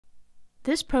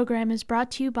This program is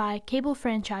brought to you by cable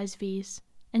franchise fees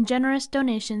and generous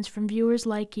donations from viewers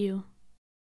like you.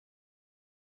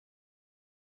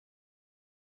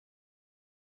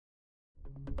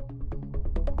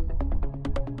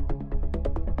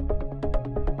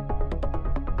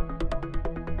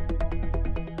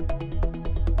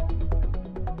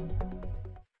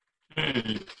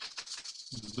 Okay,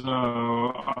 so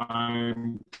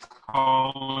I'm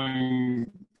calling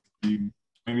the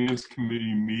Finance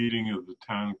Committee meeting of the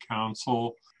Town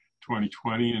Council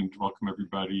 2020 and welcome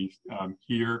everybody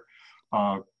here.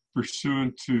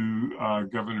 Pursuant to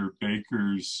Governor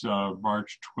Baker's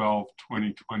March 12,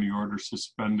 2020 order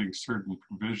suspending certain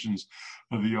provisions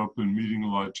of the Open Meeting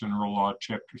Law, General Law,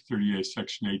 Chapter 38,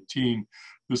 Section 18,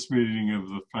 this meeting of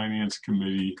the Finance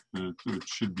Committee, it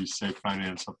should be say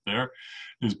Finance up there,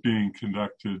 is being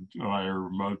conducted via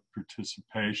remote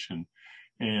participation.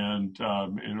 And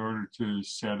in order to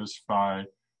satisfy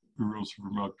the rules of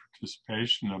remote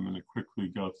participation, I'm going to quickly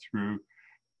go through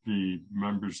the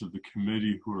members of the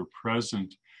committee who are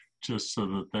present, just so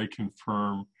that they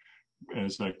confirm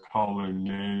as I call their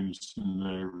names and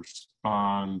they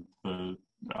respond that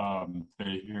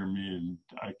they hear me and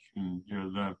I can hear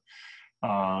them.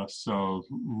 So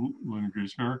Lynn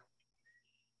Griesmer.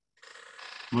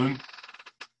 Lynn?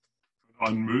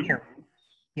 Unmute?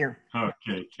 Here.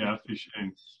 Okay, Kathy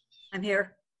Shane. I'm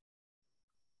here.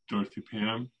 Dorothy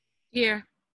Pam. Here.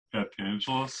 Beth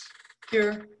Angeles.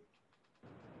 Here.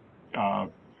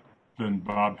 Then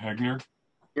Bob Hegner.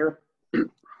 Here.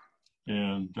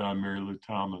 And Mary Lou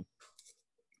Talman.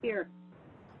 Here.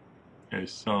 Okay,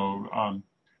 so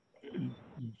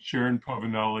Sharon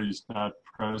Povinelli is not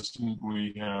present.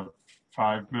 We have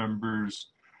 5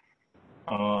 members,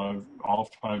 all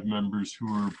 5 members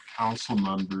who are council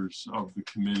members of the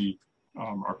committee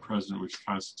are present, which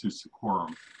constitutes a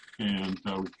quorum. And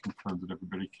we confirm that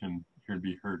everybody can hear and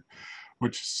be heard.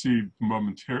 What you see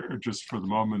momentarily, just for the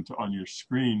moment on your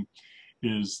screen,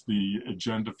 is the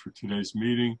agenda for today's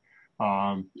meeting.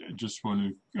 I just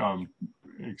want to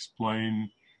explain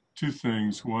 2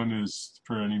 things. One is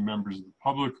for any members of the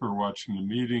public who are watching the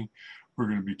meeting, we're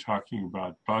going to be talking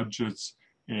about budgets,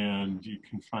 and you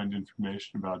can find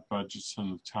information about budgets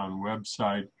on the town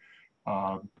website.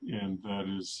 And that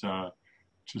is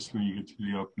just when you get to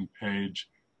the open page,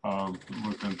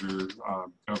 look under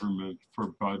government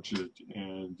for budget,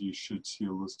 and you should see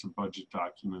a list of budget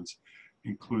documents,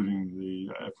 including the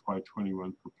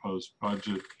FY21 proposed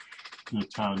budget, the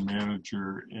town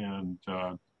manager, and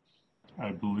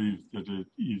I believe that it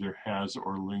either has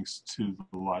or links to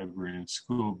the library and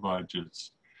school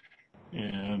budgets.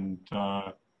 And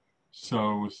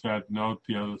so with that note,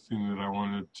 the other thing that I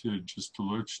wanted to just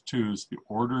alert you to is the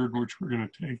order in which we're going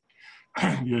to take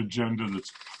the agenda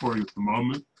that's before you at the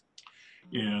moment.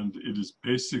 And it is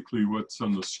basically what's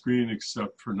on the screen,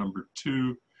 except for number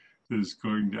 2 that is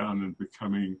going down and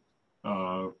becoming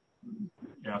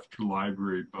after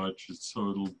library budget. So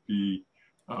it'll be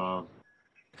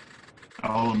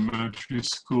elementary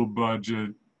school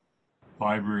budget,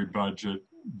 library budget,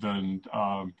 then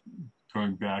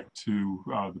going back to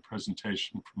the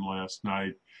presentation from last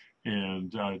night,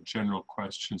 and general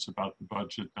questions about the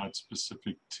budget, not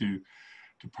specific to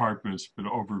departments, but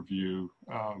overview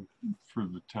for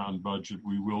the town budget.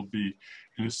 We will be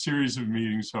in a series of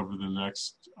meetings over the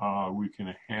next week and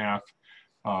a half,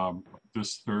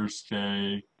 this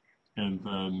Thursday, and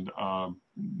then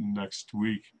next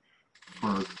week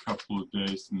for a couple of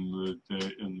days, and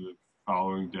the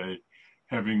following day,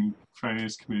 having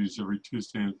finance committees every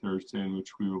Tuesday and Thursday, in which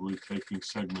we will be taking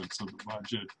segments of the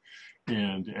budget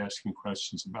and asking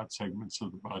questions about segments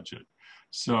of the budget.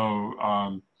 So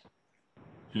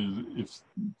if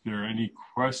there are any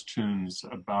questions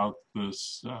about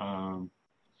this, let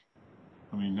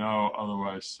me know.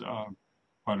 Otherwise,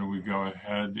 why don't we go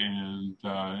ahead and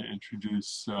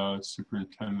introduce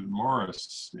Superintendent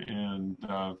Morris and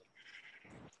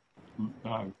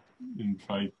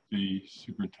invite the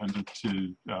superintendent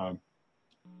to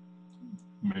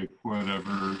make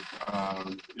whatever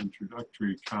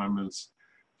introductory comments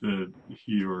that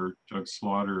he or Doug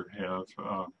Slaughter have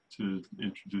to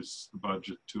introduce the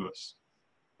budget to us.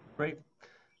 Great.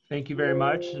 Thank you very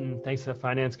much. And thanks to the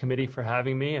Finance Committee for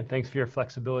having me. And thanks for your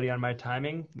flexibility on my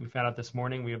timing. We found out this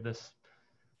morning we have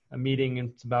a meeting, and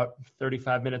it's about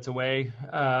 35 minutes away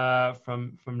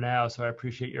from now. So I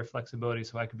appreciate your flexibility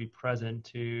so I could be present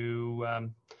to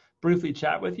briefly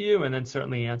chat with you and then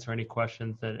certainly answer any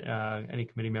questions that any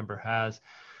committee member has.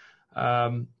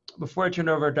 Before I turn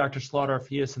it over to Dr. Slaughter, if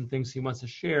he has some things he wants to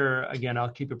share, again, I'll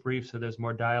keep it brief so there's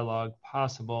more dialogue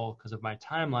possible because of my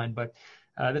timeline. But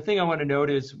The thing I want to note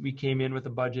is we came in with a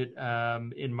budget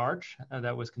in March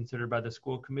that was considered by the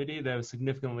school committee that was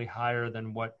significantly higher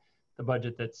than what the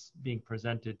budget that's being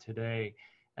presented today.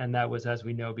 And that was, as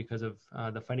we know, because of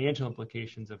the financial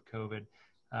implications of COVID.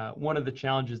 One of the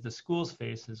challenges the schools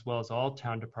face, as well as all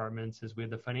town departments, is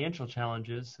with the financial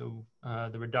challenges. So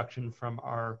the reduction from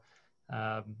our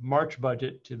March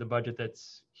budget to the budget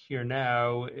that's here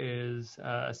now is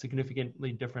a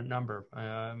significantly different number,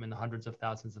 in the hundreds of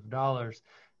thousands of dollars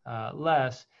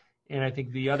less. And I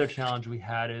think the other challenge we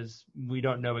had is we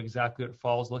don't know exactly what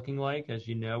fall's looking like. As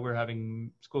you know, we're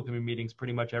having school committee meetings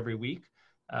pretty much every week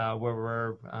where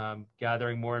we're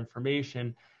gathering more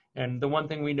information. And the one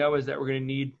thing we know is that we're going to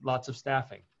need lots of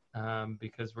staffing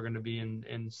because we're going to be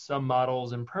in some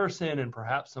models in person and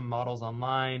perhaps some models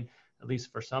online, at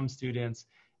least for some students,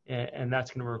 and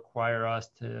that's going to require us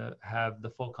to have the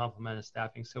full complement of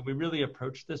staffing. So we really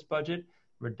approached this budget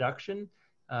reduction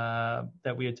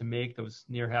that we had to make, that was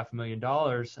near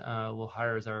 $500,000, a little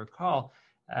higher as I recall,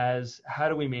 as how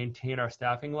do we maintain our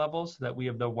staffing levels so that we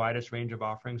have the widest range of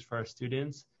offerings for our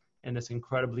students in this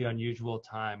incredibly unusual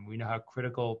time. We know how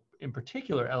critical, in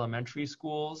particular, elementary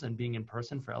schools and being in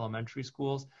person for elementary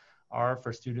schools are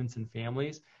for students and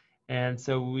families. And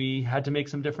so we had to make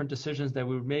some different decisions that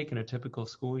we would make in a typical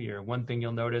school year. One thing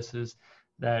you'll notice is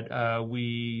that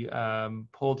we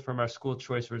pulled from our school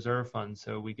choice reserve fund.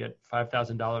 So we get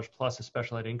 $5,000 plus a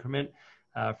special ed increment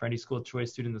for any school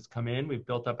choice student that's come in. We've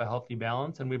built up a healthy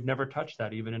balance, and we've never touched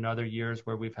that, even in other years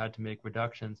where we've had to make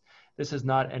reductions. This is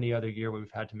not any other year where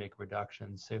we've had to make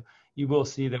reductions. So you will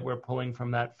see that we're pulling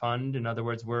from that fund. In other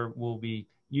words, we'll be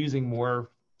using more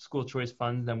school choice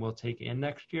funds than we'll take in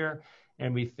next year.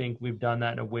 And we think we've done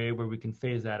that in a way where we can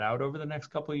phase that out over the next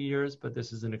couple of years, but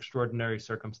this is an extraordinary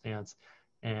circumstance.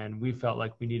 And we felt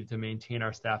like we needed to maintain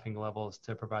our staffing levels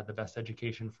to provide the best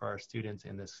education for our students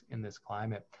in this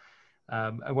climate.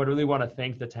 I would really want to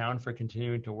thank the town for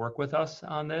continuing to work with us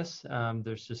on this.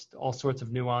 There's just all sorts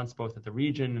of nuance, both at the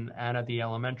region and at the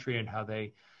elementary, and how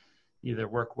they either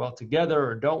work well together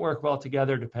or don't work well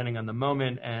together, depending on the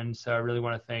moment. And so I really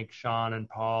want to thank Sean and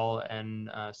Paul and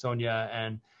Sonia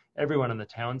and everyone on the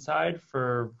town side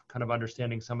for kind of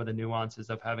understanding some of the nuances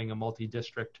of having a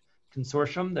multi-district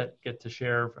consortium that get to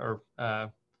share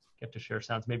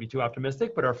sounds maybe too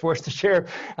optimistic, but are forced to share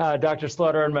Dr.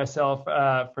 Slaughter and myself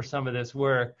for some of this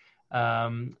work.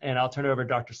 And I'll turn it over to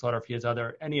Dr. Slaughter if he has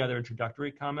any other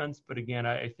introductory comments. But again,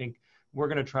 I think we're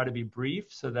going to try to be brief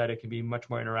so that it can be much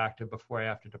more interactive before I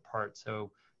have to depart.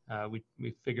 So we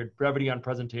figured brevity on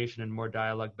presentation and more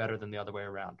dialogue better than the other way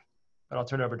around. But I'll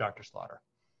turn it over to Dr. Slaughter.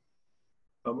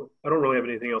 I don't really have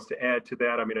anything else to add to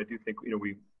that. I mean, I do think,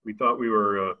 we thought we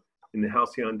were in the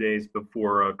halcyon days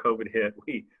before COVID hit.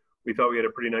 We thought we had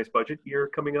a pretty nice budget year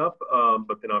coming up,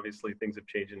 but then obviously things have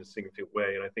changed in a significant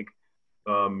way. And I think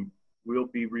we'll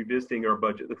be revisiting our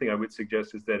budget. The thing I would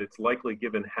suggest is that it's likely,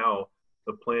 given how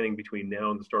the planning between now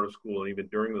and the start of school and even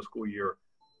during the school year,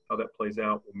 how that plays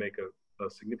out will make a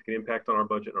significant impact on our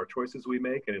budget and our choices we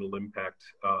make, and it'll impact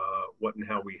what and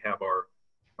how we have our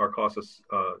costs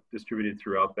distributed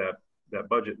throughout that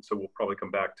budget. And so we'll probably come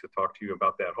back to talk to you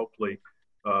about that. Hopefully,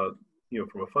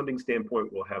 from a funding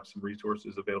standpoint, we'll have some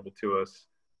resources available to us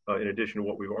in addition to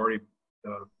what we've already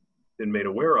been made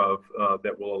aware of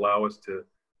that will allow us to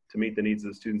meet the needs of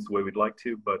the students the way we'd like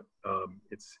to. But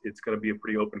it's going to be a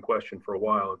pretty open question for a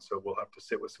while, and so we'll have to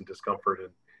sit with some discomfort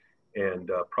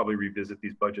and probably revisit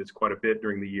these budgets quite a bit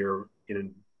during the year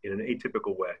in an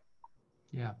atypical way.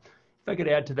 Yeah. If I could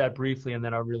add to that briefly, and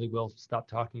then I really will stop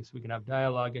talking so we can have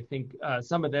dialogue. I think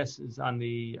some of this is on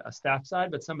the staff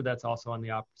side, but some of that's also on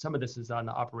some of this is on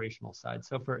the operational side.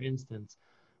 So for instance,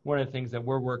 one of the things that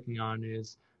we're working on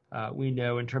is we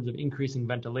know in terms of increasing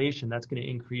ventilation, that's going to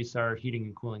increase our heating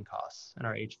and cooling costs and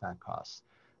our HVAC costs.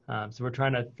 So we're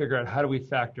trying to figure out how do we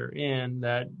factor in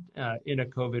that in a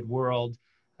COVID world,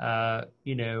 and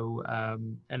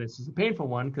this is a painful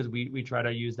one because we try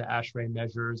to use the ASHRAE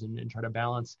measures and try to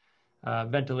balance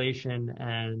ventilation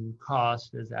and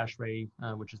cost as ASHRAE,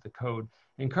 which is the code,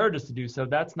 encourages us to do so.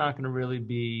 That's not going to really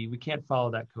we can't follow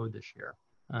that code this year.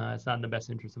 It's not in the best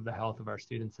interest of the health of our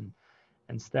students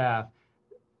and staff.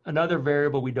 Another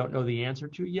variable we don't know the answer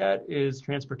to yet is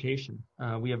transportation.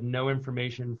 We have no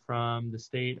information from the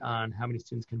state on how many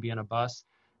students can be on a bus.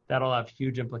 That'll have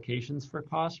huge implications for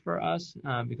cost for us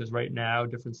because right now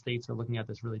different states are looking at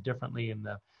this really differently, and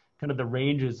the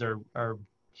ranges are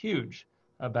huge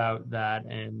about that.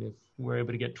 And if we're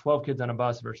able to get 12 kids on a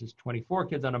bus versus 24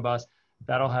 kids on a bus,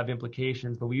 that'll have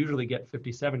implications, but we usually get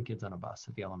 57 kids on a bus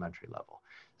at the elementary level.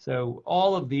 So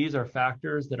all of these are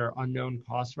factors that are unknown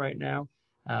costs right now.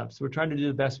 So we're trying to do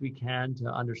the best we can to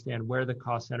understand where the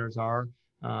cost centers are.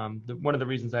 One of the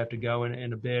reasons I have to go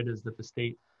in a bit is that the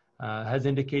state has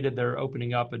indicated they're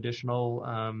opening up additional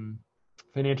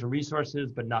financial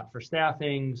resources, but not for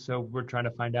staffing. So we're trying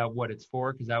to find out what it's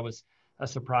for, because that was a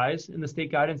surprise in the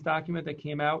state guidance document that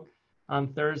came out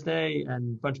on Thursday.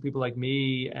 And a bunch of people like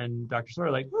me and Dr. Sawyer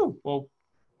are like, oh, well,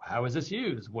 how is this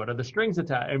used? What are the strings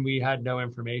attached? And we had no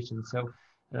information. So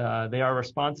they are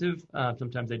responsive.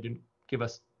 Sometimes they didn't give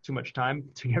us too much time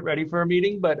to get ready for a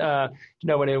meeting, but to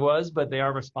know what it was, but they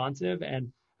are responsive.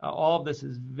 And all of this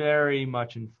is very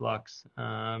much in flux.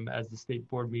 As the state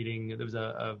board meeting, there was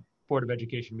a Board of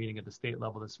Education meeting at the state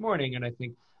level this morning, and I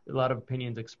think a lot of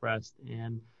opinions expressed.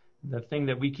 And the thing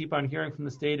that we keep on hearing from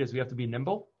the state is we have to be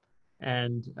nimble.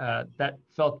 And that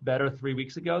felt better 3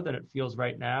 weeks ago than it feels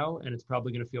right now. And it's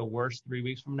probably going to feel worse 3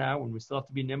 weeks from now when we still have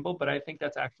to be nimble. But I think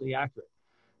that's actually accurate.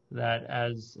 That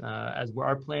as where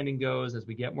our planning goes, as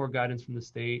we get more guidance from the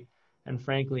state, and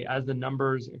frankly, as the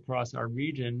numbers across our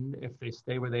region, if they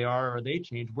stay where they are or they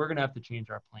change, we're going to have to change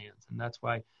our plans. And that's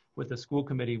why with the school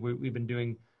committee, we've been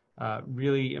doing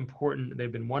really important,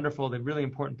 they've been wonderful, they've really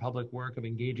important public work of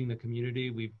engaging the community.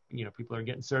 People are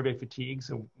getting survey fatigue,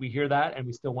 so we hear that and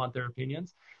we still want their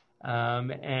opinions.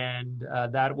 And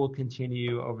that will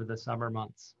continue over the summer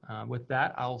months. With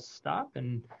that, I'll stop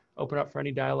and open up for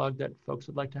any dialogue that folks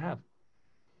would like to have.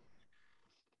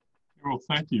 Well,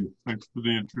 thank you. Thanks for the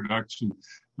introduction.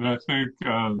 And I think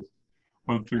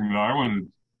one thing that I want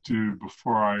to do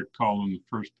before I call on the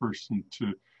first person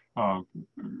to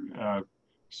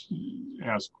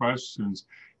ask questions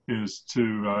is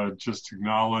to just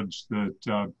acknowledge that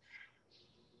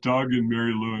Doug and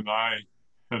Mary Lou and I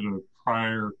had a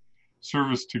prior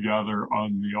service together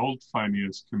on the old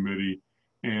finance committee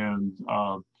and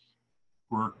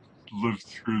lived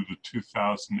through the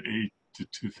 2008 to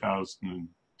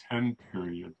 2010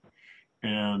 period.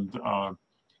 And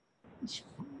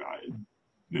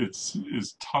it's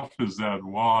as tough as that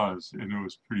was, and it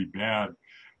was pretty bad.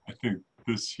 I think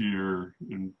this year,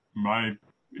 in my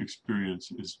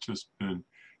experience, has just been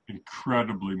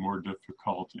incredibly more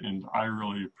difficult. And I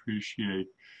really appreciate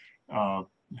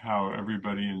how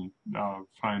everybody in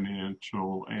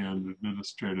financial and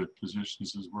administrative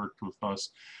positions has worked with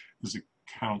us as a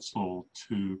council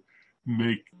to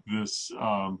make this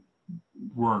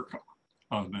work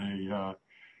on a,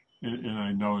 and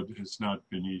I know it has not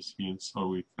been easy. And so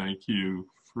we thank you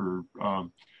for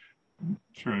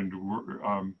trying to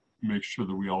work, make sure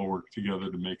that we all work together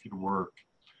to make it work.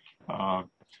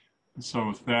 So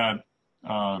with that,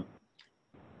 I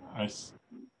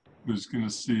was going to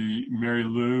see Mary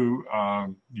Lou,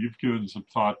 you've given some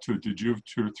thought to it. Did you have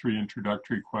 2 or 3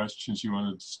 introductory questions you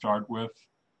wanted to start with?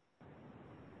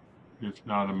 If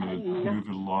not, I'm going to move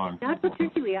it along. Not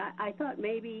particularly. I thought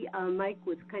maybe Mike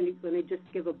was kind of going to just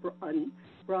give a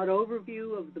broad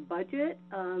overview of the budget.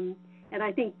 And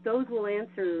I think those will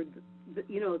answer,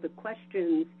 the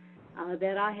questions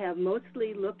that I have,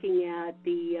 mostly looking at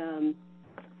the,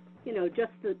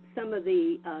 just some of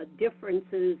the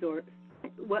differences or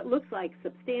what looks like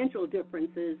substantial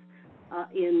differences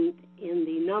in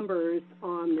the numbers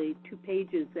on the 2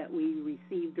 pages that we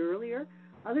received earlier.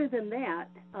 Other than that,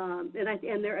 and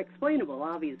they're explainable,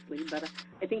 obviously, but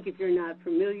I think if you're not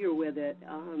familiar with it,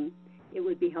 it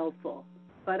would be helpful.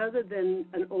 But other than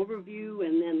an overview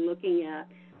and then looking at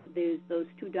those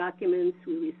 2 documents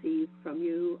we received from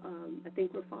you, I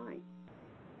think we're fine.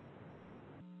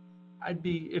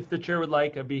 If the chair would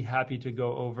like, I'd be happy to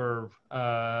go over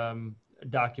a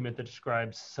document that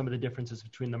describes some of the differences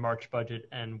between the March budget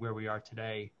and where we are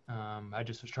today. I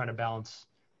just was trying to balance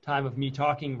time of me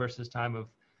talking versus time of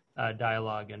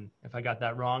dialogue. And if I got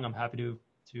that wrong, I'm happy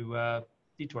to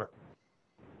detour.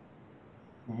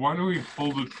 Why don't we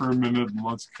hold it for a minute and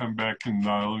let's come back and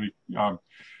let me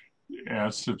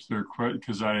ask if there are questions,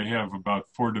 because I have about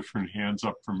 4 different hands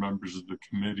up for members of the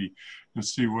committee, and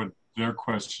see what their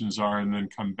questions are, and then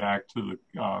come back to the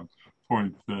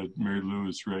point that Mary Lou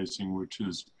is raising, which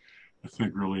is, I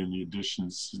think, really in the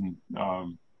additions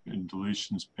and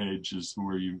deletions pages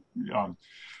where you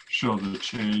show the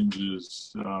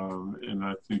changes, and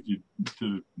I think you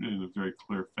did it in a very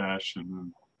clear fashion,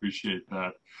 and appreciate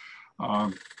that.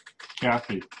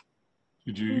 Kathy,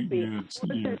 did you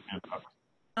hand up?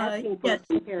 Yes.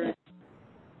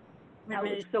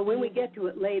 So when we get to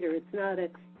it later, it's not a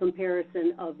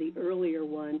comparison of the earlier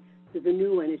one to the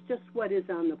new one. It's just what is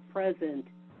on the present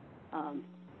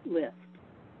list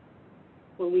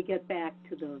when we get back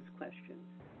to those questions.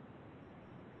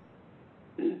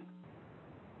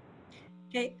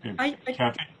 Okay,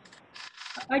 Kathy?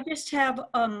 I just have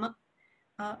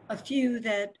a few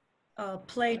that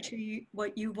play to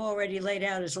what you've already laid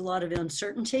out is a lot of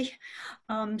uncertainty.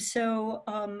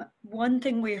 One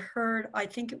thing we heard, I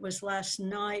think it was last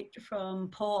night from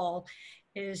Paul,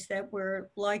 is that we're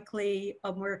likely,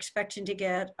 we're expecting to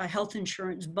get a health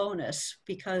insurance bonus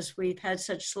because we've had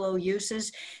such slow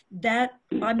uses. That,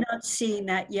 I'm not seeing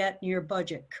that yet in your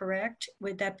budget, correct?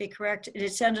 Would that be correct?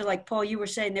 It sounded like, Paul, you were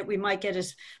saying that we might get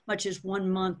as much as 1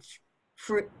 month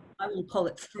free. I will call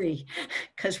it free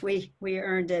because we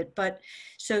earned it. But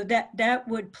so that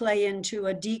would play into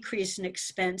a decrease in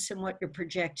expense in what you're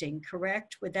projecting,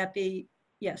 correct? Would that be,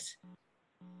 yes?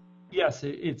 Yes,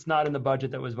 it's not in the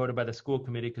budget that was voted by the school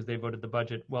committee because they voted the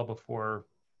budget well before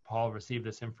Paul received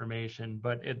this information.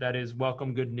 But that is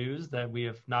welcome good news that we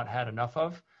have not had enough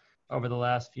of over the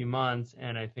last few months.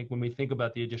 And I think when we think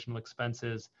about the additional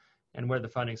expenses and where the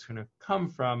funding is going to come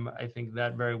from, I think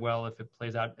that very well, if it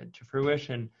plays out to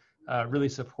fruition, really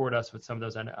support us with some of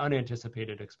those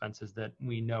unanticipated expenses that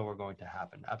we know are going to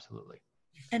happen. Absolutely.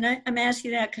 And I'm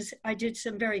asking that because I did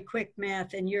some very quick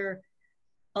math and you're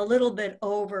a little bit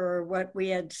over what we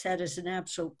had set as an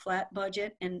absolute flat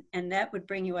budget. And that would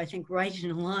bring you, I think, right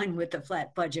in line with the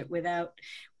flat budget without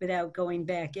going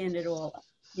back in at all.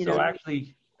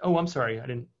 Actually, oh, I'm sorry.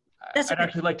 I'd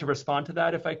actually like to respond to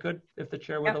that if I could, if the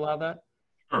chair would allow that.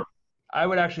 I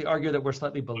would actually argue that we're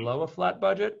slightly below a flat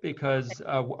budget because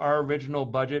our original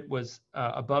budget was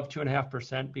above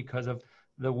 2.5% because of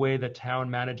the way the town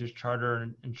manages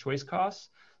charter and choice costs.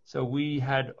 So we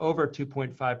had over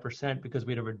 2.5% because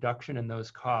we had a reduction in those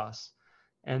costs.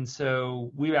 And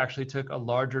so we actually took a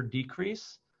larger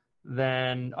decrease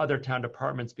than other town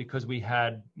departments because we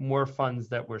had more funds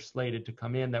that were slated to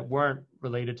come in that weren't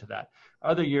related to that.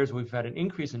 Other years we've had an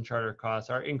increase in charter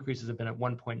costs. Our increases have been at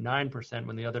 1.9%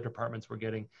 when the other departments were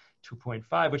getting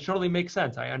 2.5, which totally makes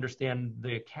sense. I understand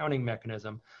the accounting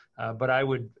mechanism, but I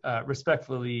would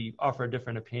respectfully offer a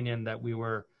different opinion that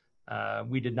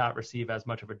we did not receive as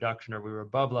much of a reduction or we were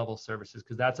above level services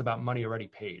because that's about money already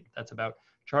paid. That's about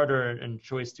charter and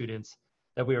choice students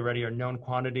that we already are known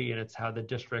quantity, and it's how the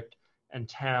district and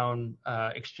town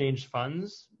exchange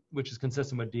funds, which is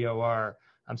consistent with DOR.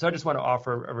 So I just want to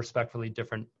offer a respectfully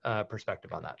different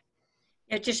perspective on that.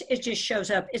 It just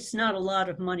shows up. It's not a lot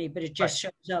of money, but it just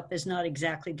shows up as not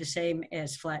exactly the same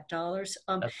as flat dollars.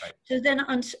 That's right. So then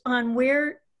on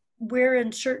where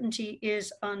uncertainty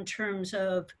is on terms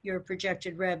of your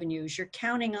projected revenues, you're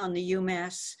counting on the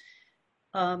UMass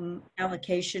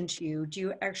allocation to you. Do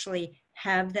you actually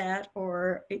have that,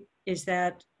 or is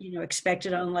that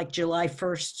expected on like July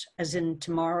 1st, as in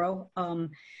tomorrow?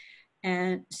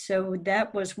 And so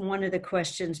that was one of the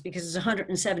questions because it's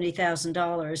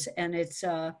 $170,000, and it's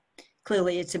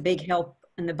clearly it's a big help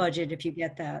in the budget if you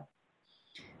get that.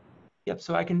 Yep.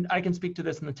 So I can speak to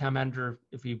this, and the town manager,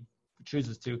 if he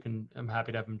chooses to, I'm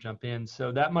happy to have him jump in.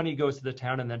 So that money goes to the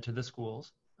town and then to the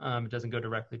schools. It doesn't go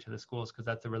directly to the schools because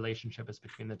that's the relationship is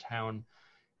between the town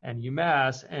and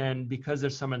UMass. And because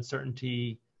there's some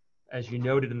uncertainty, as you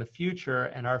noted, in the future,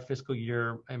 and our fiscal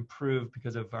year improved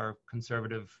because of our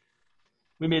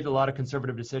we made a lot of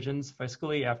conservative decisions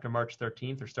fiscally after March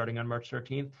 13th or starting on March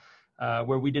 13th,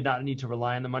 where we did not need to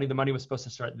rely on the money. The money was supposed to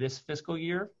start this fiscal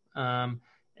year.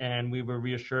 And we were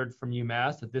reassured from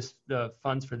UMass that the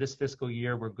funds for this fiscal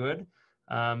year were good.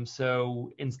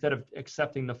 So instead of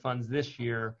accepting the funds this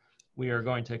year, we are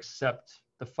going to accept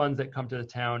the funds that come to the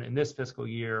town in this fiscal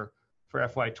year for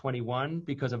FY21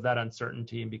 because of that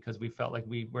uncertainty and because we felt like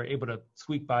we were able to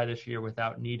squeak by this year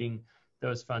without needing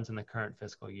those funds in the current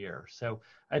fiscal year. So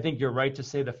I think you're right to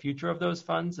say the future of those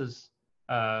funds is,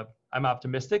 I'm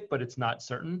optimistic, but it's not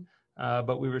certain.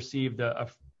 But we received a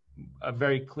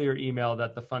very clear email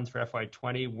that the funds for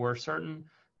FY20 were certain.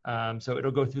 So it'll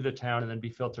go through the town and then be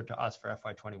filtered to us for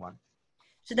FY21.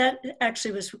 So that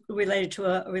actually was related to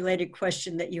a related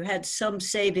question that you had some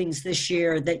savings this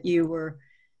year that you were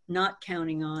not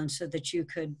counting on so that you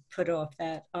could put off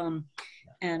that.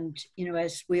 And,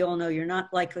 as we all know, you're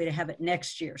not likely to have it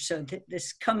next year. So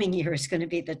this coming year is going to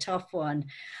be the tough one.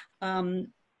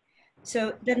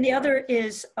 So then the other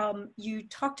is you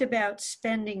talked about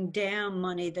spending down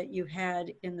money that you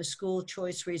had in the school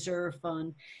choice reserve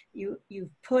fund.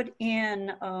 You've put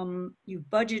in, you've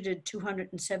budgeted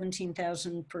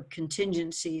 $217,000 for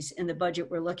contingencies in the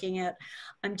budget we're looking at.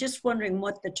 I'm just wondering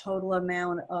what the total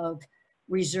amount of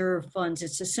reserve funds.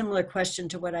 It's a similar question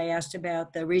to what I asked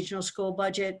about the regional school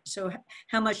budget. So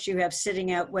how much do you have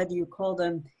sitting out, whether you call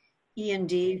them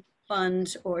E&D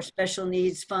funds or special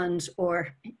needs funds,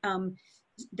 or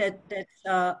that's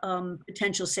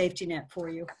potential safety net for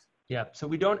you? Yeah, so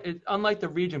we don't, unlike the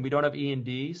region, we don't have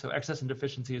E&D. So excess and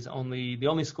deficiency is the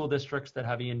only school districts that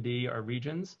have E&D are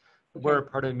regions. We're a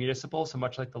part of the municipal, so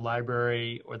much like the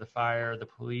library or the fire, the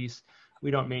police,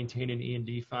 we don't maintain an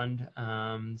E&D fund.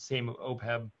 Same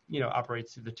OPEB,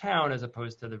 operates through the town as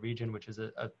opposed to the region, which is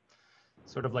a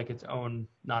sort of like its own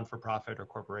non-for-profit or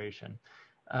corporation.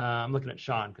 I'm looking at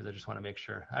Sean because I just want to make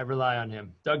sure. I rely on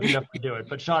him. Doug can definitely do it,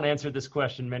 but Sean answered this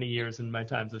question many years in my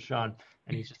times with Sean,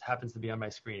 and he just happens to be on my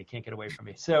screen. He can't get away from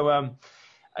me. So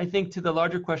I think to the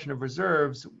larger question of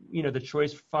reserves, the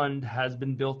choice fund has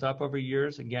been built up over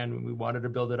years. Again, we wanted to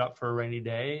build it up for a rainy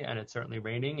day, and it's certainly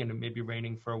raining, and it may be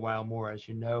raining for a while more, as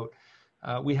you note.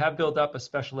 We have built up a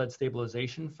special ed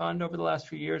stabilization fund over the last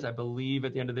few years. I believe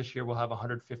at the end of this year, we'll have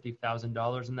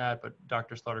 $150,000 in that, but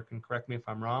Dr. Slaughter can correct me if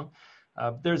I'm wrong.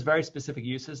 There's very specific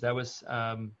uses. That was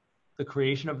the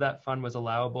creation of that fund was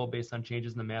allowable based on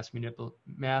changes in the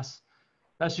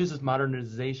Massachusetts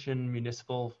Modernization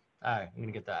Municipal, I'm going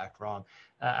to get the act wrong,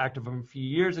 act of a few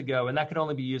years ago, and that could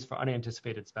only be used for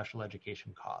unanticipated special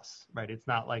education costs, right? It's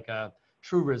not like a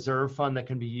true reserve fund that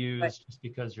can be used just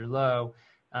because you're low.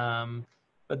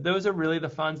 But those are really the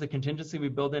funds, the contingency we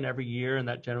build in every year, and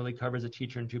that generally covers a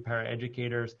teacher and 2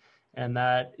 paraeducators. And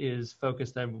that is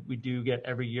focused on, we do get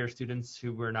every year students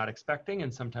who we're not expecting,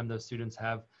 and sometimes those students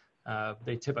have,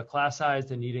 they tip a class size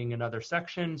to needing another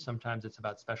section. Sometimes it's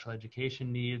about special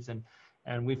education needs,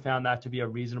 and we found that to be a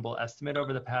reasonable estimate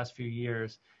over the past few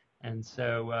years. And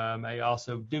so I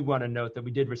also do want to note that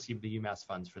we did receive the UMass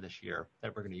funds for this year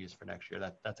that we're going to use for next year.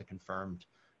 That's a confirmed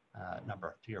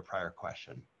number to your prior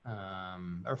question,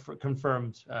 or for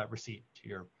confirmed receipt to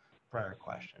your prior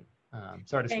question.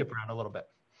 Sorry to skip around a little bit.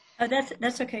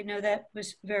 That's okay. No, that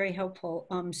was very helpful.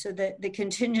 So the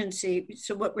contingency,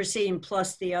 so what we're seeing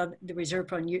plus the reserve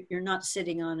fund, you're not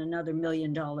sitting on another $1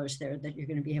 million there that you're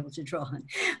going to be able to draw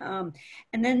on.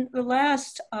 And then the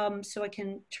last, so I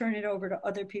can turn it over to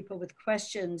other people with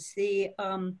questions.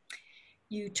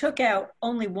 You took out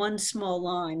only one small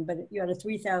line, but you had a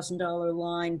 $3,000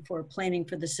 line for planning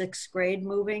for the 6th grade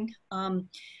moving.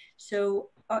 So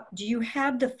do you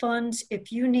have the funds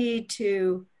if you need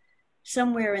to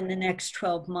somewhere in the next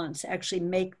 12 months actually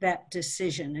make that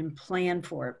decision and plan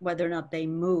for it, whether or not they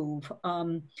move,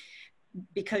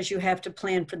 because you have to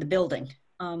plan for the building,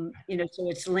 so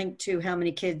it's linked to how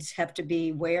many kids have to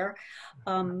be where.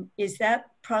 Is that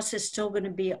process still going to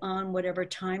be on whatever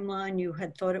timeline you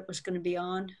had thought it was going to be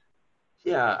on?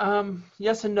 Yeah,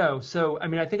 yes and no. So, I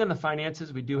mean, I think on the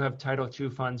finances, we do have Title II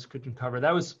funds could cover.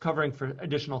 That was covering for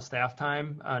additional staff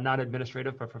time, not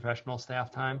administrative, but professional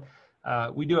staff time.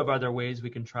 We do have other ways we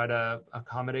can try to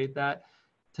accommodate that.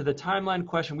 To the timeline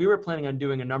question, we were planning on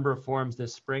doing a number of forums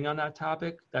this spring on that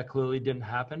topic. That clearly didn't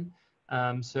happen.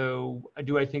 So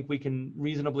do I think we can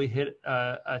reasonably hit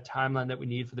a timeline that we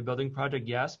need for the building project?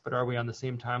 Yes, but are we on the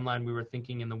same timeline we were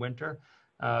thinking in the winter?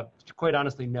 Quite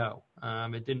honestly, no.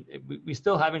 We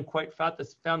still haven't quite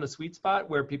found the sweet spot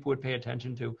where people would pay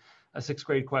attention to a 6th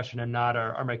grade question and not,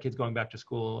 are my kids going back to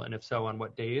school, and if so, on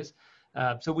what days?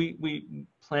 So we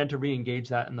plan to re-engage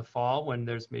that in the fall when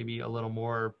there's maybe a little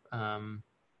more,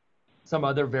 some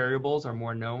other variables are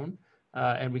more known,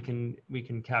 and we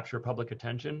can capture public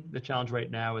attention. The challenge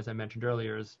right now, as I mentioned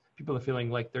earlier, is people are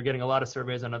feeling like they're getting a lot of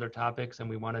surveys on other topics, and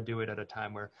we want to do it at a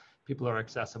time where people are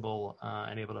accessible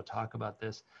and able to talk about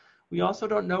this. We also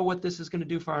don't know what this is going to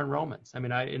do for our enrollments. I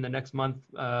mean, in the next month,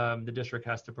 the district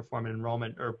has to perform an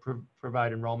enrollment or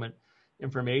provide enrollment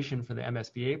information for the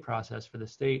MSBA process for the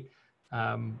state.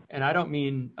 And I don't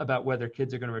mean about whether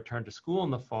kids are going to return to school in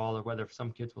the fall or whether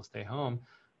some kids will stay home.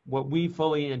 What we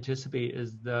fully anticipate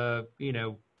is the,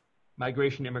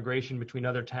 migration, immigration between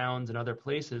other towns and other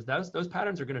places. Those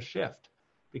patterns are going to shift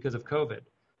because of COVID.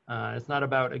 It's not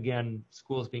about, again,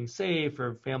 schools being safe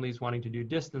or families wanting to do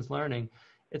distance learning.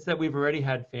 It's that we've already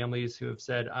had families who have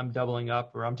said, I'm doubling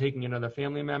up or I'm taking another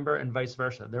family member, and vice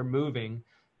versa. They're moving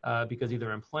because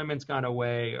either employment's gone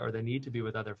away or they need to be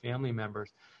with other family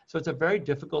members. So it's a very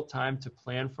difficult time to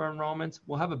plan for enrollments.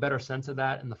 We'll have a better sense of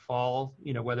that in the fall,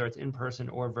 whether it's in-person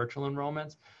or virtual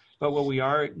enrollments. But what we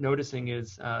are noticing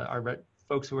is our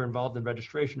folks who are involved in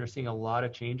registration are seeing a lot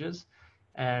of changes.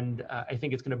 And I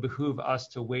think it's going to behoove us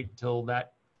to wait till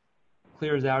that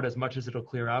clears out as much as it'll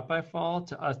clear out by fall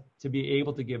to us to be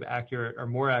able to give accurate or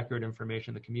more accurate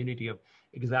information to the community of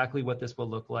exactly what this will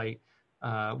look like,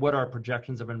 what our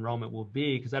projections of enrollment will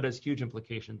be, because that has huge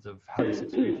implications of how the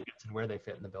 6th grade fits and where they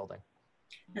fit in the building.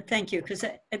 Thank you, because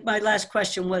my last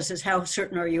question was how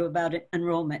certain are you about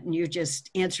enrollment? And you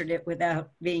just answered it without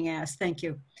being asked. Thank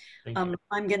you. Thank you.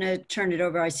 I'm going to turn it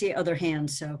over. I see other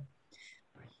hands, so.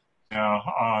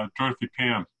 Yeah, Dorothy,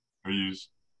 Pam, are you?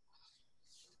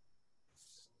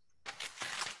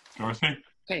 Dorothy?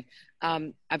 Okay,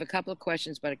 I have a couple of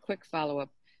questions, but a quick follow-up.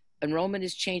 enrollment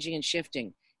is changing and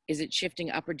shifting. Is it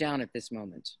shifting up or down at this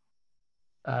moment?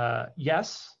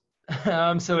 Yes.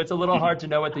 So it's a little hard to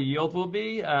know what the yield will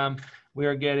be. We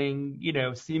are getting,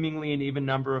 seemingly an even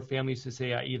number of families who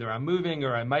say either I'm moving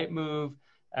or I might move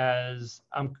as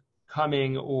I'm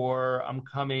coming, or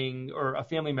a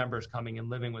family member is coming and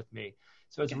living with me.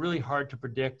 So it's really hard to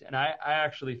predict. And I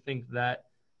actually think that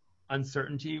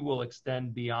uncertainty will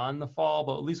extend beyond the fall,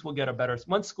 but at least we'll get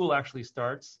once school actually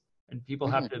starts and people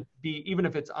have to be, even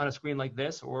if it's on a screen like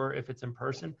this or if it's in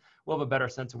person, we'll have a better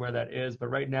sense of where that is. But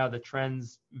right now the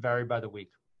trends vary by the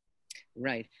week.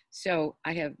 Right. So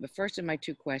I have the first of my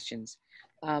two questions.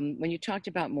 When you talked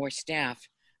about more staff,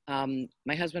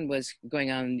 my husband was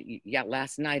going on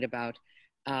last night about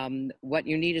what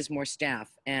you need is more staff,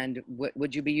 and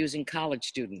would you be using college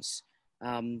students?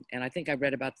 And I think I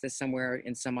read about this somewhere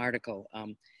in some article.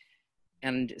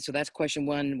 And so that's question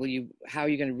one. How are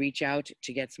you going to reach out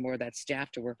to get some more of that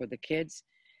staff to work with the kids?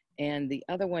 And the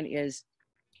other one is,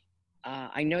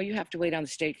 I know you have to wait on the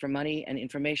state for money and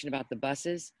information about the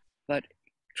buses, but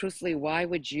truthfully, why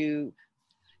would you?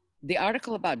 The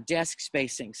article about desk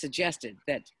spacing suggested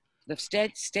that the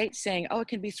state saying, oh, it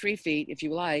can be 3 feet if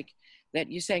you like,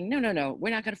 that you're saying, no, we're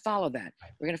not going to follow that.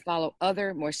 We're going to follow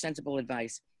other more sensible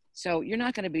advice. So you're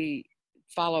not going to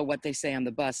follow what they say on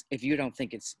the bus if you don't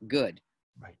think it's good.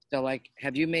 Right. So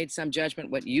have you made some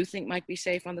judgment what you think might be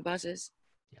safe on the buses?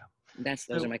 Yeah.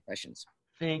 Those are my questions.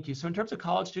 Thank you. So in terms of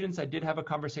college students, I did have a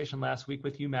conversation last week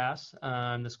with UMass,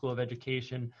 the School of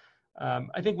Education.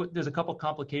 I think there's a couple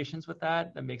complications with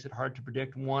that makes it hard to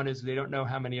predict. One is they don't know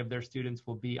how many of their students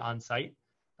will be on site,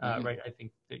 right? I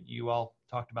think that you all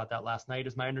talked about that last night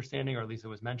is my understanding, or at least it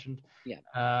was mentioned. Yeah.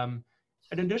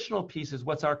 An additional piece is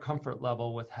what's our comfort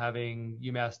level with having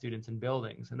UMass students in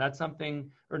buildings? And that's something,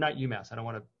 or not UMass, I don't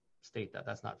want to state that,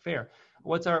 that's not fair.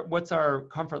 What's our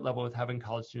comfort level with having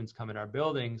college students come in our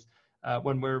buildings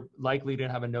when we're likely to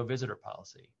have a no visitor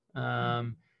policy?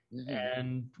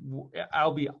 And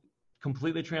I'll be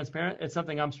completely transparent, it's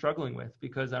something I'm struggling with,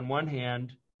 because on one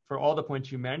hand, for all the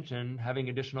points you mentioned, having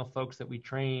additional folks that we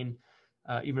train,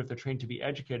 even if they're trained to be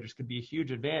educators, could be a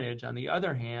huge advantage. On the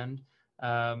other hand,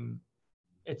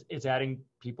 it's adding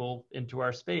people into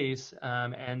our space.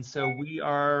 And so we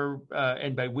are,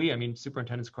 and by we, I mean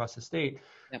superintendents across the state,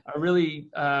 are really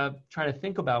trying to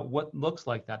think about what looks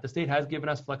like that. The state has given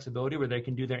us flexibility where they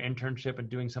can do their internship and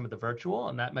doing some of the virtual,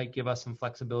 and that might give us some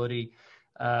flexibility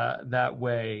that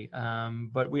way.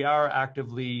 But we are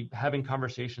actively having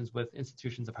conversations with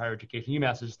institutions of higher education.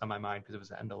 UMass is just on my mind because it was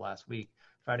the end of last week,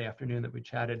 Friday afternoon, that we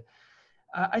chatted.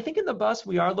 I think in the bus,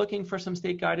 we are looking for some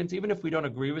state guidance, even if we don't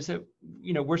agree with it.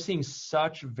 We're seeing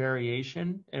such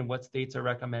variation in what states are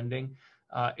recommending.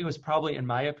 It was probably, in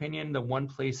my opinion, the one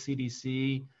place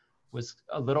CDC was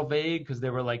a little vague, because they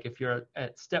were like, if you're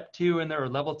at step 2 in there or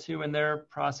level 2 in their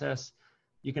process,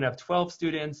 you can have 12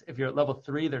 students. If you're at level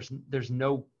 3, there's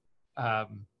not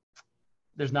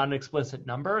an explicit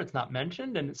number. It's not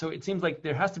mentioned. And so it seems like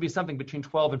there has to be something between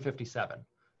 12 and 57.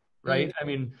 Right? I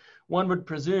mean, one would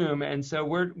presume. And so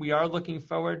we are looking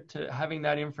forward to having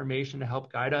that information to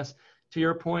help guide us. To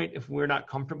your point, if we're not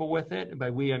comfortable with it, and by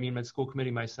we, I mean my school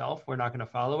committee, myself, we're not going to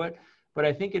follow it. But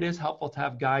I think it is helpful to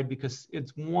have guide, because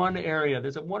it's one area,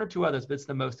 there's one or two others, but it's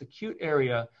the most acute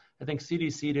area. I think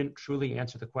CDC didn't truly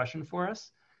answer the question for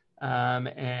us.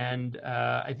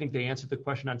 I think they answered the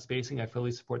question on spacing. I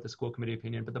fully support the school committee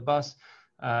opinion, but the bus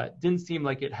didn't seem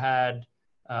like it had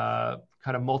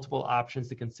kind of multiple options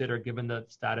to consider given the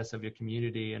status of your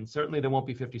community. And certainly there won't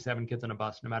be 57 kids on a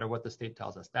bus, no matter what the state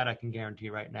tells us. That I can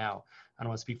guarantee right now. I don't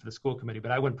want to speak for the school committee,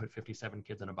 but I wouldn't put 57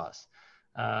 kids on a bus.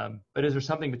 But is there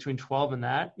something between 12 and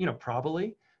that?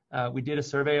 Probably. We did a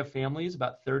survey of families,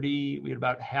 about 30, we had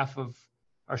about half of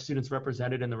our students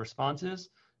represented in the responses.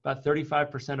 About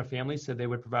 35% of families said they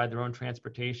would provide their own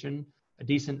transportation. A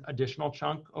decent additional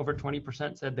chunk, over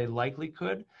 20%, said they likely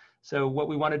could. So what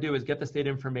we want to do is get the state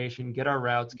information, get our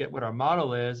routes, get what our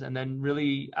model is, and then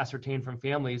really ascertain from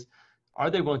families, are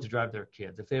they willing to drive their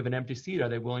kids? If they have an empty seat, are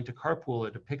they willing to carpool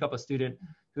it, to pick up a student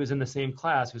who's in the same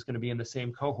class, who's going to be in the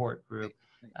same cohort group?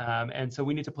 And so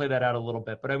we need to play that out a little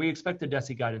bit. But we expect the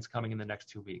DESE guidance coming in the next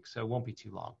 2 weeks, so it won't be too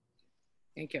long.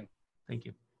 Thank you. Thank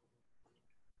you.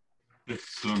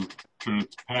 It's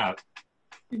Pat.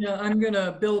 Yeah, I'm going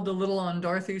to build a little on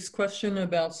Dorothy's question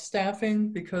about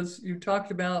staffing, because you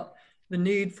talked about the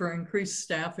need for increased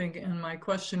staffing. And my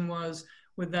question was,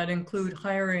 would that include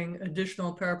hiring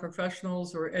additional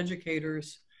paraprofessionals or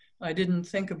educators? I didn't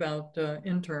think about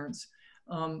interns.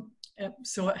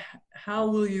 So how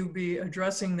will you be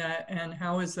addressing that, and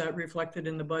how is that reflected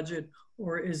in the budget,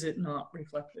 or is it not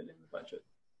reflected in the budget?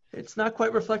 It's not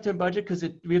quite reflected in budget because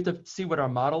we have to see what our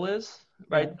model is,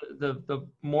 right? Yeah. The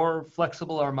more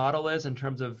flexible our model is in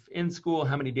terms of in school,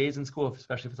 how many days in school,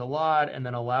 especially if it's a lot, and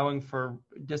then allowing for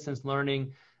distance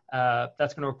learning,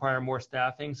 that's going to require more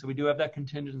staffing. So we do have that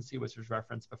contingency, which was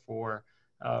referenced before.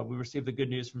 We received the good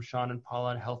news from Sean and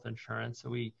Paula on health insurance. So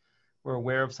we're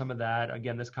aware of some of that.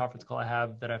 Again, this conference call I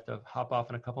have that I have to hop off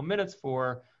in a couple minutes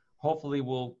for, hopefully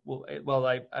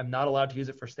I'm not allowed to use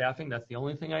it for staffing. That's the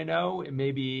only thing I know. It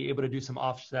may be able to do some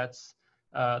offsets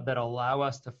that allow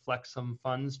us to flex some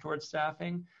funds towards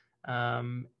staffing.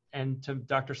 And to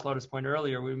Dr. Slaughter's point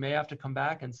earlier, we may have to come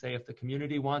back and say, if the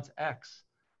community wants X,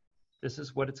 this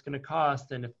is what it's going to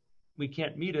cost. And if we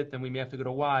can't meet it, then we may have to go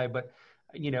to Y. But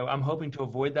I'm hoping to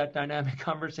avoid that dynamic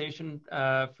conversation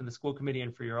for the school committee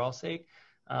and for your all sake.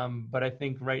 But I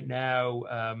think right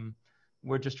now,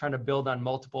 we're just trying to build on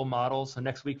multiple models. So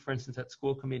next week, for instance, at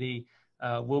school committee,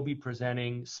 we'll be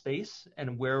presenting space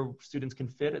and where students can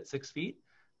fit at 6 feet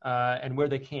and where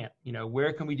they can't.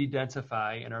 Where can we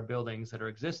de-densify in our buildings that are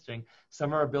existing?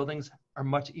 Some of our buildings are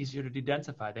much easier to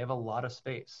de-densify. They have a lot of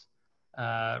space,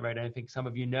 right? And I think some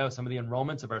of some of the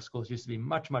enrollments of our schools used to be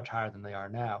much, much higher than they are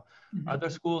now. Mm-hmm. Other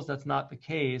schools, that's not the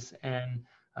case. And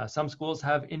some schools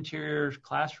have interior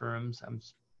classrooms.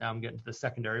 Now I'm getting to the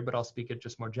secondary, but I'll speak it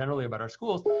just more generally about our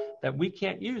schools that we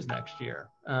can't use next year.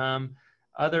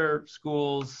 Other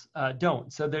schools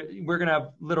don't. So we're going to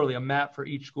have literally a map for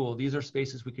each school. These are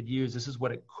spaces we could use. This is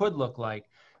what it could look like.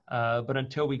 But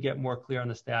until we get more clear on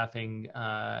the staffing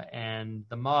and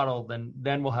the model,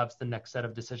 then we'll have the next set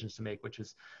of decisions to make, which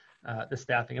is the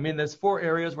staffing. I mean, there's 4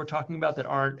 areas we're talking about that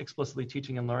aren't explicitly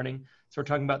teaching and learning. So we're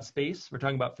talking about space, we're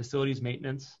talking about facilities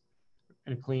maintenance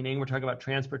and cleaning, we're talking about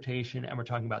transportation, and we're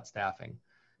talking about staffing.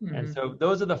 Mm-hmm. And so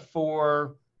those are the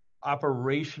 4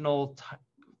 operational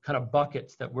kind of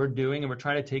buckets that we're doing, and we're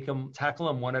trying to tackle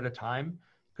them one at a time.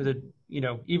 Because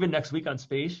even next week on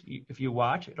space, if you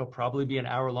watch, it'll probably be an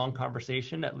hour-long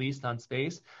conversation at least on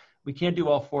space. We can't do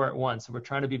all 4 at once, so we're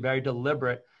trying to be very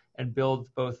deliberate and build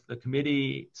both the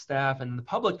committee, staff, and the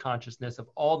public consciousness of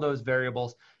all those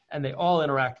variables, and they all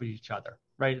interact with each other.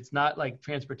 Right? It's not like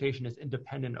transportation is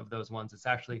independent of those ones. It's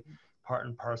actually part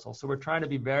and parcel. So we're trying to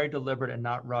be very deliberate and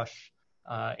not rush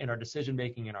in our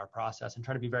decision-making in our process, and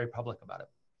trying to be very public about it.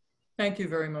 Thank you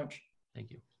very much.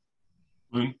 Thank you.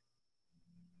 Lynn?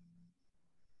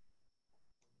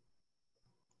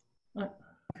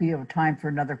 If you have time for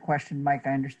another question, Mike,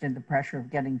 I understand the pressure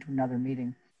of getting to another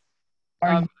meeting.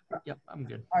 Yep, I'm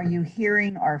good. Are you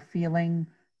hearing or feeling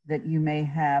that you may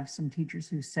have some teachers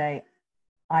who say,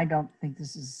 I don't think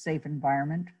this is a safe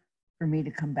environment for me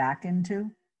to come back into,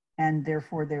 and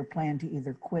therefore they're planning to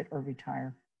either quit or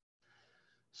retire?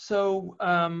 So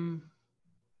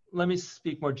let me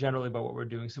speak more generally about what we're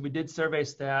doing. So we did survey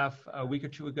staff a week or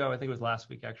 2 ago, I think it was last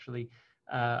week actually,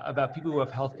 about people who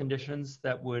have health conditions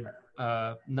that would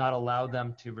not allow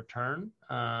them to return.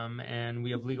 And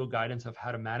we have legal guidance of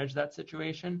how to manage that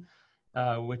situation,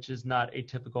 which is not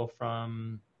atypical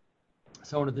from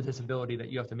someone with a disability that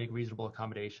you have to make reasonable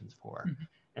accommodations for. Mm-hmm.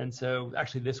 And so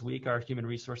actually this week, our human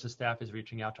resources staff is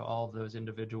reaching out to all of those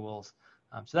individuals.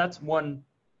 So that's one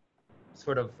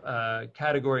sort of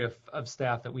category of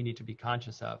staff that we need to be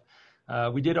conscious of.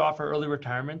 We did offer early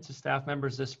retirement to staff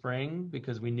members this spring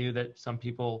because we knew that some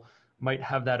people might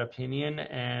have that opinion,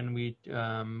 and we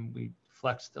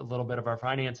flexed a little bit of our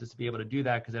finances to be able to do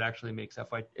that because it actually made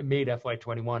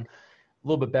FY21 a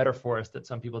little bit better for us that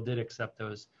some people did accept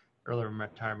those early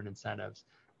retirement incentives.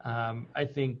 I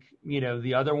think,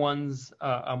 the other one's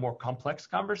a more complex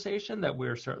conversation that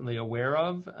we're certainly aware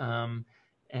of.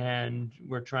 And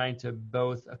we're trying to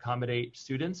both accommodate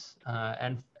students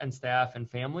and staff and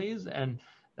families. And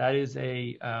that is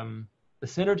the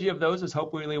synergy of those is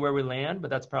hopefully where we land, but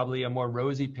that's probably a more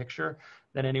rosy picture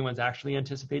than anyone's actually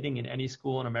anticipating in any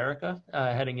school in America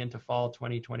heading into fall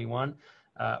 2021.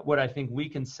 What I think we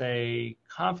can say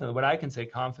confidently, what I can say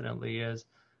confidently is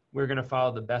we're going to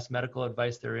follow the best medical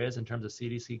advice there is in terms of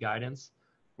CDC guidance.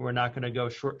 We're not going to go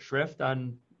short shrift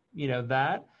on,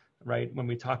 that. Right? When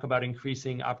we talk about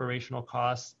increasing operational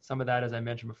costs, some of that, as I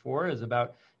mentioned before, is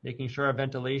about making sure our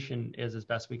ventilation is as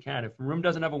best we can. If a room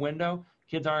doesn't have a window,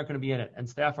 kids aren't going to be in it and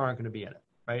staff aren't going to be in it,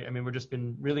 right? I mean, we're just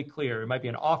been really clear. It might be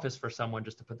an office for someone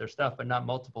just to put their stuff, but not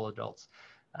multiple adults.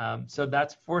 So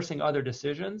that's forcing other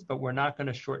decisions, but we're not going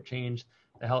to shortchange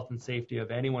the health and safety of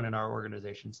anyone in our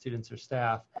organization, students or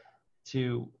staff,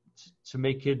 to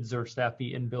make kids or staff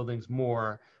be in buildings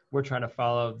more. We're trying to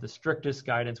follow the strictest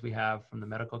guidance we have from the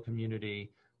medical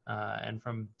community and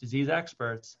from disease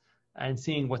experts and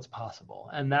seeing what's possible.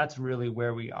 And that's really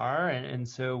where we are. And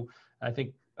so I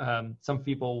think some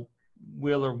people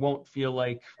will or won't feel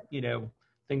like,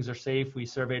 things are safe. We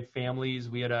surveyed families.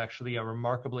 We had actually a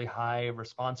remarkably high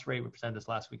response rate. We presented this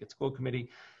last week at school committee.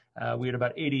 We had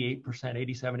about 88%,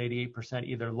 88%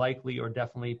 either likely or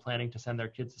definitely planning to send their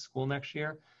kids to school next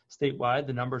year. Statewide,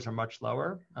 the numbers are much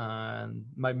lower.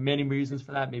 Many reasons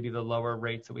for that. Maybe the lower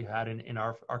rates that we had in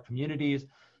our communities.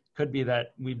 Could be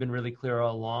that we've been really clear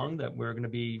all along that we're going to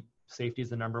be safety is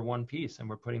the number one piece, and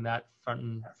we're putting that front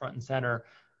and center.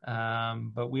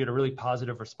 But we had a really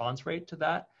positive response rate to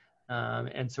that.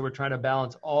 And so we're trying to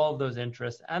balance all of those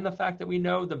interests and the fact that we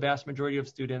know the vast majority of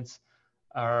students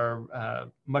are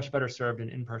much better served in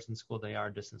in-person school than they are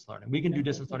in distance learning. We can do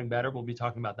distance learning better. We'll be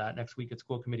talking about that next week at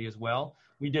school committee as well.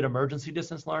 We did emergency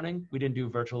distance learning. We didn't do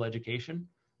virtual education.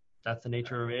 That's the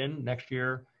nature we're in. Next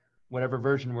year, whatever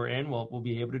version we're in, we'll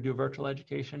be able to do virtual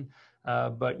education.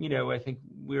 But I think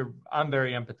I'm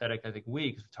very empathetic. I think because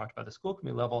we talked about the school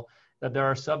committee level, that there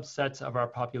are subsets of our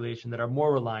population that are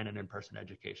more reliant on in-person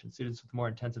education. Students with more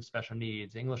intensive special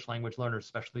needs, English language learners,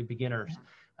 especially beginners,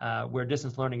 where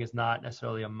distance learning is not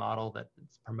necessarily a model that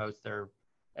promotes their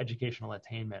educational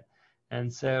attainment.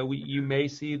 And so you may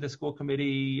see the school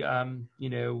committee,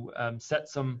 set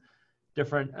some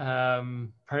different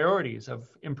priorities of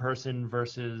in-person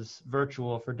versus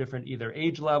virtual for different either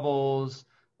age levels,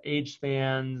 age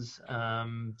spans,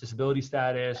 disability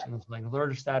status, English language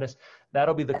learner status.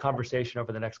 That'll be the conversation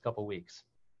over the next couple of weeks.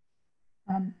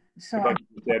 If I could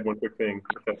just add one quick thing,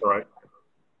 if that's all right.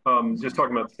 Just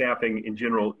talking about staffing in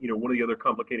general, one of the other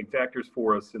complicating factors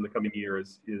for us in the coming year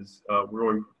is we're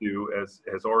going to, as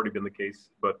has already been the case,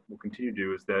 but we'll continue to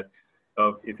do, is that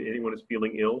if anyone is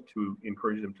feeling ill, to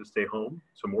encourage them to stay home.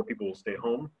 So more people will stay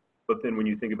home. But then when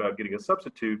you think about getting a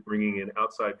substitute, bringing in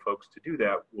outside folks to do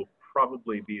that will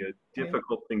probably be a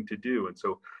difficult thing to do. And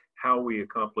so how we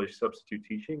accomplish substitute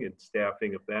teaching and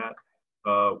staffing of that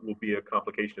will be a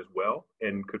complication as well,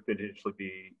 and could potentially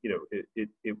be,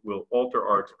 it will alter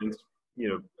our expense,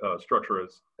 structure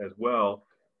as well.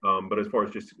 But as far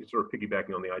as just sort of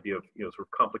piggybacking on the idea of, sort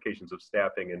of complications of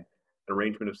staffing and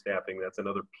arrangement of staffing, that's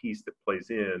another piece that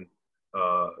plays in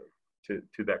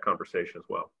to that conversation as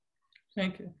well.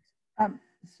 Thank you.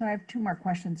 So I have two more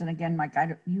questions. And again, Mike,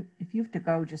 if you have to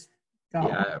go, just go.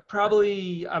 Yeah, I'm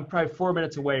probably 4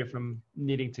 minutes away from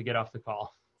needing to get off the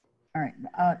call. All right.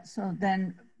 So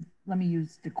then let me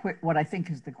use what I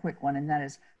think is the quick one. And that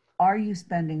is, are you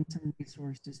spending some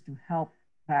resources to help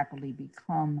faculty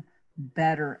become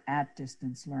better at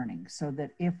distance learning so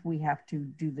that if we have to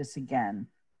do this again,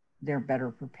 they're better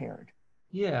prepared?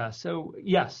 Yeah, so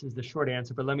yes is the short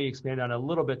answer, but let me expand on it a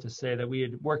little bit to say that we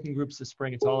had working groups this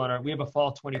spring. It's all on we have a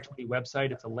fall 2020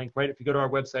 website. It's a link, right? If you go to our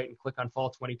website and click on fall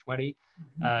 2020,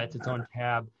 it's its own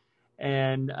tab.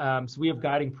 And so we have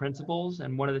guiding principles,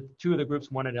 and two of the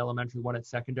groups, one at elementary, one at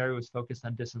secondary, was focused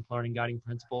on distance learning guiding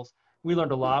principles. We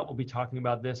learned a lot. We'll be talking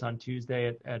about this on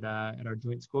Tuesday at our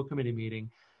joint school committee meeting.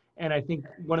 And I think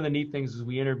one of the neat things is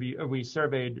we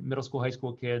surveyed middle school, high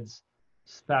school kids,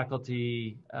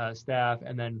 faculty, staff,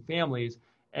 and then families,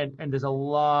 and there's a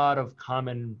lot of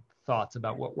common thoughts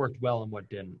about what worked well and what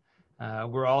didn't.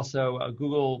 We're also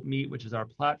Google Meet, which is our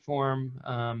platform,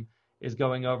 is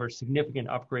going over significant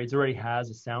upgrades. It already has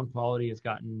a sound quality.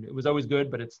 It was always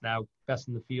good, but it's now best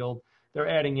in the field. They're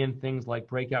adding in things like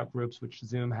breakout groups, which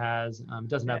Zoom has.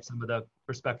 Doesn't have some of the,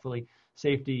 respectfully,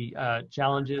 safety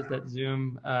challenges that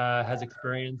Zoom has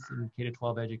experienced in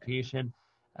K-12 education.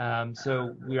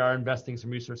 So we are investing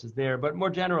some resources there, but more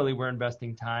generally, we're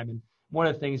investing time. And one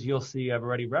of the things you'll see, I've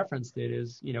already referenced it,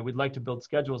 is, we'd like to build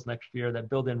schedules next year that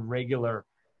build in regular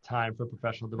time for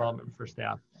professional development for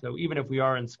staff. So even if we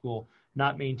are in school,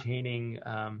 not maintaining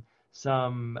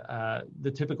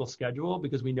the typical schedule,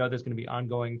 because we know there's going to be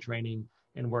ongoing training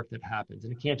and work that happens.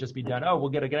 And it can't just be done, we'll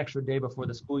get an extra day before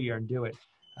the school year and do it.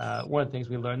 One of the things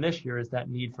we learned this year is that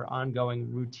need for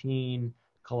ongoing routine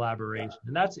collaboration.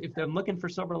 And that's, if they're looking for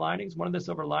silver linings, one of the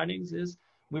silver linings is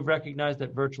we've recognized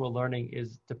that virtual learning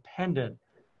is dependent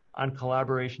on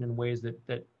collaboration in ways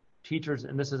that teachers,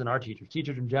 and this isn't our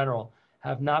teachers in general,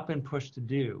 have not been pushed to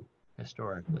do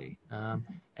historically.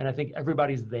 And I think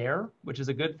everybody's there, which is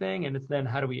a good thing. And it's then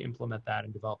how do we implement that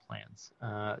and develop plans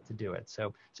to do it?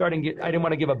 So sorry, I didn't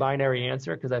want to give a binary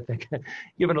answer, because I think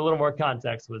giving a little more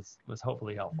context was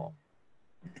hopefully helpful.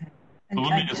 Okay. Well,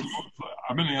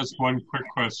 I'm going to ask one quick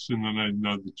question, and I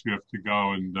know that you have to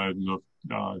go, and I don't know if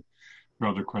there are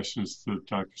other questions that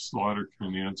Dr. Slaughter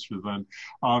can answer then.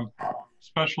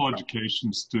 Special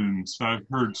education students, I've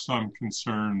heard some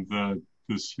concern that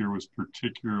this year was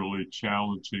particularly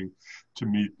challenging to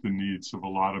meet the needs of a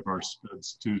lot of our SPED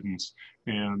students.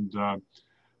 And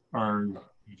are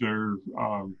there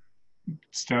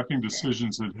staffing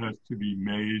decisions that have to be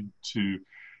made to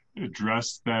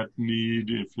address that need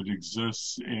if it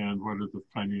exists, and what are the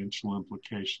financial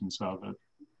implications of it?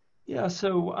 Yeah,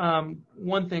 so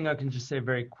one thing I can just say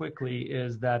very quickly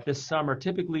is that this summer,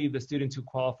 typically the students who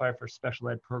qualify for special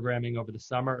ed programming over the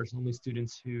summer are only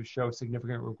students who show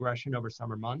significant regression over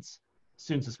summer months,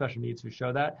 students with special needs who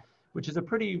show that, which is a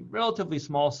pretty relatively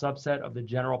small subset of the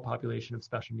general population of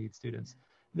special needs students.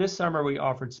 This summer, we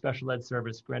offered special ed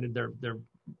service, granted they're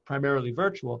primarily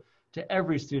virtual, to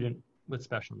every student with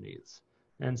special needs.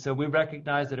 And so we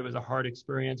recognized that it was a hard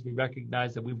experience. We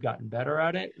recognized that we've gotten better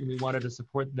at it, and we wanted to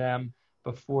support them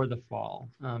before the fall.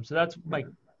 So that's my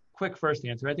quick first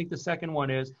answer. I think the second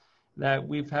one is that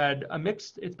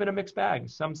it's been a mixed bag.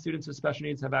 Some students with special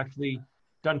needs have actually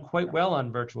done quite well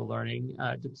on virtual learning.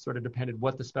 It sort of depended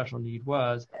what the special need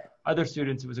was. Other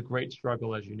students, it was a great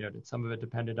struggle, as you noted. Some of it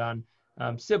depended on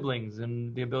siblings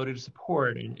and the ability to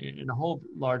support and a whole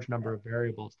large number of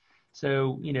variables.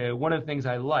 So, one of the things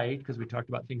I liked, because we talked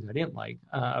about things I didn't like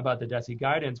about the DESE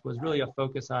guidance, was really a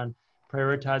focus on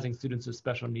prioritizing students with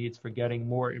special needs for getting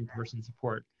more in-person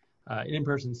support,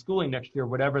 in-person schooling next year,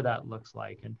 whatever that looks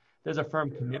like. And there's a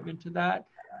firm commitment to that.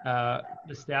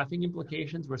 The staffing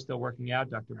implications, we're still working out.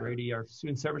 Dr. Brady, our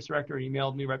student service director,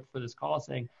 emailed me right before this call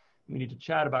saying, we need to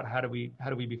chat about how do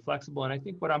we be flexible. And I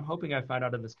think what I'm hoping I find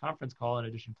out in this conference call, in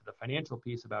addition to the financial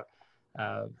piece about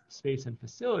space and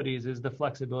facilities, is the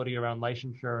flexibility around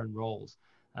licensure and roles.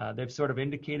 They've sort of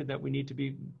indicated that we need to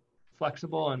be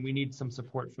flexible and we need some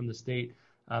support from the state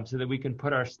so that we can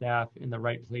put our staff in the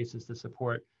right places to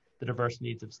support the diverse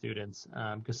needs of students.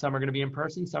 Because some are going to be in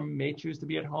person, some may choose to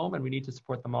be at home, and we need to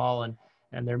support them all.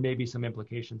 And there may be some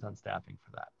implications on staffing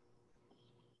for that.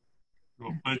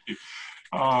 Well, thank you.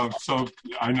 So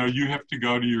I know you have to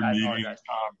go to your meeting.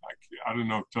 I don't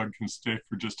know if Doug can stay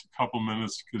for just a couple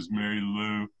minutes because Mary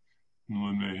Lou and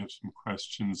Lynn may have some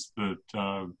questions that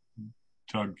Doug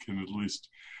can at least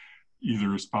either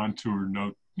respond to or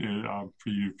note for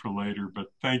you for later. But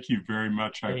thank you very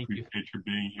much. I appreciate your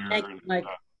being here. Thank you, Mike.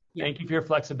 Thank you for your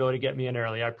flexibility to get me in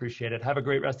early. I appreciate it. Have a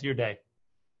great rest of your day.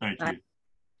 Thank you.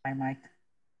 Bye, Mike.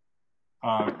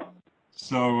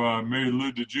 So, Mary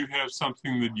Lou, did you have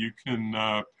something that you can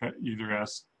either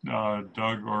ask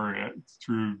Doug or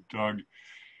through Doug?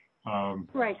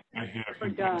 Right, for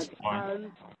Doug.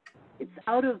 It's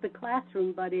out of the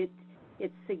classroom, but it's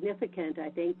significant, I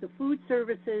think. The food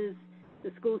services,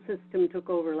 the school system took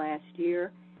over last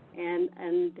year,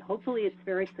 and hopefully it's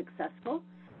very successful.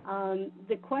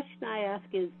 The question I ask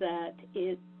is that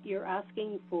you're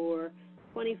asking for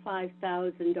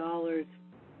 $25,000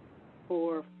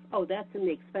 for, that's in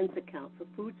the expense account for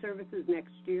food services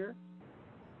next year?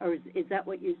 Or is that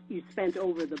what you spent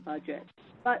over the budget?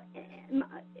 But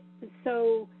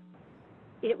so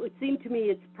it would seem to me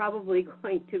it's probably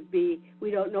going to be,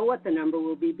 we don't know what the number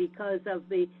will be because of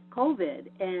the COVID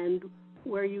and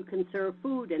where you can serve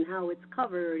food and how it's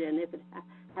covered and if it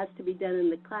has to be done in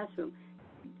the classroom.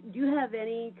 Do you have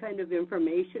any kind of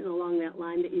information along that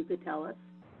line that you could tell us?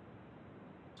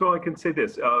 So I can say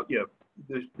this,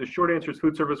 the short answer is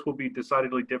food service will be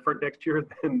decidedly different next year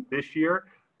than this year.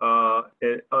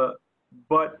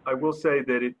 But I will say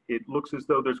that it looks as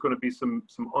though there's going to be some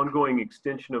ongoing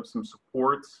extension of some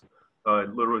supports. I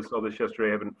literally saw this yesterday.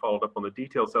 I haven't followed up on the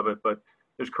details of it, but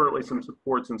there's currently some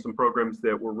supports and some programs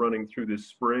that we're running through this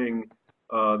spring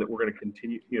that we're going to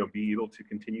continue, be able to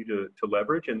continue to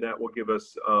leverage, and that will give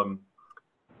us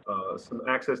some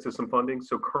access to some funding.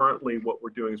 So currently, what we're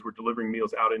doing is we're delivering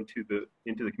meals out into the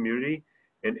community,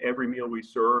 and every meal we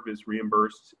serve is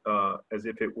reimbursed as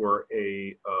if it were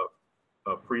a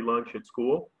free lunch at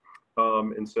school.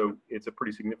 And so it's a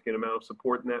pretty significant amount of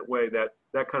support in that way.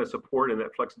 That kind of support and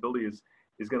that flexibility is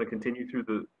going to continue through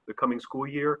the coming school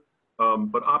year.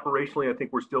 But operationally, I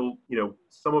think we're still,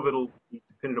 some of it'll be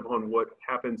dependent upon what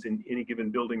happens in any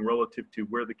given building relative to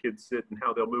where the kids sit and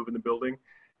how they'll move in the building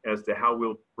as to how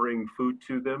we'll bring food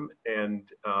to them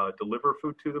and deliver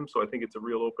food to them. So I think it's a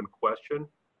real open question.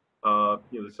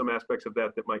 There's some aspects of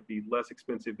that might be less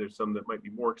expensive. There's some that might be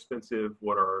more expensive.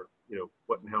 What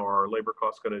and how are our labor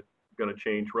costs going to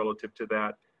change relative to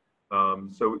that?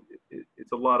 So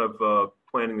it's a lot of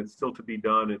planning that's still to be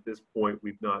done. At this point,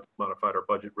 we've not modified our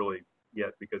budget really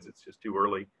yet because it's just too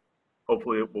early.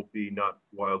 Hopefully, it will be not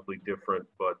wildly different,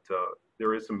 but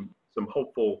there is some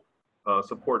hopeful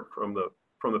support from the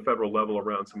federal level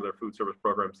around some of their food service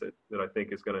programs that I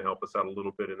think is going to help us out a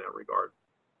little bit in that regard.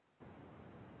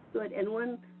 Good. And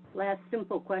one last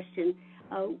simple question.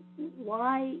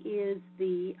 Why is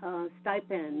the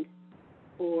stipend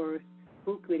for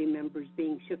school committee members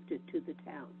being shifted to the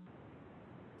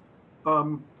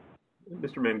town?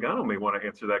 Mr. Mangano may want to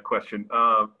answer that question.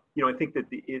 You know, I think that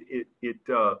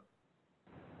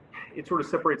it sort of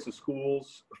separates the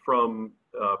schools from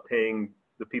paying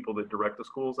the people that direct the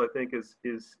schools. I think it's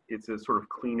a sort of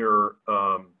cleaner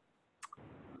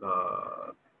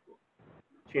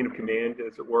chain of command,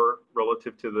 as it were,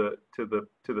 relative to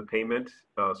the payment.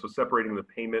 So separating the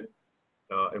payment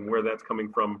and where that's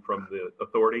coming from the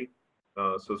authority.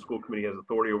 So the school committee has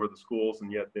authority over the schools,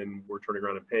 and yet then we're turning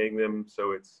around and paying them.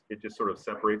 So it just sort of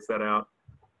separates that out.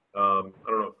 I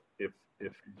don't know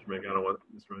if Mr. Mangano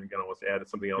wants to add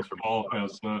something else.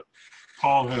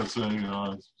 Paul has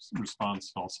a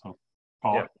response also.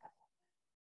 Paul. Yeah.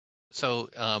 So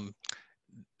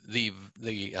the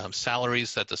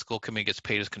salaries that the school committee gets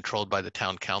paid is controlled by the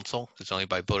town council. It's only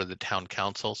by vote of the town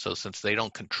council. So since they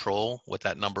don't control what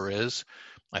that number is,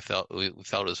 we felt it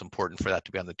was important for that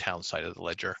to be on the town side of the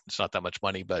ledger. It's not that much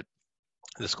money, but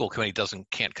the school committee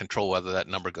can't control whether that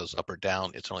number goes up or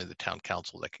down. It's only the town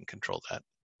council that can control that.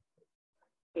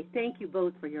 Okay, thank you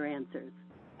both for your answers.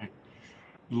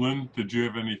 Lynn, did you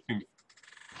have anything?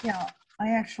 Yeah, I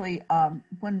actually,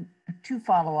 two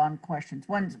follow-on questions.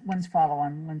 One's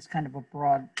follow-on, one's kind of a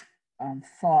broad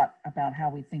thought about how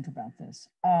we think about this.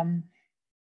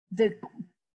 The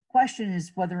question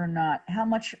is whether or not, how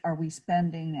much are we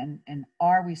spending and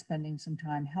are we spending some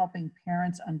time helping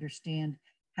parents understand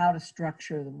how to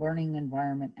structure the learning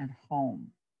environment at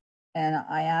home? And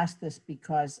I ask this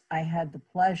because I had the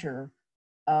pleasure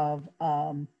of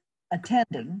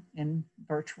attending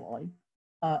virtually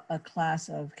a class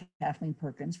of Kathleen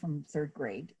Perkins from 3rd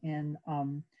grade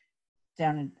down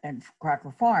in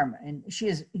Cracker Farm. And she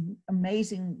has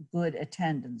amazing good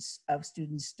attendance of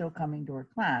students still coming to her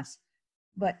class.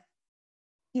 But,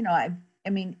 you know, I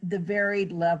mean, the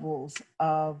varied levels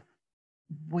of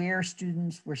where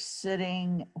students were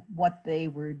sitting, what they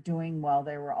were doing while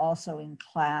they were also in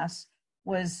class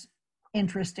was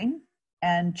interesting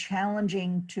and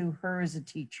challenging to her as a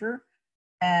teacher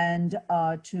and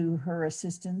to her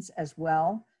assistants as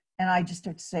well. And I just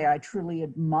have to say, I truly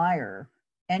admire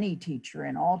any teacher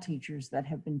and all teachers that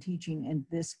have been teaching in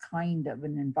this kind of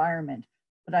an environment.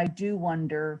 But I do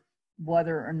wonder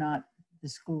whether or not the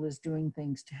school is doing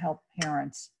things to help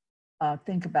parents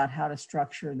think about how to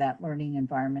structure that learning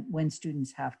environment when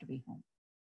students have to be home.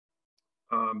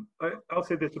 I'll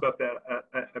say this about that.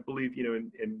 I believe, you know,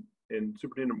 and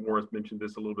Superintendent Morris mentioned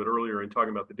this a little bit earlier in talking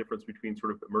about the difference between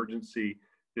sort of emergency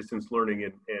distance learning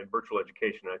and virtual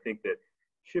education. I think that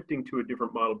shifting to a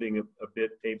different model, being a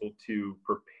bit able to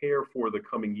prepare for the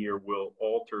coming year, will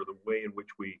alter the way in which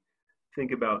we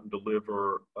think about and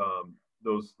deliver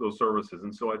those services.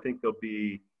 And so I think there'll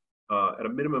be, at a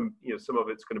minimum, you know, some of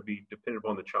it's going to be dependent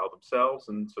upon the child themselves.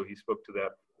 And so he spoke to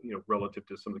that, you know, relative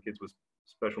to some of the kids with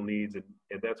special needs and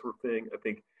that sort of thing. I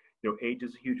think, you know, age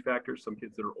is a huge factor. Some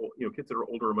kids that are, kids that are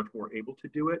older are much more able to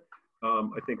do it.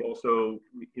 I think also,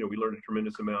 you know, we learned a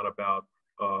tremendous amount about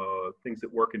things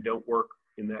that work and don't work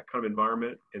in that kind of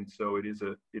environment. And so it is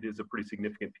a pretty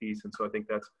significant piece. And so I think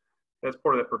that's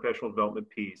part of that professional development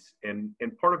piece. And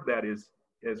part of that is,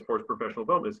 as far as professional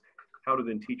development, is how do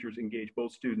then teachers engage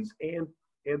both students and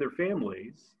their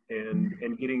families and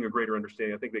getting a greater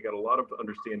understanding. I think they got a lot of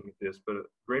understanding of this, but a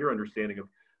greater understanding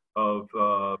of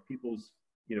people's,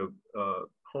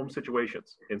 home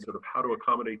situations and sort of how to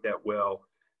accommodate that well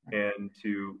and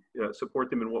to support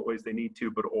them in what ways they need to,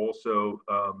 but also,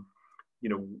 how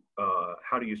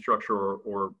do you structure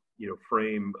or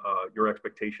frame your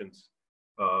expectations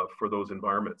for those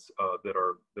environments that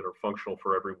are functional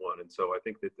for everyone. And so I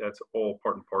think that that's all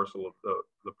part and parcel of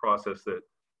the process that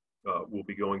we'll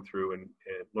be going through and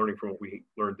learning from what we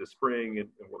learned this spring and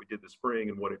what we did this spring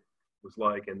and what it was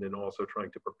like, and then also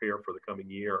trying to prepare for the coming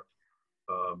year.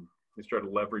 Let's try to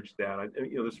leverage that.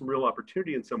 There's some real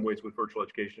opportunity in some ways with virtual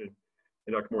education,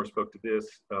 and Dr. Moore spoke to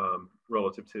this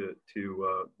relative to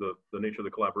the nature of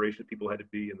the collaboration people had to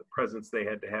be and the presence they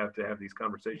had to have these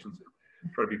conversations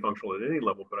and try to be functional at any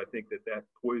level. But I think that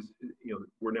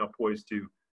we're now poised to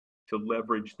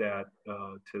leverage that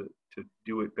to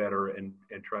do it better and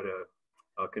try to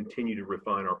continue to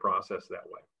refine our process that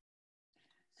way.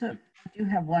 So I do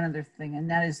have one other thing, and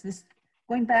that is this,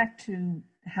 going back to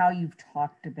how you've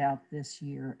talked about this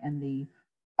year and the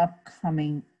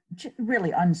upcoming really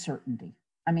uncertainty.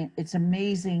 I mean, it's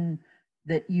amazing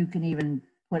that you can even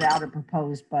put out a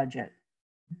proposed budget,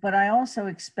 but I also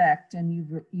expect,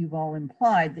 and you've all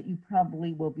implied, that you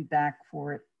probably will be back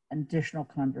for additional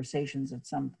conversations at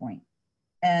some point.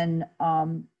 And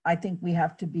I think we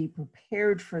have to be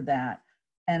prepared for that.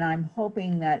 And I'm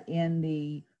hoping that in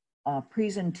the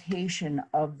presentation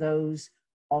of those,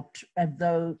 of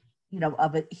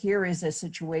it, here is a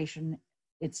situation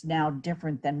it's now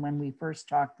different than when we first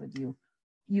talked with you.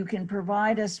 You can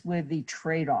provide us with the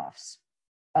trade-offs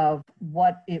of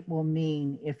what it will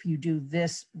mean if you do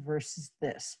this versus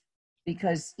this,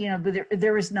 because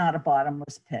there is not a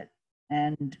bottomless pit,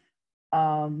 and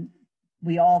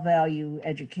we all value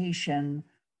education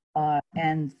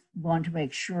and want to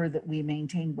make sure that we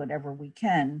maintain whatever we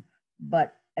can,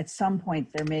 but at some point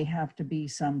there may have to be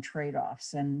some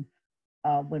trade-offs. And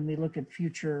when we look at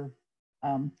future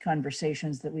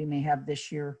conversations that we may have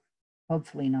this year,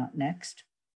 hopefully not next,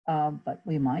 but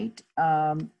we might,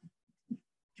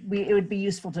 it would be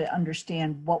useful to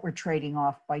understand what we're trading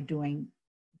off by doing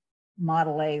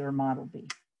Model A or Model B.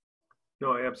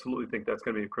 No, I absolutely think that's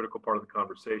going to be a critical part of the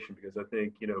conversation, because I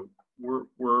think,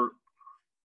 we're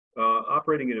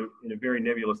operating in a very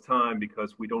nebulous time,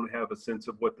 because we don't have a sense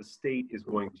of what the state is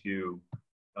going to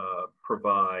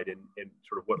provide and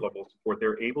sort of what level of support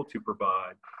they're able to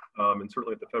provide. And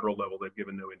certainly at the federal level, they've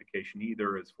given no indication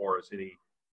either as far as any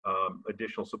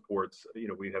additional supports.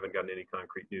 We haven't gotten any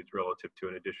concrete news relative to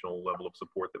an additional level of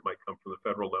support that might come from the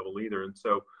federal level either. And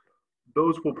so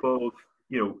those will both,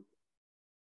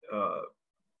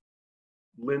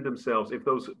 lend themselves, if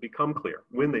those become clear,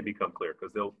 when they become clear,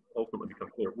 because they'll ultimately become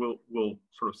clear, we'll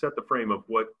sort of set the frame of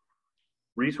what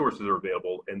resources are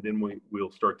available, and then we'll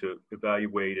start to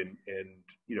evaluate and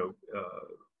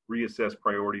reassess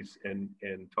priorities and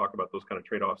talk about those kind of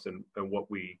trade-offs and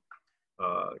what we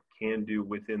can do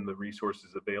within the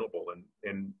resources available.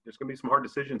 And there's going to be some hard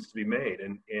decisions to be made,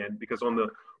 and because on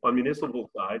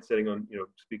municipal side, setting on,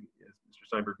 speaking, as Mr.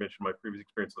 Steinberg mentioned, my previous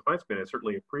experience in the finance committee, I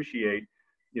certainly appreciate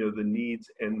the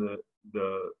needs and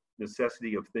the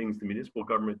necessity of things the municipal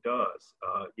government does.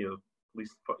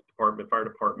 Police department, fire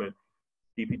department,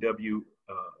 DPW,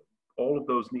 all of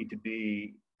those need to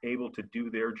be able to do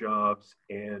their jobs,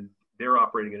 and they're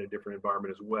operating in a different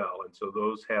environment as well. And so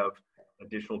those have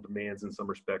additional demands in some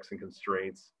respects and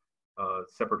constraints,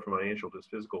 separate from financial, just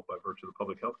physical, by virtue of the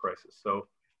public health crisis. So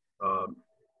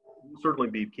we'll certainly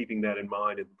be keeping that in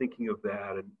mind and thinking of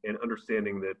that, and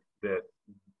understanding that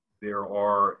there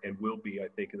are and will be, I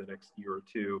think, in the next year or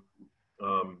two,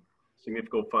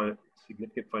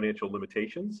 significant financial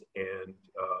limitations, and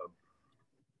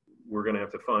we're going to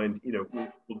have to find,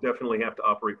 we'll definitely have to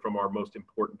operate from our most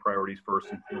important priorities first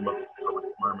and foremost, our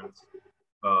requirements,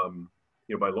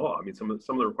 by law. I mean, some of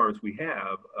the requirements we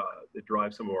have that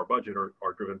drive some of our budget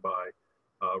are driven by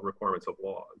requirements of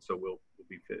law, and so we'll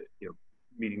be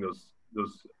meeting those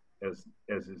as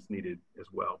is needed as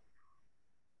well.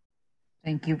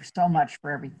 Thank you so much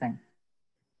for everything.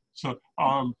 So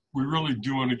we really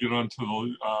do want to get onto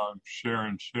the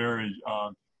Sharon Sherry.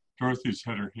 Dorothy's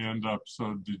had her hand up.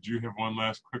 So did you have one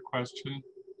last quick question?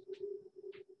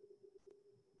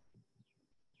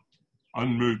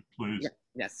 Unmute, please.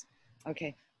 Yes.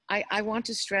 Okay. I want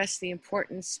to stress the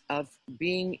importance of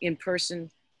being in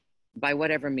person by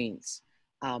whatever means.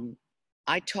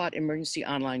 I taught emergency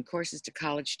online courses to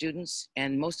college students,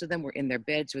 and most of them were in their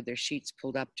beds with their sheets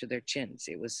pulled up to their chins.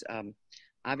 It was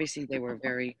obviously they were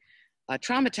very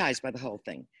traumatized by the whole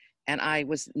thing. And I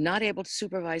was not able to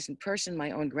supervise in person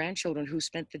my own grandchildren, who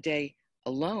spent the day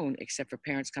alone, except for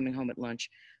parents coming home at lunch,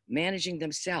 managing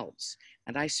themselves.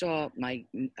 And I saw my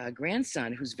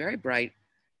grandson, who's very bright,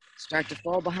 start to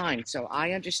fall behind. So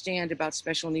I understand about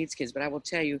special needs kids, but I will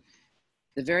tell you,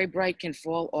 the very bright can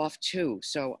fall off too.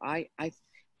 So I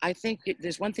think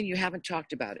there's one thing you haven't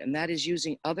talked about, and that is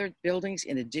using other buildings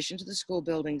in addition to the school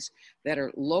buildings that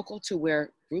are local to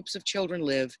where groups of children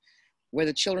live, where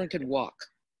the children could walk.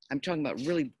 I'm talking about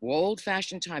really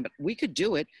old-fashioned time, but we could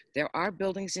do it. There are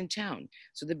buildings in town.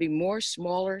 So there'd be more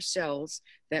smaller cells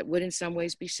that would in some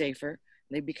ways be safer.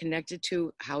 They'd be connected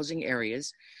to housing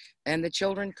areas, and the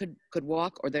children could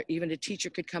walk, or even a teacher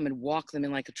could come and walk them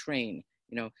in like a train,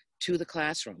 to the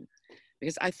classroom.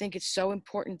 Because I think it's so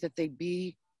important that they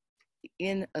be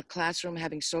in a classroom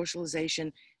having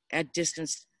socialization at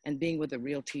distance and being with a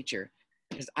real teacher,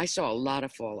 because I saw a lot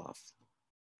of fall off.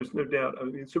 There's no doubt. I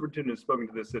mean, the superintendent has spoken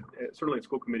to this. Certainly in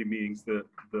school committee meetings, the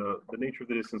nature of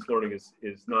the distance learning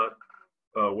is not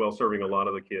well serving a lot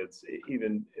of the kids,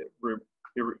 even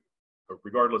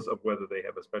regardless of whether they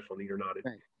have a special need or not.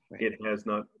 It has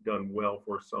not done well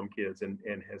for some kids, and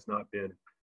has not been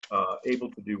able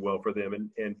to do well for them.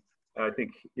 And I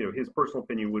think his personal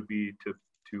opinion would be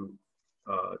to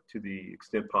the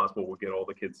extent possible, we'll get all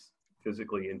the kids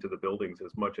physically into the buildings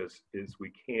as much as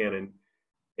we can,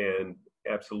 and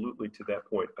absolutely to that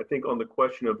point. I think on the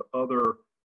question of other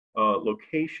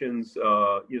locations,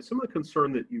 some of the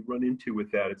concern that you run into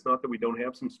with that, it's not that we don't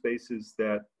have some spaces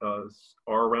that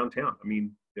are around town. I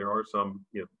mean, there are some,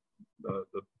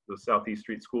 the the Southeast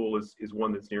Street School is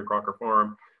one that's near Crocker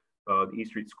Farm. The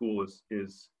East Street School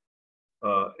is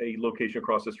a location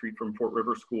across the street from Fort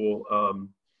River School.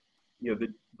 You know,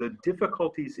 the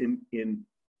difficulties in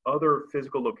other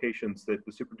physical locations that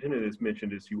the superintendent has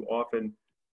mentioned is you often,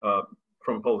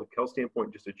 from a public health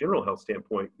standpoint, just a general health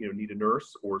standpoint, you know, need a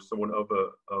nurse or someone of a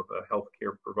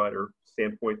healthcare provider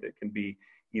standpoint that can be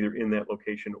either in that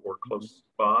location or close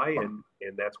by,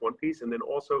 and that's one piece. And then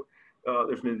also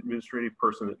there's an administrative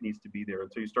person that needs to be there,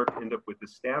 and so you start to end up with the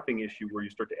staffing issue where you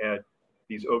start to add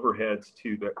these overheads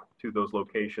to those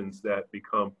locations that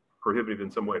become prohibitive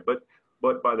in some way. But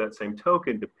by that same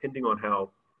token, depending on how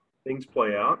things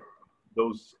play out,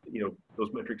 those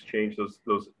metrics change,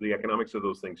 the economics of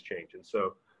those things change. And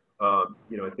so,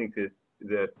 you know, I think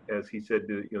that as he said,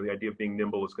 you know, the idea of being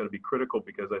nimble is going to be critical,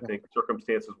 because I think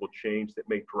circumstances will change that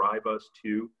may drive us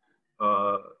to,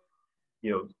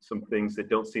 you know, some things that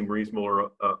don't seem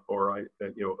reasonable or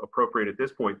you know, appropriate at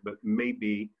this point, but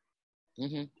maybe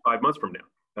 5 months from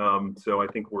now. So I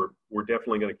think we're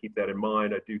definitely going to keep that in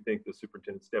mind. I do think the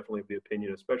superintendent's definitely of the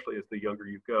opinion, especially as the younger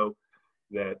you go,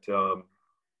 that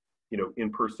you know,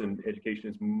 in-person education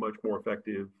is much more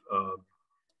effective.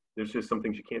 There's just some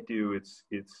things you can't do. It's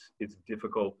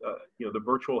difficult. You know, the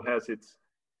virtual has its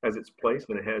place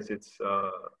and it has its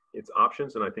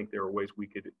options, and I think there are ways we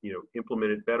could, you know,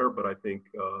 implement it better. But I think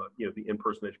you know, the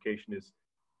in-person education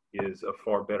is a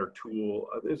far better tool.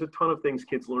 There's a ton of things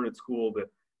kids learn at school that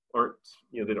aren't,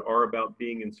 you know, that are about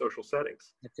being in social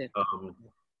settings. That's it.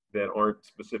 That aren't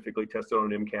specifically tested on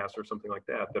MCAS or something like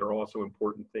that, that are also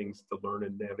important things to learn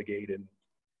and navigate, and,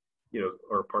 you know,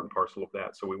 are part and parcel of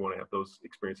that. So we want to have those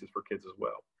experiences for kids as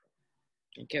well.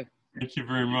 Thank you. Thank you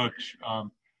very much.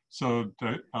 So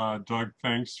Doug,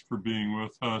 thanks for being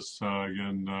with us.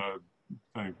 Again,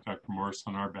 thank Dr. Morse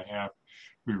on our behalf.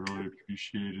 We really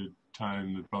appreciated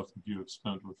time that both of you have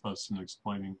spent with us in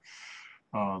explaining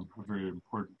a very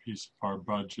important piece of our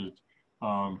budget.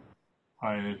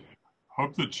 I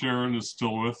hope that Sharon is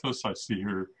still with us. I see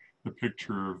the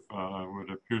picture of what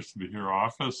appears to be her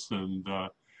office, and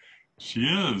she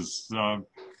is.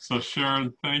 So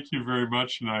Sharon, thank you very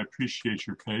much, and I appreciate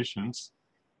your patience.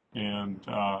 And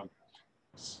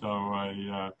so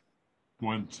I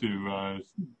want to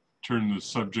turn the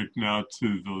subject now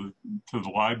to the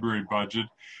library budget.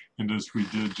 And as we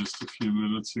did just a few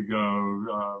minutes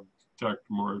ago, Dr.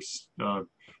 Morse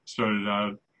started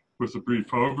out with a brief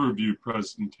overview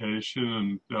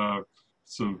presentation and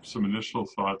some initial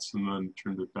thoughts, and then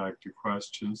turned it back to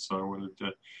questions. So I wanted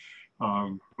to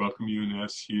welcome you and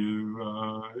ask you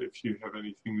if you have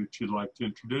anything that you'd like to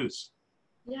introduce.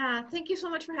 Yeah, thank you so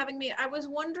much for having me. I was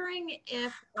wondering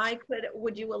if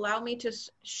would you allow me to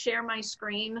share my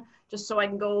screen just so I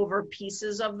can go over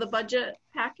pieces of the budget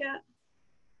packet?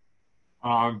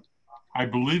 I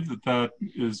believe that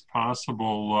is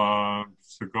possible,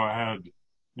 so go ahead.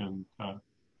 And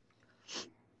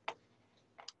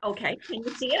okay, can you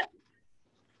see it?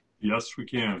 Yes, we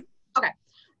can. Okay.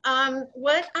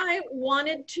 What I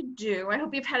wanted to do, I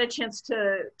hope you've had a chance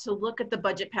to look at the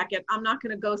budget packet. I'm not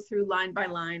going to go through line by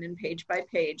line and page by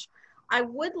page. I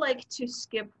would like to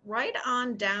skip right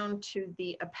on down to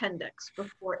the appendix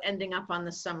before ending up on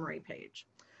the summary page.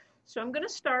 So I'm going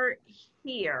to start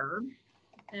here,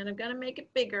 and I'm going to make it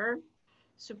bigger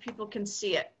so people can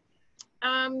see it.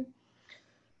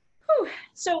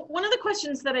 So one of the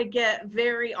questions that I get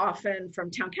very often from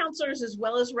town councilors as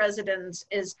well as residents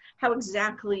is how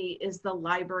exactly is the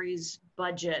library's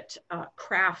budget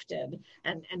crafted,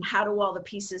 and how do all the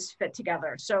pieces fit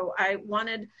together? So I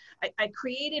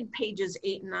created pages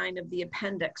 8 and 9 of the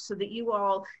appendix so that you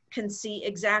all can see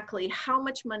exactly how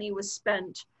much money was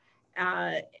spent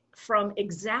from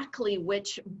exactly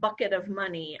which bucket of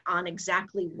money on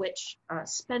exactly which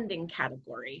spending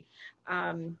category.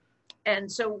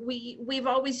 And so we've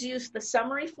always used the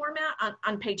summary format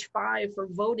on page 5 for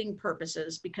voting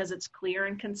purposes because it's clear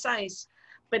and concise.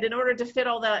 But in order to fit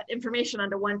all that information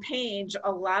onto one page,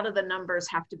 a lot of the numbers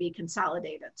have to be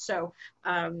consolidated. So,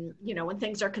 you know, when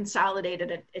things are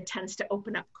consolidated, it tends to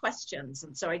open up questions.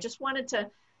 And so I just wanted to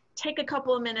take a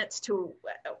couple of minutes to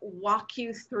walk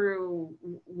you through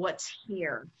what's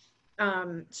here.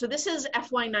 So this is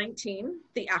FY19,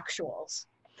 the actuals.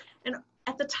 And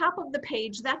at the top of the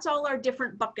page, that's all our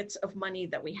different buckets of money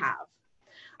that we have.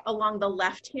 Along the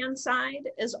left-hand side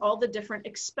is all the different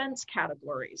expense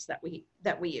categories that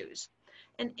we use.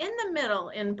 And in the middle,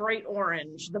 in bright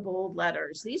orange, the bold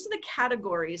letters, these are the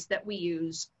categories that we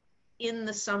use in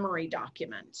the summary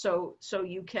document. So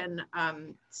you can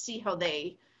see how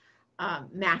they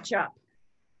match up.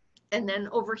 And then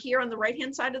over here on the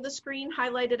right-hand side of the screen,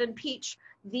 highlighted in peach,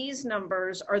 these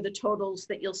numbers are the totals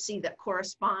that you'll see that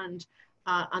correspond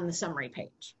on the summary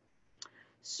page.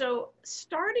 So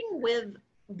starting with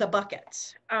the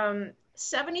buckets,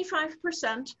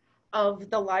 75% of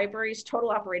the library's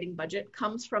total operating budget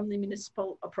comes from the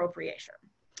municipal appropriation.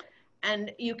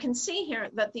 And you can see here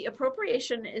that the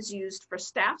appropriation is used for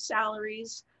staff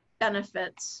salaries,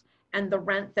 benefits, and the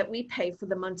rent that we pay for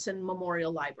the Munson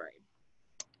Memorial Library.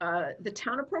 The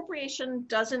town appropriation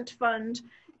doesn't fund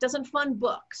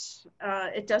books.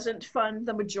 It doesn't fund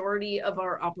the majority of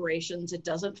our operations. It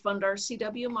doesn't fund our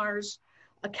CWMR's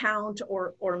account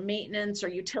or maintenance or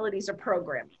utilities or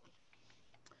programming.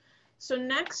 So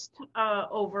next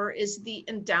over is the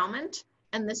endowment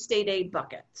and the state aid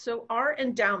bucket. So our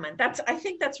endowment, I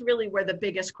think that's really where the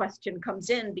biggest question comes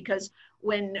in, because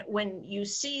when you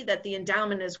see that the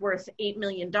endowment is worth $8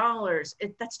 million,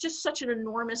 that's just such an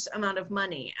enormous amount of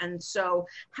money. And so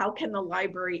how can the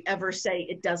library ever say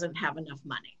it doesn't have enough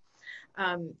money?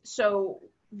 So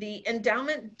the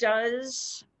endowment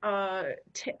does,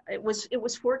 it was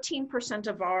 14%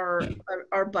 of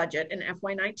our budget in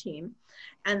FY19,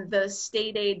 and the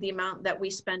state aid, the amount that we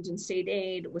spent in state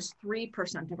aid was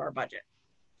 3% of our budget.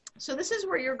 So this is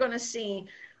where you're going to see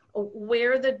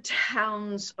where the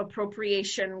town's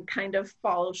appropriation kind of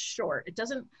falls short. It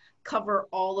doesn't cover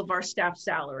all of our staff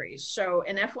salaries. So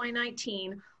in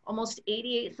FY19, almost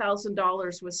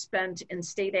 $88,000 was spent in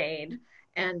state aid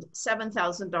and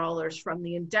 $7,000 from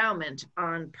the endowment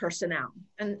on personnel.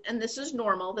 And this is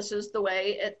normal. This is the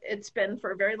way it's been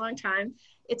for a very long time.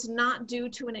 It's not due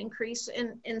to an increase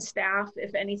in staff.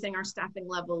 If anything, our staffing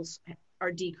levels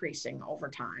are decreasing over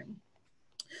time.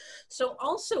 So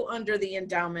also under the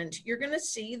endowment, you're going to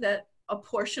see that a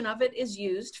portion of it is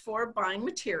used for buying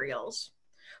materials.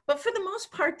 But for the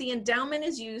most part, the endowment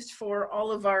is used for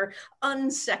all of our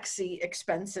unsexy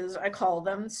expenses, I call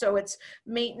them. So it's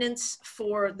maintenance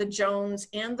for the Jones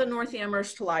and the North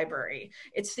Amherst Library.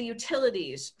 It's the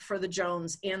utilities for the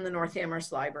Jones and the North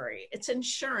Amherst Library. It's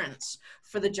insurance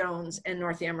for the Jones and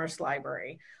North Amherst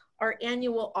Library. Our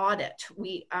annual audit,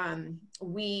 we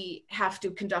have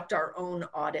to conduct our own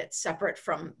audit separate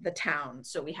from the town.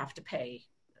 So we have to pay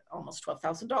almost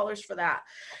 $12,000 for that.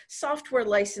 Software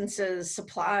licenses,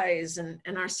 supplies, and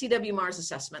our CWMR's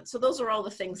assessment. So those are all the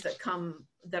things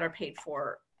that are paid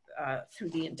for through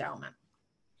the endowment.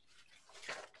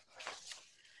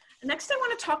 Next, I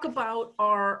want to talk about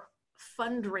our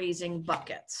fundraising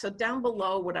buckets. So down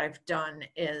below, what I've done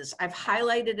is I've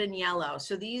highlighted in yellow.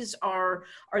 So these are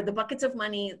the buckets of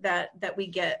money that we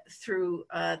get through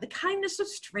the kindness of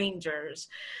strangers.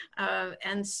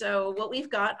 And so what we've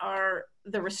got are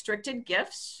the restricted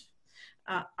gifts,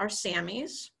 our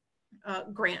SAMIs,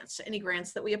 grants, any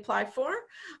grants that we apply for,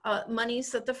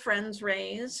 monies that the Friends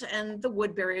raise, and the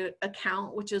Woodbury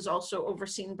account, which is also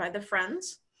overseen by the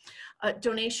Friends.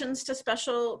 Donations to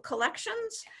special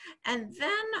collections, and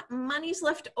then monies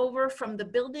left over from the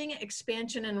building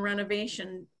expansion and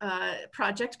renovation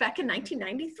project back in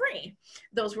 1993.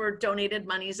 Those were donated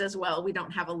monies as well. We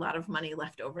don't have a lot of money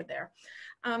left over there.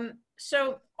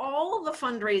 So all the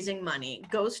fundraising money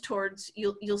goes towards,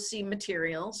 you'll see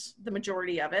materials, the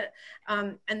majority of it.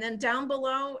 And then down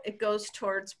below, it goes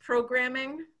towards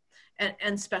programming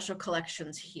and special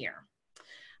collections here.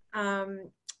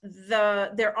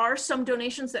 There are some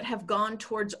donations that have gone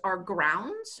towards our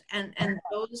grounds, and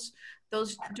those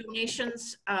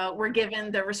donations were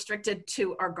given, they're restricted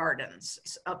to our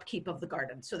gardens, upkeep of the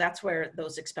garden. So that's where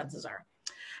those expenses are.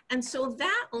 And so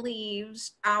that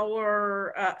leaves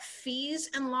our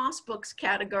fees and lost books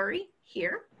category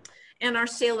here, and our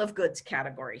sale of goods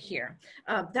category here.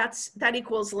 That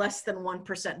equals less than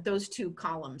 1%. Those two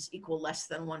columns equal less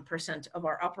than 1% of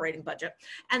our operating budget.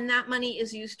 And that money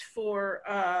is used for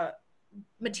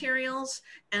materials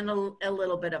and a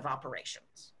little bit of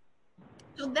operations.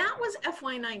 So that was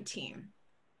FY19.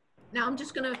 Now I'm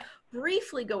just gonna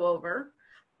briefly go over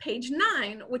page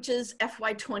 9, which is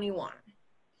FY21.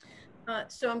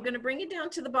 So I'm gonna bring it down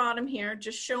to the bottom here,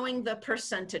 just showing the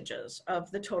percentages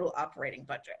of the total operating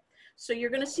budget. So you're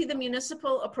going to see the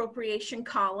municipal appropriation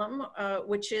column,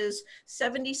 which is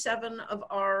 77% of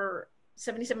our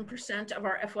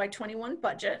FY21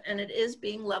 budget, and it is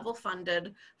being level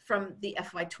funded from the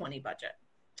FY20 budget.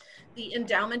 The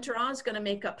endowment draw is going to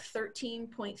make up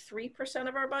 13.3%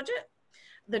 of our budget.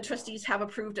 The trustees have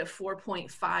approved a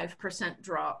 4.5%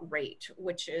 draw rate,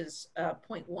 which is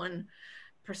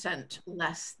 0.1%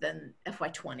 less than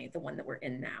FY20, the one that we're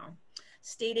in now.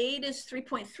 State aid is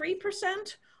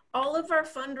 3.3%. all of our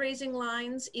fundraising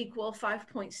lines equal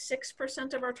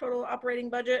 5.6% of our total operating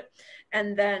budget.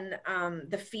 And then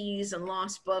the fees and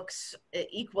lost books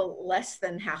equal less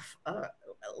than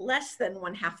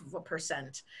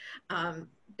 0.5%,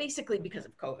 basically because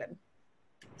of COVID.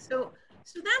 So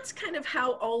that's kind of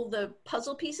how all the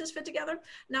puzzle pieces fit together.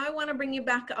 Now I want to bring you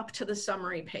back up to the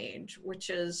summary page, which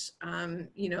is,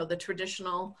 the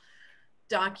traditional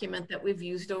document that we've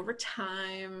used over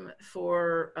time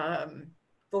for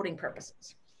voting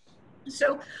purposes.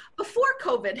 So before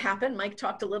COVID happened, Mike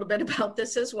talked a little bit about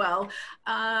this as well.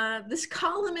 This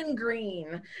column in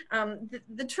green,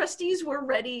 the trustees were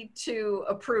ready to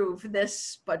approve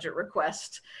this budget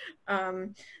request.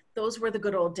 Those were the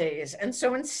good old days. And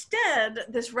so instead,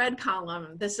 this red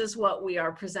column, this is what we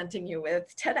are presenting you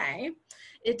with today.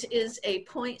 It is a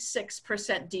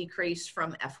 0.6% decrease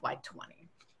from FY20.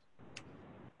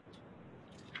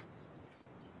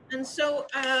 And so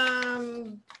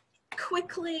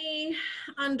quickly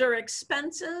under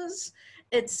expenses,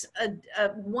 it's a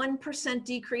 1%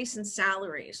 decrease in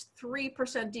salaries,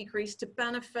 3% decrease to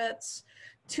benefits,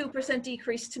 2%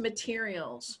 decrease to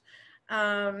materials.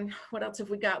 What else have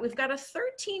we got? We've got a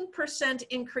 13%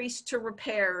 increase to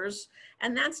repairs,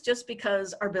 and that's just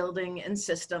because our building and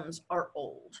systems are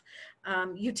old.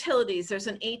 Utilities, there's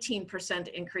an 18%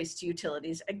 increase to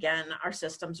utilities. Again, our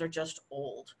systems are just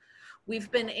old.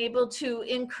 We've been able to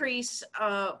increase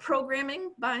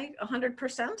programming by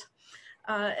 100%,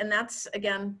 and that's,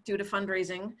 again, due to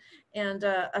fundraising, and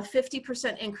a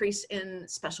 50% increase in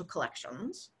special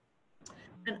collections.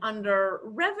 And under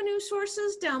revenue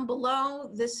sources down below,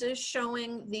 this is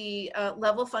showing the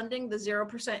level funding, the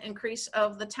 0% increase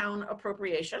of the town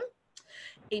appropriation,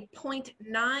 a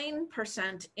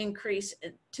 0.9% increase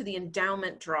to the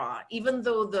endowment draw, even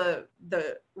though the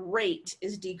rate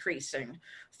is decreasing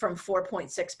from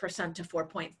 4.6% to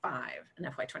 4.5 in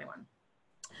FY21.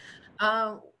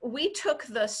 We took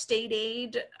the state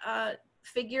aid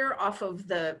figure off of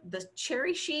the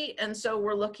cherry sheet, and so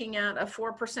we're looking at a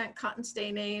 4% cut in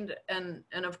state aid, and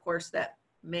of course that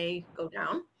may go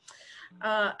down.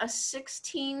 A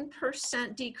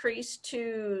 16% decrease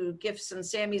to gifts and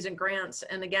Sammys and grants,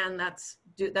 and again that's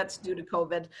due to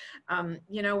COVID.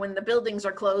 When the buildings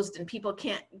are closed and people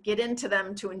can't get into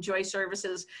them to enjoy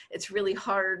services, it's really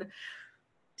hard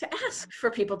to ask for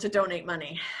people to donate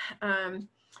money.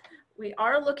 We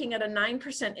are looking at a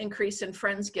 9% increase in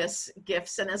friends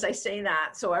gifts. And as I say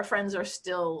that, so our friends are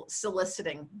still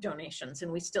soliciting donations,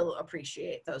 and we still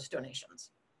appreciate those donations.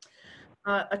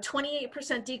 A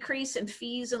 28% decrease in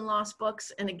fees and lost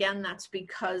books. And again, that's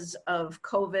because of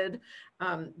COVID.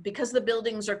 Because the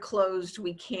buildings are closed,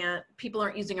 people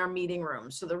aren't using our meeting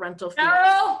rooms. So the rental fees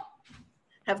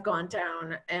have gone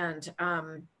down, and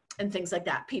things like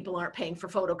that. People aren't paying for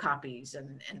photocopies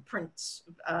and print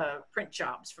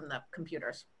jobs from the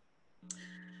computers.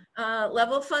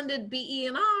 Level funded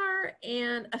BE&R,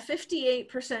 and a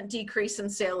 58% decrease in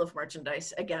sale of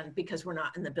merchandise. Again, because we're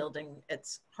not in the building,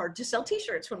 it's hard to sell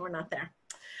t-shirts when we're not there.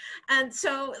 And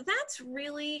so that's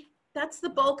the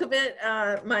bulk of it.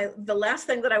 The last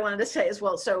thing that I wanted to say is,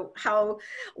 well, so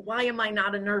why am I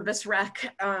not a nervous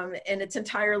wreck? And it's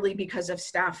entirely because of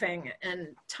staffing, and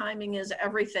timing is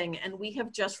everything. And we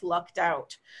have just lucked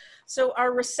out. So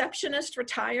our receptionist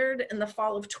retired in the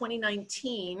fall of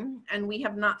 2019, and we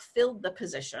have not filled the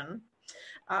position.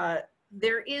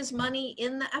 There is money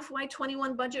in the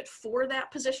FY21 budget for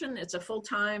that position. It's a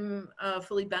full-time,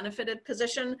 fully benefited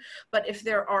position. But if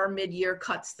there are mid-year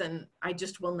cuts, then I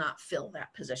just will not fill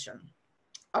that position.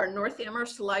 Our North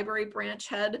Amherst Library branch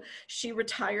head, she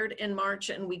retired in March,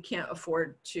 and we can't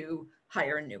afford to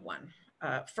hire a new one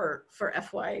for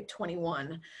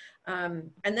FY21.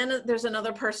 And then there's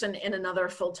another person in another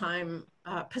full-time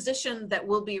position that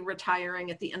will be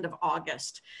retiring at the end of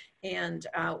August, and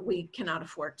we cannot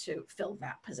afford to fill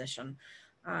that position.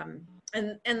 And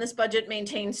this budget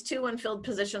maintains 2 unfilled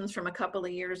positions from a couple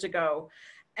of years ago.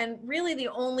 And really the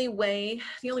only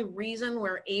reason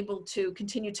we're able to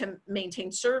continue to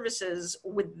maintain services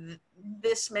with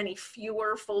this many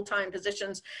fewer full-time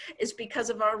positions is because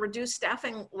of our reduced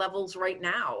staffing levels right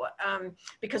now,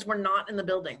 because we're not in the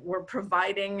building. We're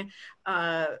providing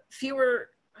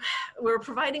we're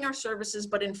providing our services,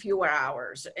 but in fewer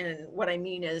hours. And what I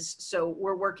mean is, so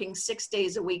we're working 6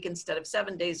 days a week instead of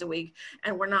 7 days a week,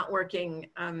 and we're not working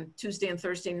Tuesday and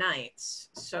Thursday nights.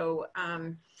 So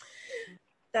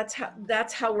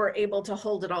that's how we're able to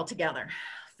hold it all together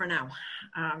for now.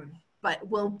 But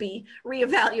we'll be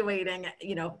reevaluating,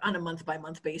 on a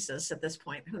month-by-month basis at this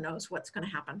point. Who knows what's going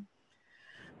to happen?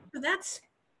 So that's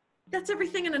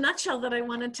everything in a nutshell that I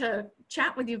wanted to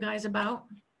chat with you guys about.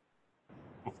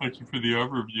 Well, thank you for the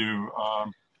overview.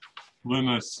 Lynn,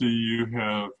 I see you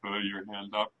have your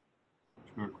hand up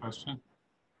to a question.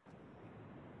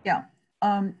 Yeah.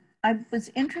 I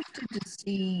was interested to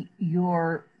see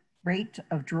your rate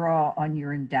of draw on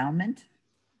your endowment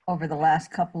over the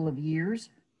last couple of years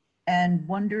and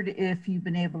wondered if you've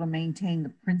been able to maintain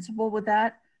the principal with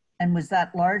that. And was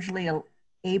that largely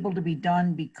able to be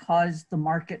done because the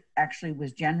market actually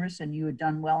was generous and you had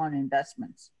done well on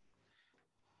investments?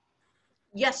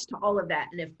 Yes to all of that.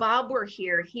 And if Bob were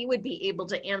here, he would be able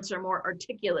to answer more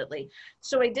articulately.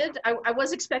 So I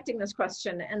was expecting this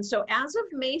question. And so as of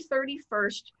May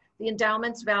 31st, the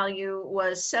endowment's value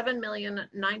was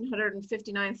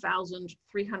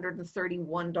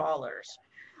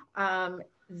 $7,959,331.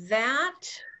 That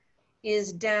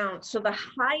is down. So the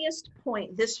highest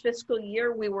point this fiscal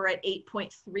year, we were at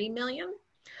 8.3 million.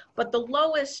 But the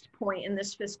lowest point in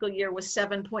this fiscal year was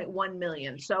 7.1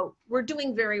 million. So we're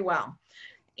doing very well.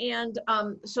 And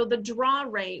so the draw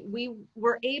rate, we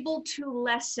were able to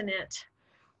lessen it.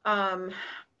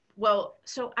 Well,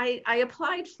 so I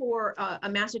applied for a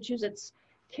Massachusetts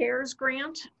CARES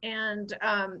grant, and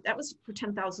that was for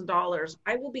 $10,000.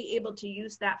 I will be able to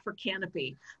use that for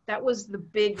Canopy. That was the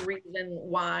big reason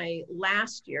why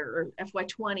last year, or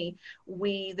FY20,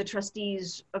 the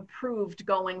trustees approved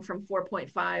going from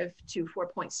 4.5 to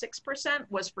 4.6%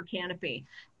 was for Canopy.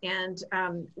 And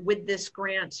with this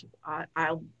grant,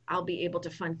 I'll be able to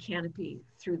fund Canopy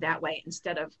through that way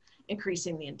instead of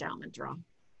increasing the endowment draw.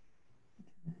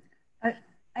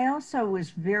 I also was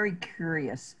very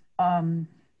curious.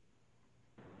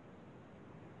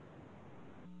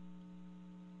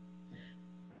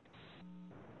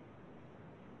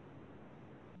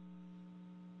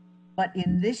 But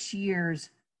in this year's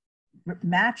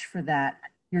match for that,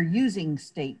 you're using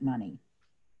state money.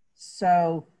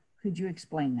 So could you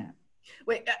explain that?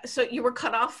 Wait, so you were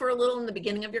cut off for a little in the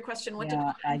beginning of your question. What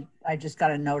yeah, I just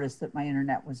got a notice that my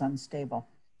internet was unstable.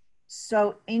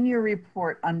 So in your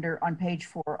report on page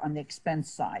 4 on the expense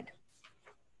side,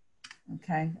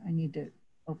 okay, I need to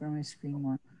open my screen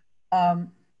more.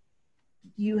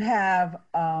 You have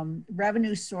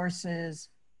revenue sources,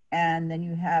 and then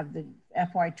you have the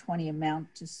FY20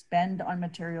 amount to spend on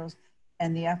materials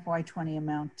and the FY20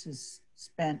 amount to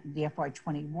spend, the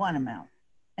FY21 amount.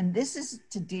 And this is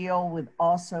to deal with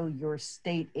also your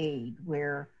state aid,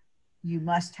 where you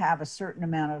must have a certain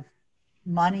amount of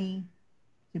money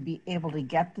to be able to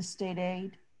get the state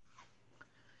aid?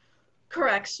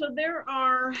 Correct. So there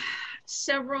are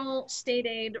several state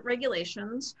aid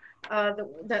regulations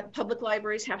that public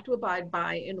libraries have to abide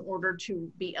by in order to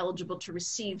be eligible to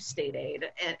receive state aid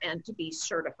and to be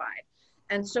certified.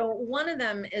 And so one of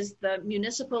them is the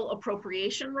municipal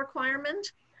appropriation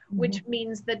requirement, which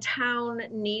means the town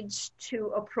needs to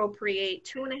appropriate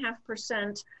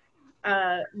 2.5%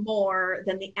 more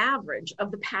than the average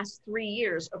of the past 3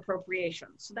 years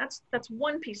appropriations. So that's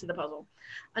one piece of the puzzle.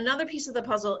 Another piece of the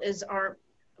puzzle is our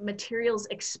materials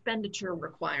expenditure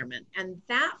requirement. And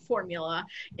that formula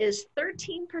is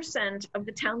 13% of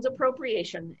the town's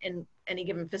appropriation in any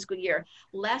given fiscal year,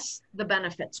 less the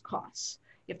benefits costs.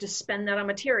 You have to spend that on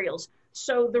materials.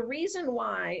 So the reason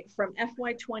why from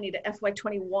FY20 to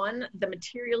FY21, the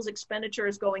materials expenditure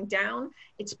is going down,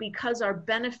 it's because our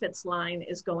benefits line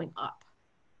is going up.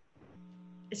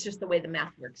 It's just the way the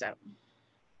math works out.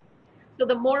 So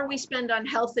the more we spend on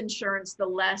health insurance, the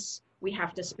less we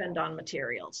have to spend on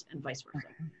materials and vice versa.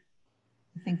 Okay.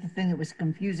 I think the thing that was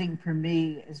confusing for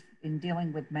me is in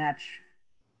dealing with match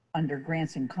under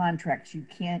grants and contracts, you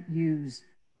can't use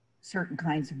certain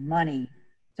kinds of money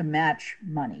to match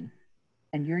money.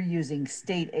 And you're using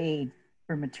state aid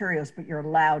for materials, but you're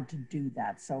allowed to do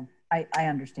that. So I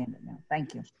understand it now.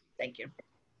 Thank you. Thank you.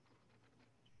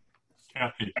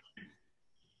 Kathy.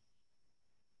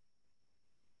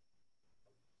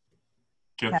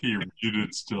 Kathy, you're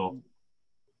muted still.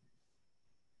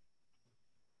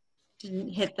 Didn't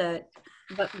hit the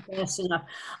button fast enough.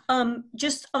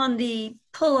 Just on the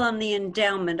pull on the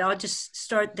endowment, I'll just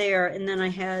start there, and then I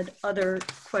had other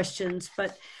questions,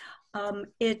 but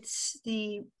it's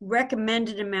the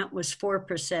recommended amount was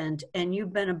 4%, and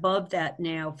you've been above that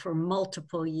now for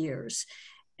multiple years.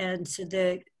 And so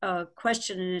the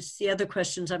question, and it's the other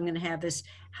questions I'm going to have, is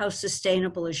how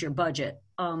sustainable is your budget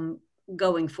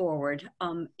going forward?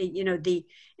 You know, the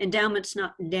endowment's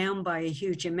not down by a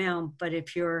huge amount, but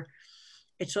if you're,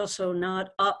 it's also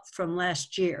not up from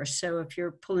last year. So if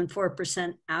you're pulling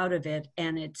 4% out of it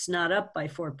and it's not up by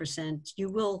 4%, you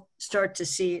will start to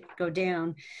see it go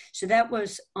down. So that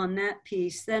was on that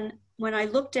piece. Then when I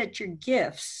looked at your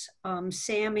gifts,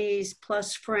 Sammy's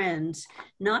plus friends,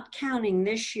 not counting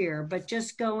this year, but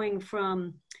just going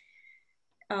from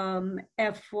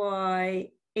FY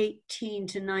 18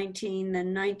 to 19,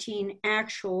 then 19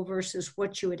 actual versus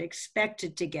what you had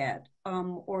expected to get,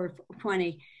 or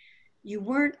 20, you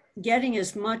weren't getting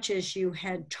as much as you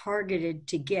had targeted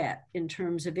to get in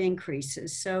terms of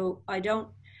increases. So I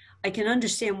can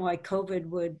understand why COVID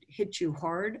would hit you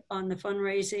hard on the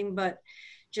fundraising, but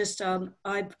just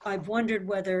I've wondered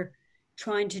whether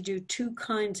trying to do two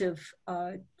kinds of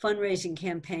fundraising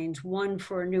campaigns, one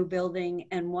for a new building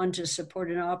and one to support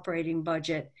an operating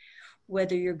budget,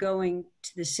 whether you're going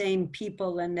to the same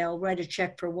people and they'll write a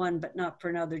check for one but not for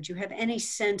another. Do you have any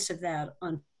sense of that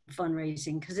on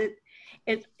fundraising? Because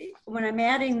when I'm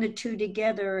adding the two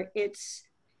together, it's,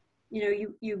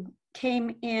 you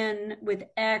came in with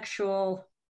actual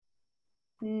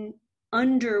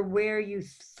under where you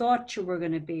thought you were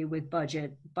going to be with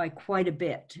budget by quite a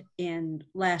bit in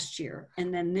last year.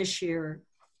 And then this year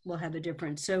we'll have a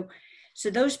difference. So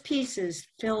those pieces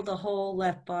fill the hole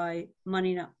left by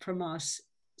money not from us.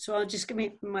 So I'll just give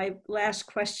me my last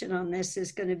question on this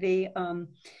is going to be,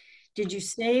 did you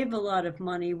save a lot of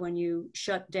money when you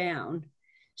shut down?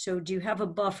 So do you have a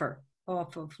buffer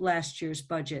off of last year's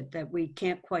budget that we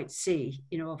can't quite see,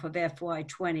 off of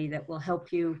FY20 that will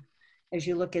help you as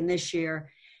you look in this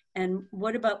year? And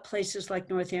what about places like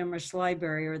North Amherst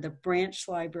Library or the branch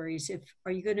libraries?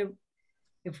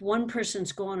 If one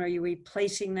person's gone, are you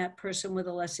replacing that person with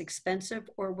a less expensive,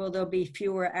 or will there be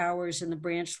fewer hours in the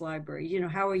branch library?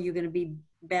 How are you going to be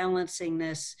balancing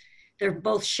this? They're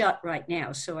both shut right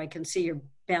now, so I can see you're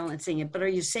balancing it, but are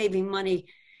you saving money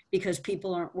because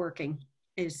people aren't working?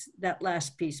 Is that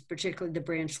last piece, particularly the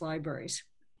branch libraries?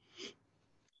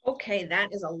 Okay,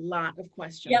 that is a lot of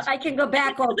questions. Yeah, I can go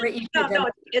back over each of them. No,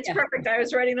 it's perfect. I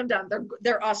was writing them down.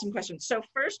 They're awesome questions. So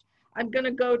first, I'm going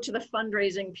to go to the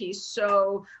fundraising piece.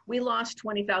 So we lost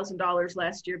 $20,000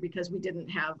 last year because we didn't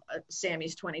have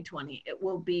Sammy's 2020. It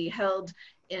will be held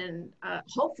in,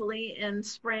 hopefully in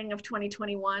spring of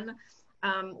 2021.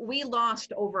 We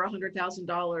lost over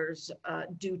 $100,000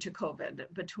 due to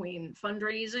COVID between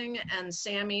fundraising and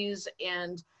Sammy's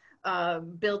and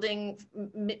building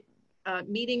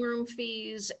meeting room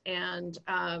fees and,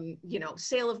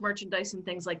 sale of merchandise and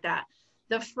things like that.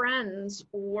 The Friends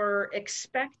were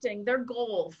expecting, their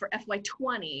goal for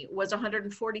FY20 was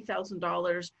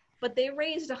 $140,000, but they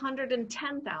raised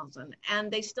 $110,000 and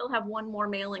they still have one more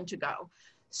mailing to go.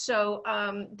 So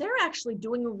they're actually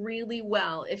doing really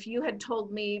well. If you had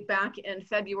told me back in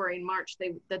February and March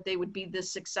that they would be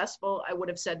this successful, I would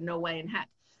have said no way in heck.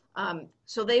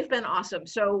 So they've been awesome.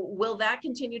 So will that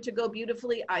continue to go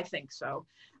beautifully? I think so.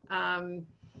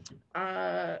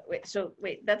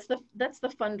 Wait, that's the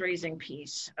fundraising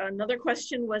piece. Another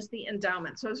question was the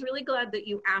endowment. So I was really glad that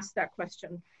you asked that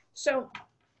question. So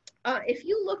if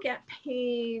you look at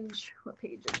what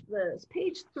page is this?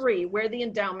 Page 3, where the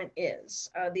endowment is,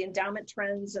 the endowment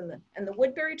trends and the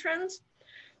Woodbury trends.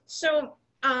 So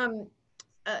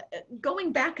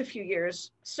going back a few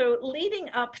years, so leading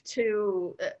up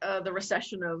to the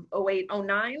recession of 08,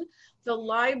 09, the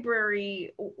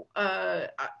library,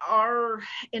 our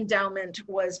endowment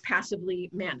was passively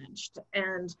managed,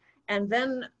 and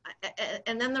then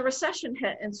the recession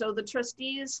hit, and so the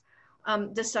trustees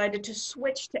decided to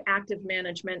switch to active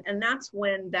management, and that's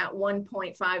when that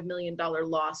 $1.5 million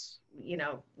loss,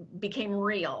 became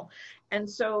real. And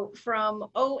so from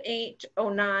 08,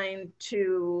 09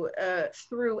 to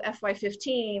through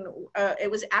FY15,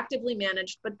 it was actively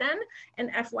managed. But then in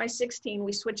FY16,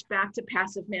 we switched back to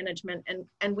passive management,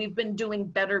 and we've been doing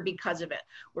better because of it.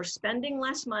 We're spending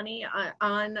less money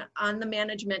on the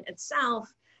management itself,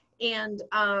 and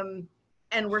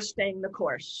we're staying the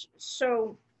course.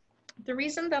 So the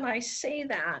reason that I say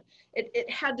that, it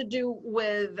had to do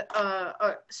with,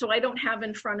 so I don't have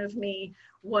in front of me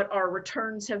what our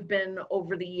returns have been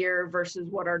over the year versus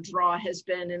what our draw has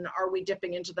been, and are we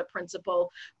dipping into the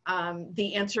principal?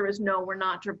 The answer is no, we're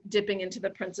not dipping into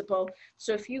the principal.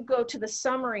 So if you go to the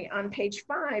summary on page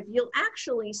 5, you'll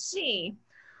actually see,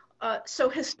 so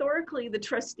historically the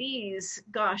trustees,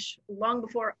 gosh, long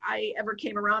before I ever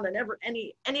came around and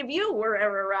any of you were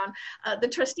ever around, the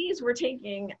trustees were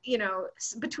taking,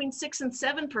 between 6 and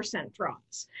 7%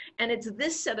 draws. And it's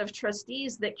this set of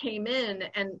trustees that came in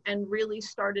and really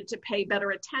started to pay better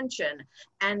attention,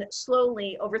 and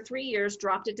slowly over 3 years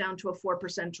dropped it down to a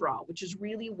 4% draw, which is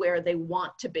really where they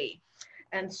want to be.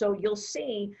 And so you'll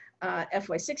see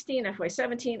FY16,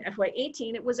 FY17,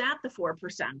 FY18, it was at the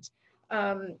 4%.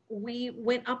 We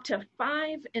went up to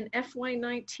 5 in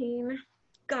FY19,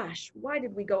 gosh, why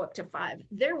did we go up to 5?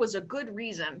 There was a good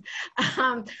reason.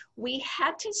 We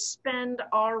had to spend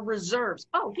our reserves.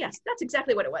 Oh, yes, that's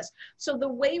exactly what it was. So the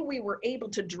way we were able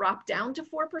to drop down to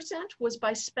 4% was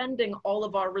by spending all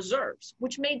of our reserves,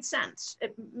 which made sense.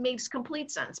 It makes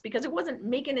complete sense because it wasn't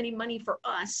making any money for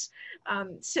us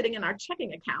sitting in our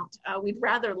checking account. We'd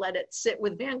rather let it sit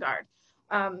with Vanguard.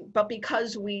 But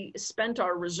because we spent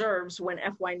our reserves when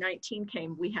FY19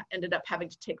 came, we ended up having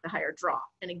to take the higher draw.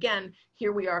 And again,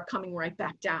 here we are coming right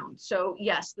back down. So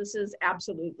yes, this is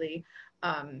absolutely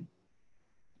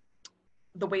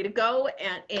the way to go,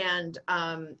 and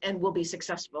will be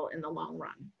successful in the long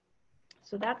run.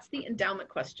 So that's the endowment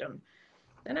question.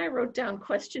 Then I wrote down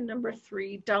question number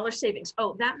 3, dollar savings.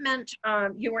 Oh, that meant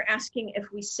you were asking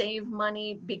if we save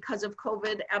money because of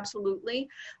COVID. Absolutely.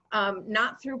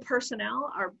 Not through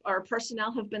personnel. Our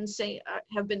personnel have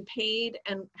been paid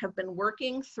and have been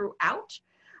working throughout.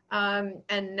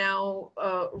 And now,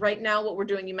 right now, what we're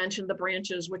doing, you mentioned the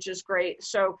branches, which is great.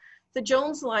 So the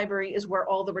Jones Library is where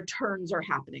all the returns are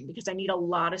happening because I need a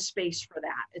lot of space for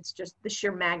that. It's just the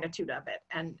sheer magnitude of it,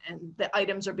 and the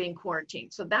items are being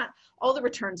quarantined. So that all the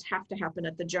returns have to happen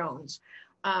at the Jones.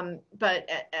 And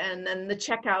then the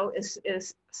checkout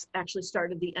is actually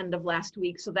started the end of last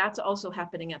week. So that's also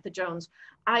happening at the Jones.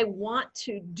 I want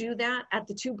to do that at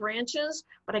the 2 branches,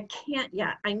 but I can't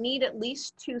yet. I need at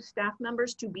least 2 staff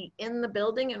members to be in the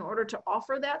building in order to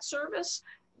offer that service,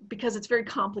 because it's very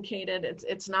complicated.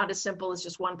 It's not as simple as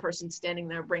just one person standing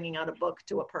there bringing out a book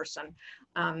to a person.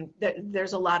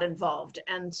 There's a lot involved.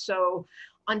 And so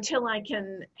until I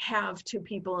can have 2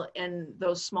 people in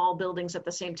those small buildings at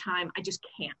the same time, I just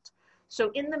can't.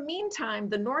 So in the meantime,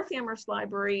 the North Amherst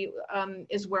Library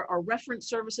is where our reference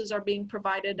services are being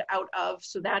provided out of.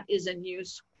 So that is in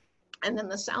use. And then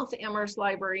the South Amherst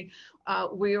Library,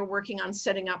 we are working on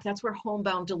setting up, that's where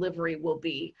homebound delivery will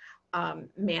be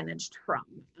managed from.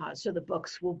 So the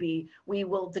books will be,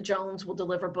 the Jones will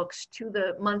deliver books to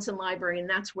the Munson Library, and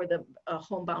that's where the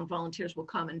homebound volunteers will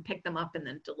come and pick them up and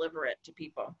then deliver it to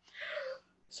people.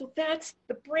 So that's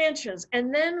the branches.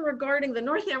 And then regarding the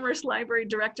North Amherst Library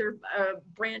Director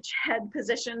branch head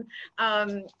position,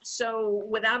 so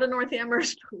without a North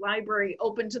Amherst Library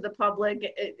open to the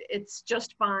public, it's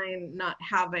just fine not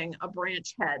having a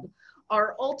branch head.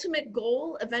 Our ultimate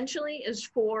goal eventually is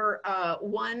for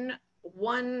one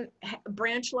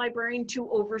branch librarian to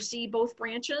oversee both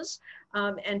branches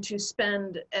and to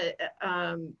spend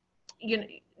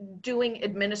doing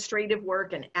administrative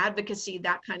work and advocacy,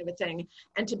 that kind of a thing,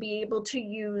 and to be able to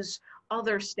use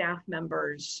other staff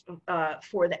members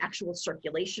for the actual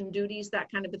circulation duties,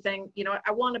 that kind of a thing.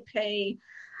 I want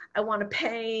to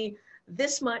pay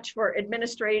this much for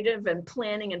administrative and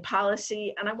planning and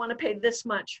policy, and I want to pay this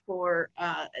much for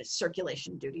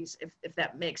circulation duties, if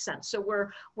that makes sense. So we're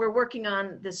working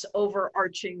on this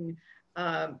overarching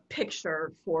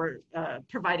picture for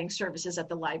providing services at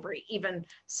the library, even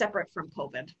separate from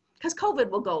COVID, because COVID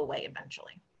will go away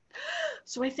eventually.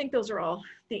 So I think those are all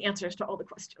the answers to all the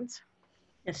questions.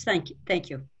 Yes, thank you. Thank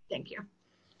you. Thank you.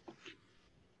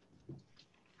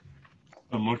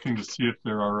 I'm looking to see if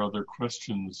there are other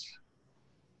questions.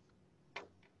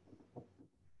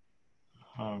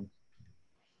 I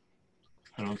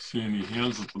don't see any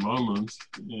hands at the moment,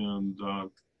 and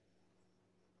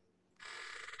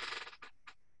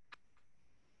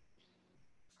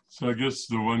so I guess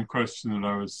the one question that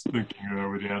I was thinking I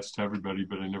would ask to everybody,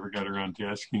 but I never got around to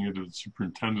asking it of the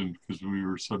superintendent because we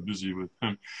were so busy with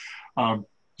him. As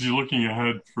you're looking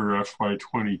ahead for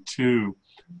FY22,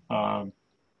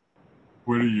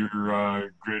 what are your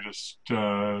greatest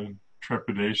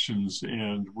trepidations,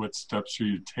 and what steps are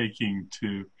you taking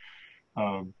to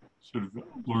sort of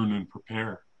learn and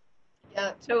prepare?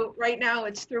 Yeah, so right now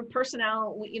it's through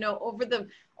personnel.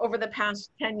 Over the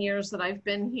past 10 years that I've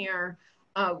been here,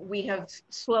 we have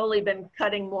slowly been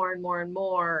cutting more and more and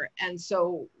more. And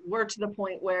so we're to the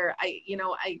point where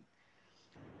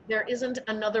there isn't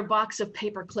another box of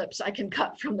paper clips I can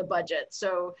cut from the budget.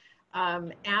 So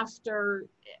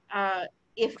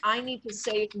if I need to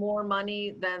save more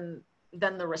money than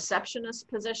the receptionist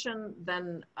position,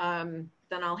 then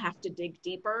I'll have to dig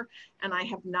deeper. And I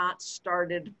have not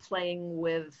started playing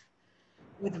with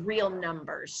real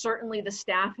numbers. Certainly the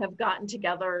staff have gotten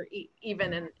together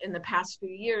even in the past few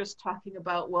years talking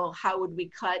about, well, how would we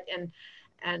cut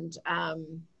and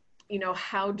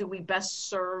how do we best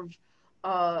serve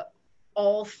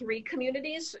all 3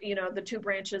 communities, the 2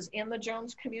 branches and the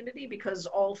Jones community, because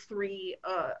all 3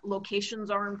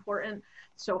 locations are important.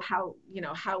 So how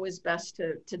is best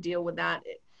to deal with that?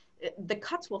 The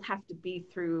cuts will have to be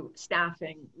through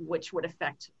staffing, which would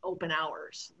affect open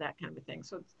hours, that kind of thing.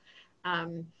 So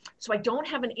So I don't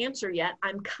have an answer yet.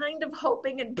 I'm kind of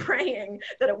hoping and praying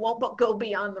that it won't go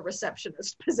beyond the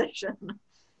receptionist position.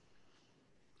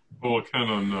 We'll count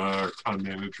on our town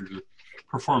manager to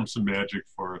perform some magic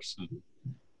for us. And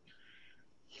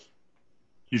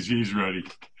he's ready.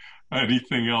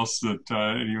 Anything else that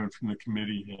anyone from the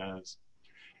committee has?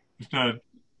 If not,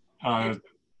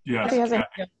 yes.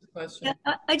 Yeah,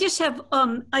 I just have,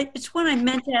 it's one I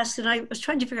meant to ask and I was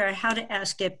trying to figure out how to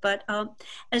ask it, but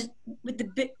as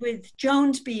with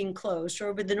Jones being closed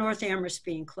or with the North Amherst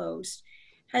being closed,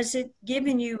 has it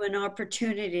given you an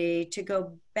opportunity to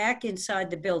go back inside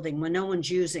the building when no one's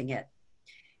using it?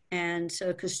 And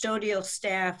so custodial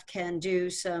staff can do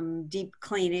some deep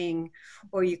cleaning,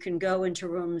 or you can go into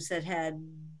rooms that had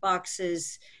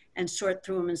boxes and sort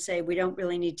through them and say, we don't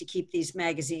really need to keep these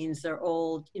magazines, they're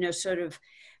old, sort of.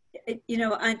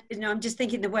 I'm just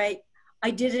thinking the way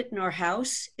I did it in our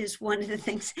house is one of the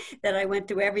things that I went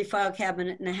through every file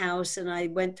cabinet in the house, and I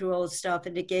went through old stuff,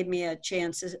 and it gave me a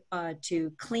chance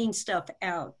to clean stuff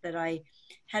out that I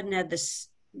hadn't had this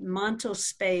mental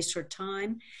space or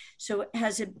time. So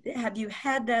have you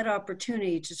had that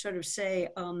opportunity to sort of say,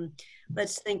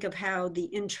 let's think of how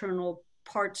the internal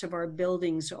parts of our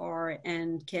buildings are,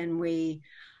 and can we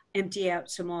empty out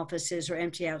some offices or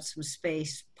empty out some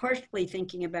space, partially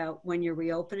thinking about when you're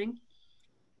reopening?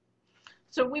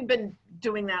 So we've been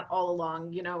doing that all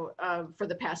along, for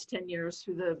the past 10 years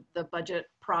through the budget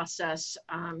process.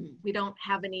 We don't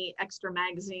have any extra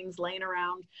magazines laying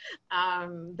around.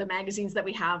 The magazines that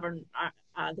we have are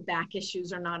the back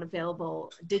issues are not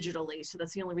available digitally. So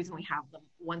that's the only reason we have them.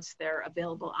 Once they're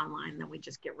available online, then we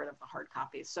just get rid of the hard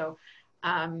copies. So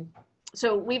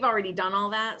so we've already done all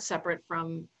that separate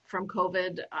from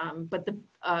COVID, but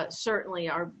certainly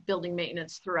our building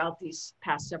maintenance throughout these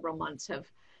past several months have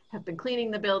been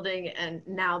cleaning the building. And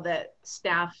now that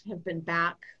staff have been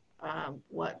back, a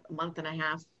month and a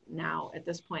half now at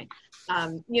this point,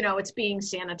 it's being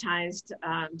sanitized,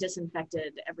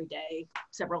 disinfected every day,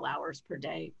 several hours per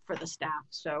day for the staff.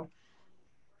 So,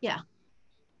 yeah.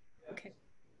 Okay.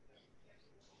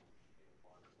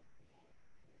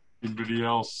 Anybody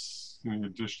else? Any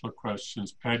additional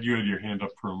questions? Pat, you had your hand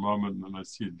up for a moment, and then I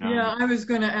see it down. Yeah, I was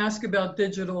going to ask about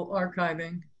digital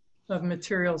archiving of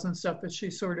materials and stuff, but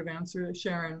Sharon sort of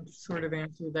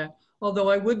answered that. Although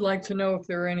I would like to know if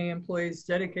there are any employees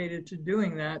dedicated to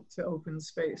doing that to open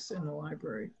space in the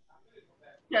library.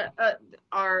 Yeah,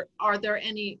 are there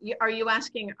any, are you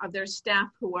asking, are there staff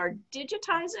who are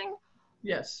digitizing?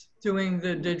 Yes, doing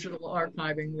the digital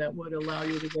archiving that would allow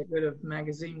you to get rid of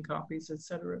magazine copies,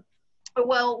 etc.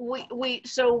 Well, we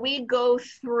go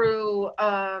through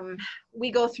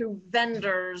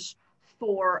vendors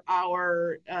for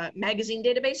our magazine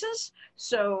databases.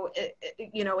 So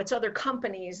it's other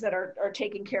companies that are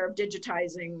taking care of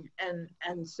digitizing, and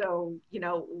so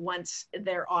once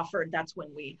they're offered, that's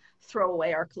when we throw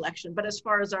away our collection. But as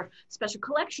far as our special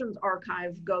collections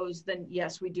archive goes, then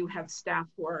yes, we do have staff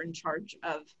who are in charge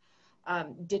of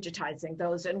digitizing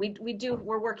those, and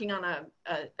we're working on a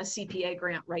CPA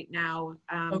grant right now.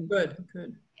 Oh, good.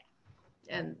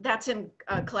 And that's in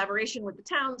collaboration with the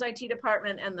town's IT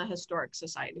department and the Historic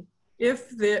Society.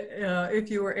 If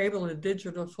you were able to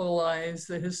digitalize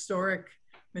the historic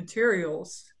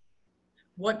materials,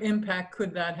 what impact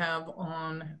could that have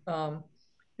on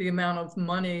the amount of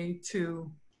money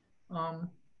you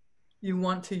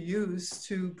want to use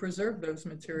to preserve those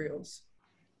materials?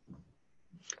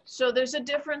 So there's a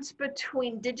difference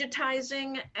between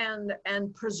digitizing and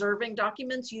preserving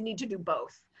documents. You need to do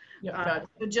both. Yeah,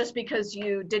 so just because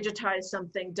you digitize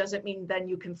something doesn't mean then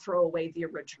you can throw away the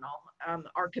original.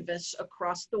 Archivists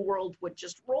across the world would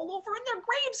just roll over in their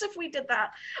graves if we did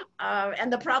that.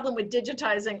 And the problem with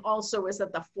digitizing also is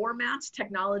that the formats,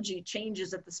 technology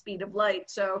changes at the speed of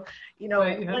light. So,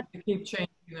 right, you have to keep changing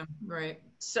them, right?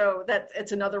 So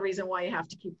it's another reason why you have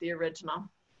to keep the original.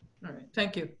 All right,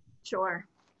 thank you. Sure.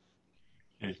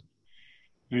 Okay.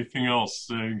 Anything else?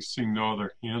 Seeing no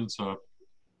other hands up.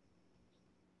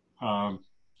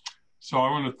 So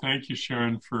I want to thank you,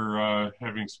 Sharon, for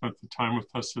having spent the time with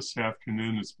us this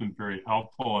afternoon. It's been very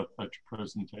helpful. I thought your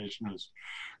presentation was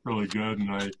really good,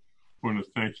 and I want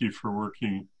to thank you for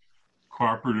working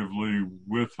cooperatively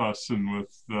with us and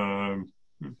with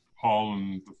Paul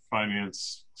and the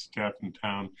finance staff in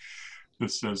town.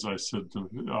 This, as I said,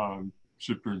 the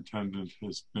superintendent,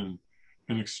 has been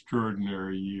an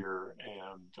extraordinary year,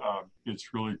 and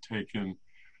it's really taken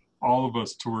all of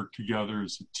us to work together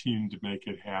as a team to make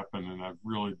it happen. And I've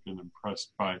really been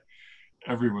impressed by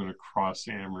everyone across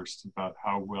Amherst about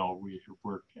how well we have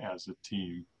worked as a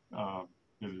team.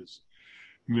 It has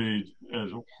made a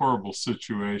horrible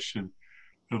situation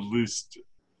at least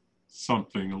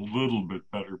something a little bit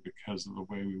better because of the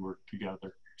way we work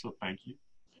together. So thank you.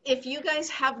 If you guys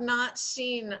have not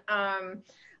seen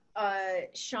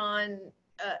Sean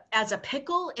as a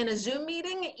pickle in a Zoom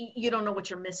meeting, you don't know what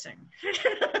you're missing.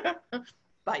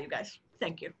 Bye, you guys.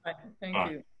 Thank you.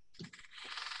 Thank you.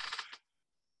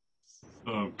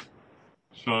 So,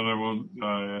 Sean, I won't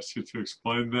ask you to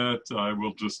explain that. I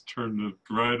will just turn it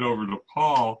right over to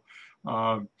Paul.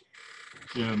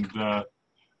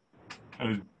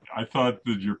 I thought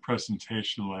that your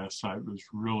presentation last night was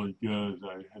really good.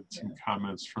 I had some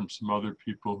comments from some other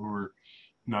people who were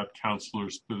not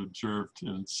counselors but observed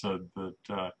and said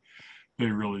that they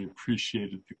really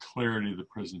appreciated the clarity of the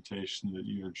presentation that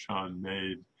you and Sean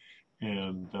made,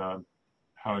 and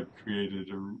how it created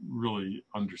a really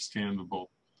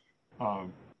understandable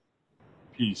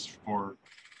piece for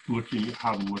looking at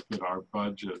how to look at our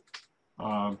budget.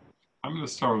 I'm going to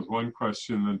start with one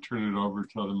question and then turn it over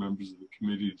to other members of the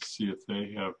committee to see if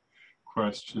they have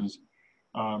questions.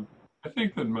 I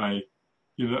think that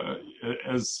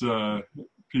as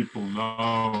people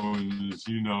know, and as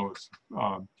you know,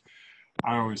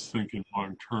 I always think in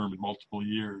long term, in multiple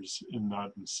years, and not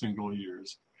in single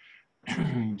years.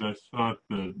 And I thought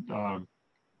that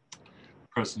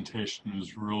presentation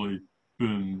has really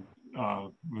been,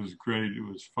 was great. It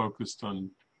was focused on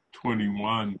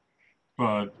 21.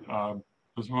 But I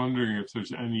was wondering if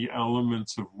there's any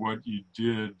elements of what you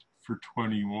did for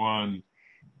 21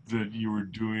 that you were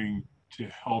doing to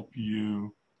help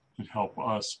you and help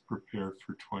us prepare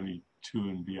for 22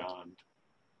 and beyond.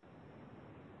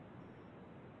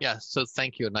 Yeah, so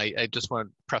thank you. And I just want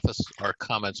to preface our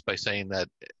comments by saying that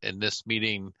in this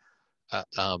meeting,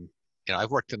 I've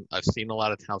seen a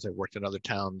lot of towns, I've worked in other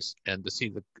towns, and to see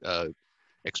the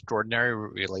extraordinary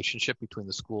relationship between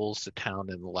the schools, the town,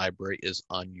 and the library is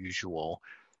unusual.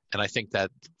 And I think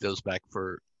that goes back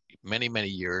for many, many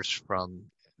years from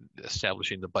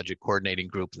establishing the budget coordinating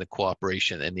group and the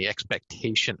cooperation and the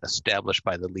expectation established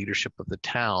by the leadership of the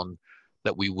town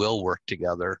that we will work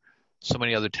together. So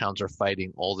many other towns are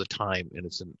fighting all the time, and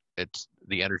it's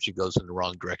the energy goes in the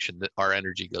wrong direction. That our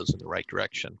energy goes in the right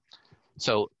direction.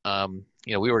 So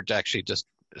we were actually just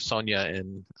Sonia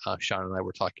and Sean and I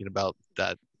were talking about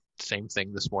that same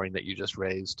thing this morning that you just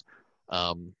raised,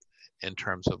 in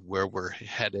terms of where we're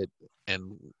headed.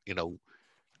 And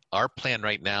our plan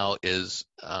right now is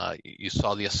you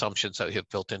saw the assumptions that we have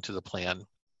built into the plan,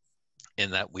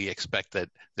 in that we expect that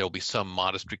there will be some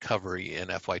modest recovery in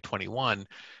FY21,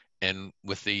 and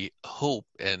with the hope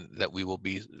and that we will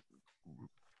be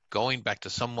going back to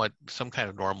some kind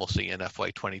of normalcy in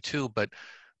FY22, but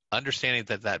understanding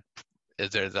that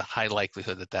there's a high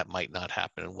likelihood that might not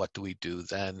happen. And what do we do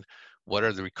then? What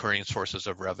are the recurring sources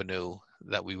of revenue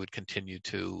that we would continue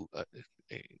to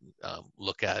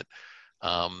look at?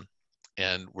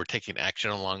 And we're taking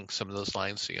action along some of those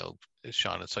lines.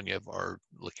 Sean and Sonia are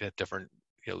looking at different,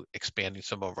 expanding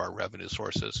some of our revenue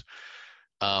sources.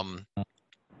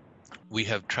 We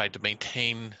have tried to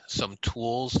maintain some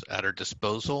tools at our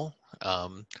disposal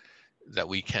that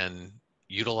we can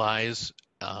utilize.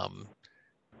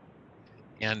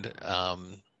 And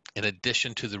in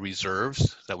addition to the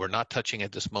reserves that we're not touching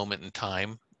at this moment in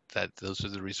time, that those are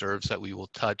the reserves that we will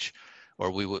touch,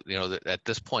 or we will, at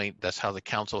this point, that's how the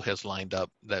council has lined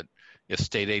up, that if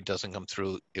state aid doesn't come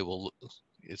through,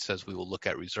 it says we will look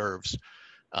at reserves.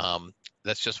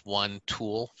 That's just one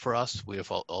tool for us. We have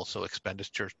also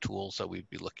expenditure tools that we'd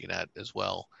be looking at as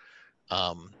well.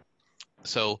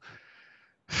 So,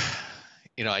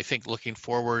 I think looking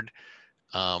forward,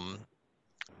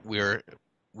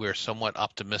 we're somewhat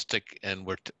optimistic, and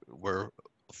we're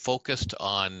focused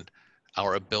on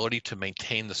our ability to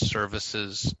maintain the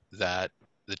services that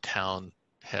the town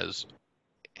has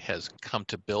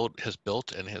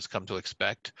built and has come to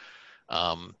expect.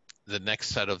 The next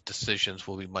set of decisions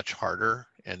will be much harder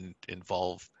and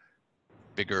involve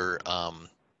bigger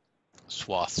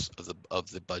swaths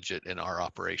of the budget in our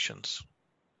operations.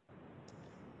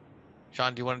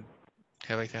 Sean, do you want to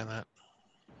have anything on that?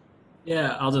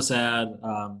 Yeah, I'll just add,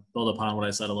 build upon what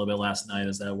I said a little bit last night,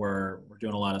 is that we're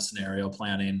doing a lot of scenario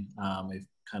planning.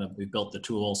 We've built the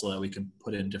tool so that we can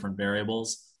put in different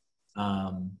variables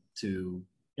to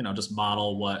just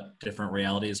model what different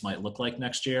realities might look like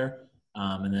next year,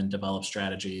 and then develop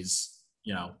strategies.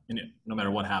 No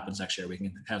matter what happens next year, we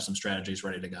can have some strategies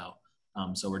ready to go.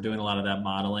 So we're doing a lot of that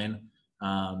modeling,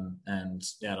 and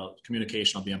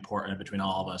communication will be important between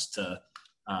all of us to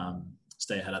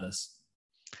stay ahead of this.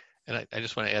 And I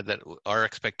just want to add that our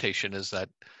expectation is that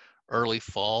early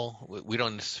fall, we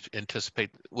don't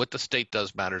anticipate, what the state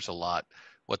does matters a lot.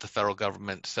 What the federal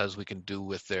government says we can do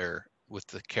with their with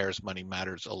the CARES money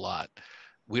matters a lot.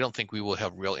 We don't think we will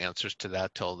have real answers to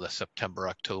that till the September,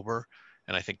 October.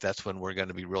 And I think that's when we're going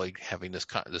to be really having this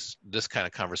kind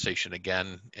of conversation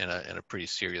again in a pretty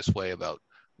serious way about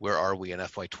where are we in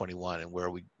FY21 and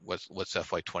what's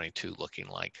FY22 looking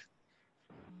like.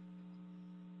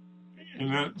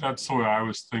 And that's the way I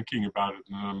was thinking about it,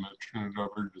 and then I'm going to turn it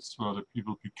over to some other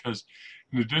people, because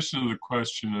in addition to the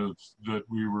question of that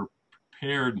we were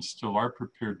prepared and still are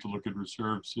prepared to look at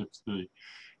reserves if the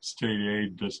state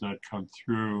aid does not come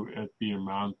through at the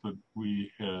amount that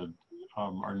we had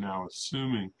are now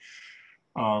assuming.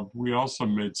 We also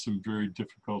made some very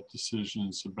difficult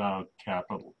decisions about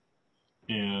capital,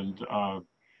 and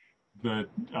that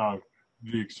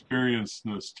the experience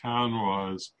in this town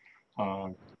was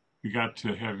we got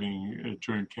to having a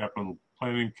joint capital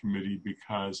planning committee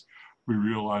because we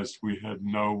realized we had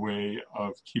no way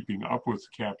of keeping up with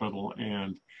capital,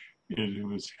 and it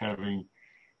was having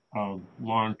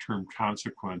long-term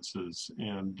consequences.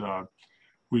 And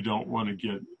we don't want to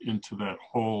get into that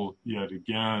hole yet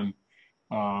again.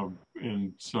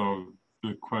 And so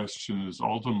the question is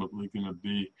ultimately going to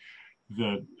be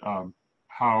that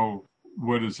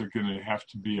what is it going to have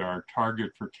to be our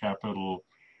target for capital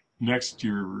next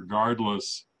year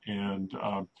regardless, and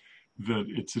that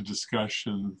it's a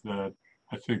discussion that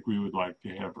I think we would like to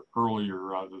have earlier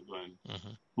rather than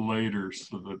later,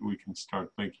 so that we can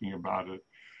start thinking about it.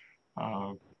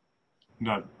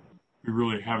 We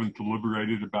really haven't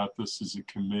deliberated about this as a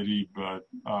committee, but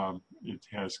it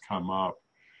has come up.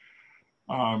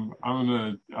 I'm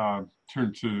going to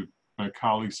turn to my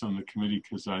colleagues on the committee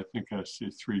because I think I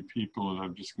see 3 people, and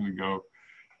I'm just going to go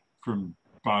from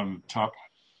bottom to top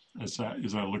as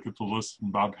I look at the list.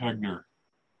 And Bob Hegner,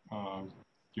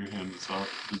 your hand is up.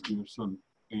 Did you have something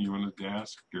you wanted to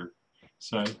ask or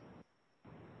say?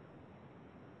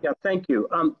 Yeah, thank you.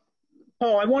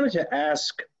 Paul, I wanted to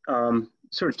ask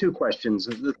sort of 2 questions.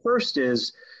 The first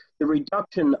is the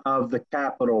reduction of the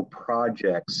capital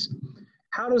projects.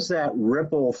 How does that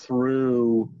ripple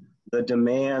through the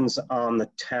demands on the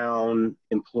town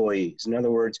employees? In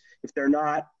other words, if they're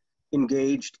not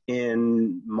engaged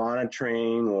in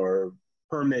monitoring or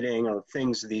permitting or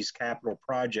things of these capital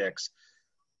projects,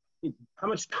 how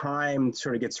much time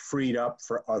sort of gets freed up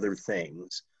for other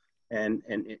things? And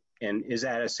is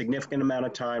that a significant amount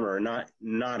of time or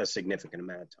not a significant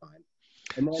amount of time?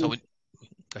 And then, go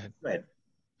ahead.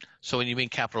 So when you mean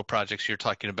capital projects, you're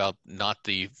talking about not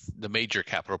the major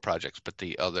capital projects, but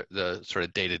the sort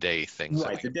of day-to-day things.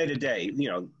 Right, the day-to-day,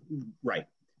 right.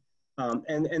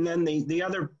 And then the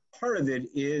other part of it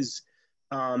is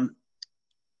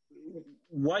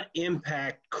what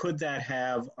impact could that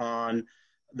have on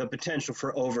the potential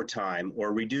for overtime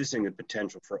or reducing the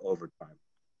potential for overtime?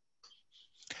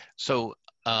 So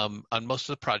on most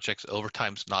of the projects,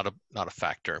 overtime's not a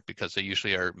factor because they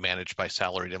usually are managed by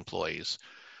salaried employees.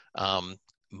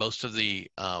 Most of the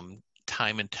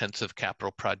time-intensive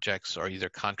capital projects are either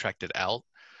contracted out.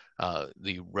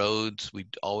 The roads, we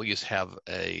always have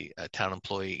a town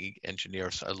employee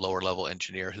engineer, a lower-level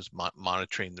engineer who's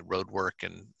monitoring the road work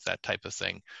and that type of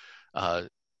thing.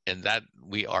 And that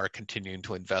we are continuing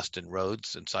to invest in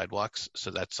roads and sidewalks, so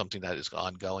that's something that is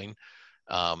ongoing.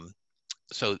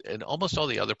 So in almost all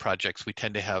the other projects, we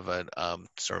tend to have a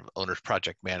sort of owner's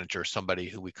project manager, somebody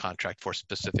who we contract for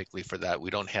specifically for that. We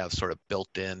don't have sort of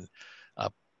built-in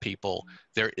people.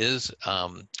 There is,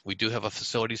 we do have a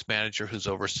facilities manager who's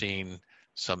overseeing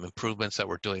some improvements that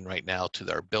we're doing right now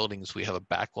to our buildings. We have a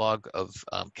backlog of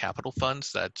capital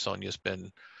funds that Sonia's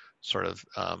been sort of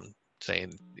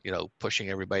saying, pushing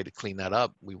everybody to clean that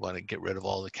up. We want to get rid of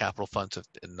all the capital funds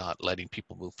and not letting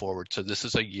people move forward. So this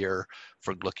is a year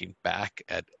for looking back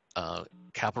at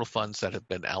capital funds that have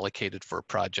been allocated for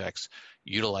projects,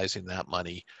 utilizing that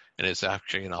money, and it's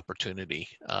actually an opportunity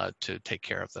to take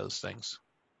care of those things.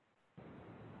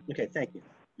 Okay, thank you.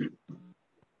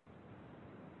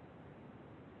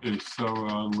 Okay, so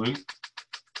Lynn?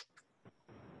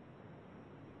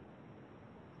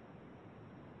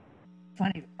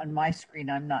 Funny, on my screen,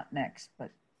 I'm not next,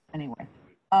 but anyway.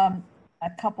 A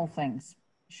couple things.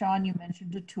 Sean, you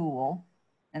mentioned a tool,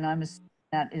 and I'm assuming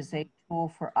that is a tool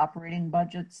for operating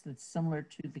budgets that's similar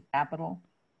to the capital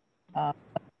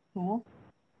tool.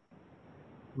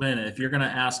 Lynn, if you're going to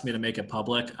ask me to make it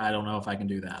public, I don't know if I can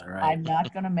do that. All right. I'm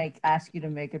not going to ask you to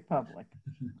make it public.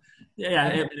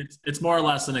 Yeah, it's more or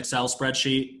less an Excel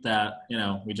spreadsheet that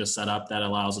we just set up that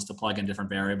allows us to plug in different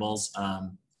variables.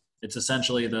 It's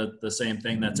essentially the same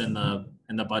thing that's in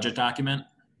the budget document,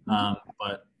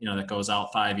 but that goes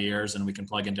out 5 years, and we can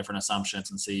plug in different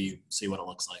assumptions and see what it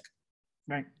looks like.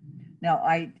 Right. Now,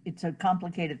 it's a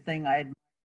complicated thing. I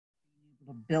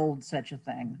to build such a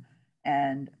thing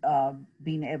and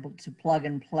being able to plug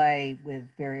and play with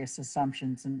various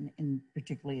assumptions, and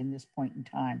particularly in this point in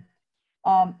time.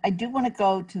 I do want to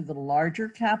go to the larger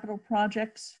capital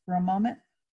projects for a moment,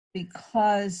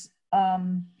 because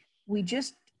we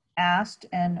just asked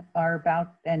and are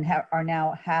about and are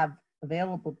now have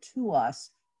available to us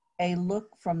a look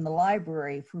from the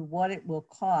library for what it will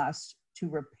cost to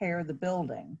repair the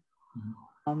building.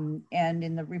 And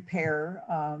in the repair,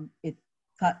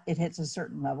 it hits a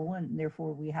certain level, and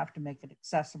therefore we have to make it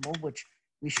accessible, which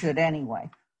we should anyway.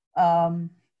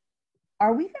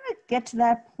 Are we going to get to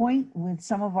that point with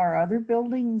some of our other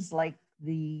buildings like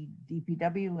the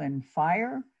DPW and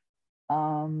fire?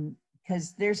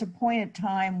 Because there's a point in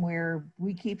time where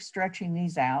we keep stretching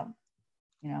these out.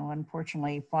 You know,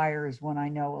 unfortunately, fire is one I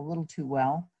know a little too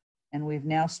well, and we've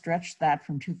now stretched that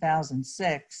from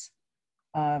 2006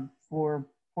 for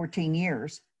 14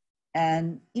 years.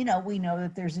 And, you know, we know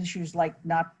that there's issues like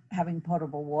not having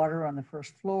potable water on the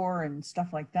first floor and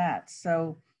stuff like that.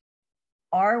 So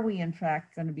are we, in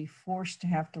fact, going to be forced to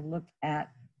have to look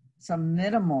at some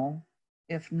minimal,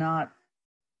 if not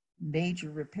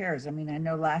major repairs? I mean, I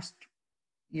know last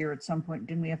year at some point,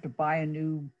 didn't we have to buy a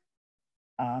new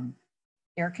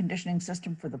air conditioning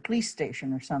system for the police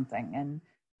station or something? And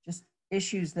just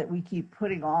issues that we keep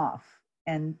putting off,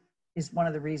 and is one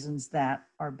of the reasons that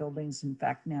our buildings, in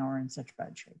fact, now are in such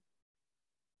bad shape.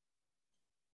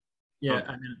 Yeah,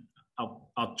 I mean,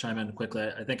 I'll chime in quickly.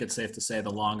 I think it's safe to say the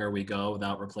longer we go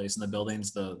without replacing the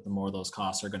buildings, the more those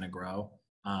costs are going to grow.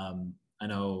 I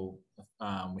know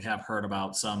we have heard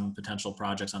about some potential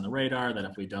projects on the radar that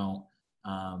if we don't,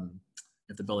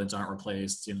 if the buildings aren't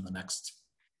replaced, you know, the next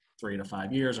 3 to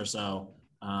 5 years or so,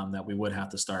 that we would have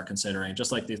to start considering,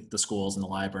 just like the schools and the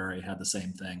library had the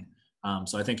same thing.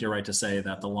 So I think you're right to say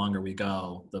that the longer we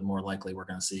go, the more likely we're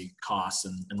going to see costs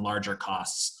and larger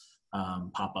costs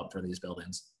pop up for these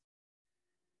buildings.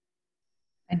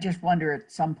 I just wonder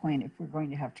at some point if we're going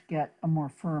to have to get a more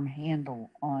firm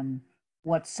handle on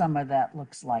what some of that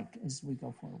looks like as we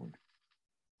go forward.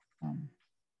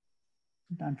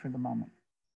 Done for the moment.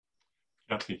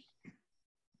 Kathy.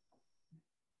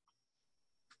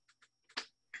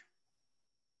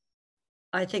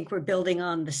 I think we're building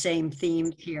on the same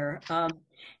theme here.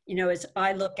 You know, as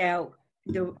I look out,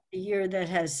 the year that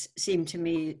has seemed to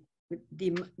me,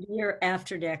 the year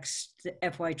after next, the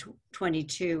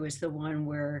FY22 is the one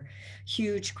where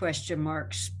huge question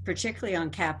marks, particularly on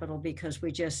capital, because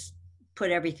we just put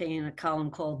everything in a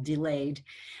column called delayed,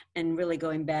 and really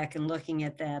going back and looking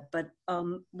at that. But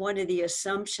one of the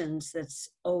assumptions that's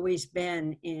always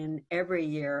been in every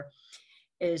year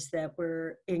is that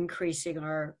we're increasing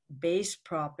our base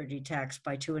property tax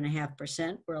by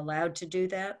 2.5%. We're allowed to do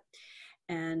that.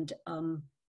 And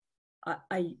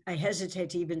I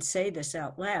hesitate to even say this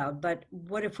out loud, but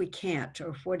what if we can't,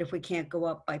 or what if we can't go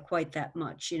up by quite that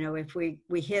much? You know, if we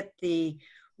hit the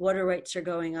water rates are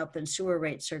going up and sewer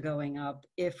rates are going up,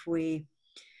 if we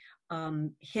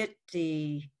hit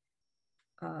the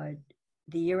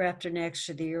year after next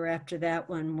or the year after that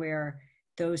one where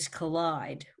those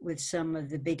collide with some of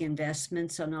the big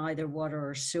investments on either water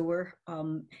or sewer,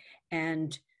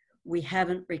 and we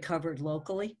haven't recovered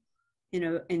locally, you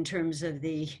know, in terms of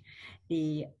the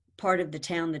part of the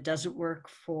town that doesn't work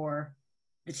for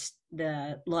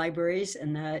the libraries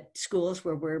and the schools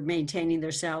where we're maintaining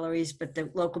their salaries, but the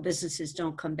local businesses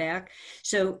don't come back.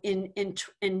 So in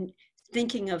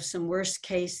thinking of some worst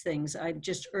case things, I'm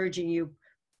just urging you,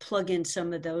 plug in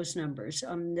some of those numbers.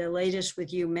 The latest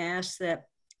with UMass, that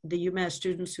the UMass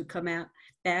students who come out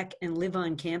back and live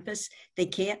on campus, they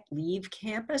can't leave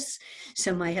campus.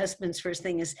 So my husband's first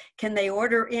thing is, can they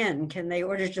order in? Can they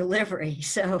order delivery?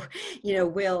 So, you know,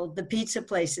 will the pizza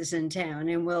places in town,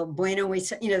 and will Bueno,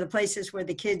 you know, the places where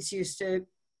the kids used to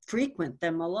frequent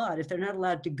them a lot, if they're not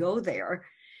allowed to go there,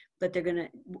 but they're gonna,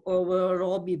 or will it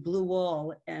all be blue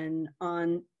wall and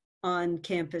on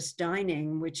campus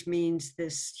dining, which means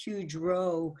this huge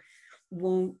row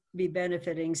won't be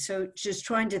benefiting. So just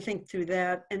trying to think through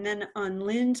that. And then on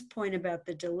Lynn's point about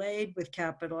the delayed with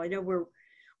capital, I know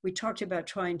we talked about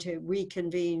trying to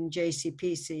reconvene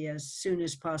JCPC as soon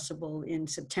as possible in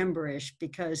September-ish,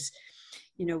 because,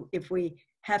 you know, if we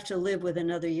have to live with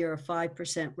another year of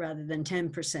 5% rather than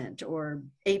 10%, or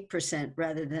 8%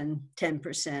 rather than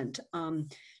 10%,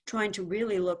 trying to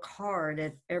really look hard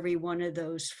at every one of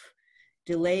those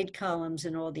delayed columns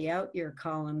and all the out year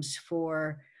columns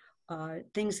for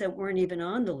things that weren't even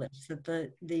on the list, that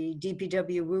the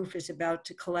DPW roof is about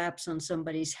to collapse on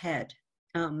somebody's head.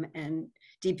 And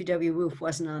DPW roof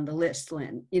wasn't on the list,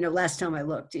 Lynn. You know, last time I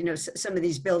looked, you know, some of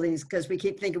these buildings, because we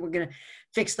keep thinking we're going to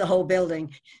fix the whole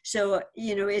building. So,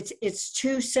 you know, it's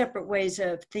two separate ways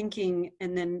of thinking.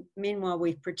 And then meanwhile,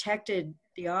 we've protected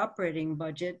the operating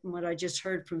budget. And what I just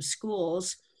heard from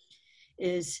schools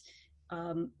is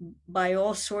by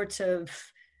all sorts of,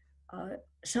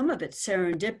 some of it's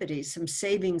serendipity, some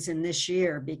savings in this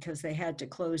year because they had to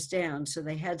close down. So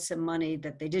they had some money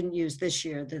that they didn't use this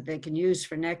year that they can use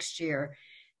for next year.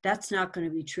 That's not going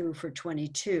to be true for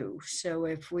 22. So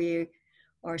if we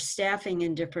are staffing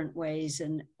in different ways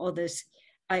and all this,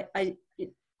 I'm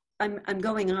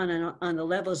going on the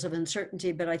levels of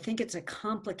uncertainty, but I think it's a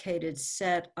complicated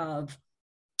set of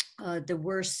the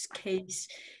worst case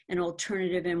and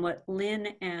alternative. And what Lynn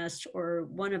asked, or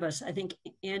one of us, I think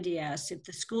Andy asked, if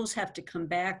the schools have to come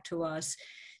back to us,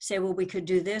 say, well, we could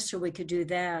do this or we could do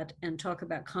that, and talk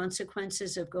about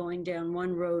consequences of going down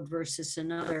one road versus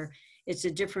another. It's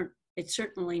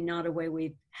certainly not a way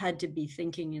we've had to be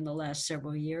thinking in the last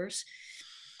several years.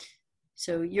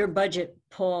 So your budget,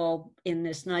 Paul, in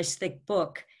this nice thick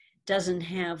book, doesn't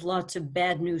have lots of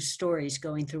bad news stories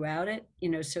going throughout it, you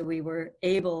know, so we were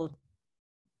able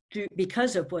to,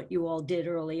 because of what you all did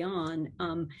early on.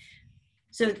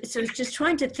 So it's just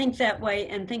trying to think that way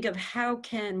and think of how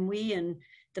can we and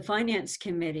the finance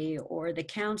committee or the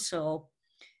council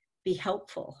be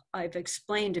helpful. I've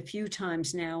explained a few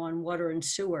times now on water and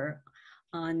sewer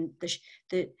on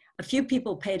a few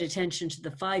people paid attention to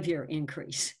the 5-year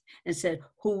increase and said,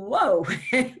 whoa,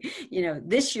 you know,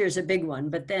 this year's a big one,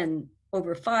 but then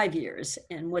over 5 years,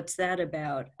 and what's that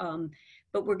about?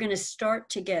 But we're going to start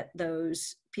to get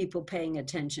those people paying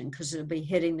attention because it'll be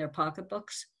hitting their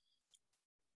pocketbooks.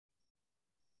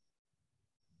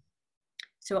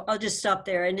 So I'll just stop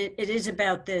there. And it is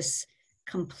about this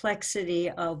complexity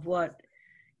of what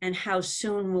and how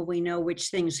soon will we know which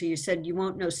things. So you said you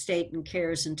won't know state and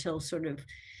cares until sort of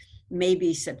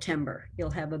maybe September.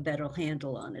 You'll have a better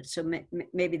handle on it. So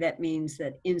maybe that means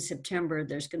that in September,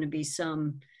 there's going to be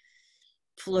some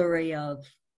flurry of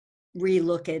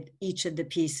relook at each of the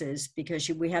pieces, because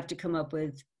we have to come up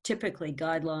with typically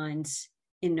guidelines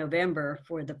in November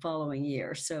for the following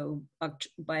year. So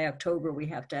by October, we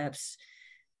have to have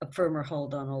a firmer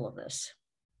hold on all of this.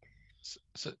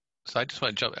 So I just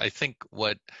want to jump. I think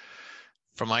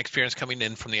from my experience coming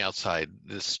in from the outside,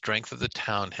 the strength of the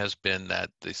town has been that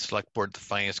the select board, the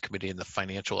finance committee, and the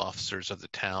financial officers of the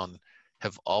town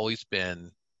have always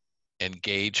been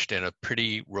engaged in a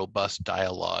pretty robust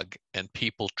dialogue, and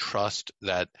people trust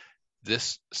that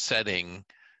this setting,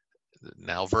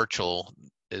 now virtual,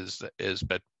 is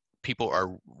that people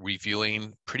are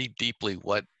reviewing pretty deeply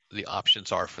what the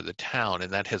options are for the town,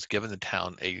 and that has given the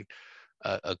town a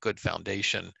good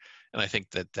foundation. And I think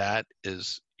that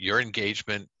is your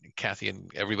engagement, Kathy, and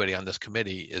everybody on this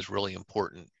committee is really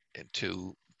important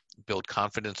to build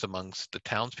confidence amongst the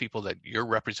townspeople that you're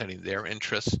representing their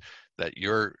interests, that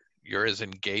you're as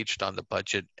engaged on the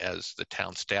budget as the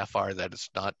town staff are, that it's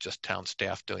not just town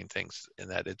staff doing things, and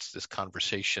that it's this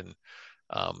conversation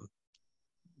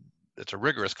it's a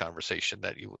rigorous conversation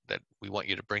that we want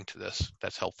you to bring to this.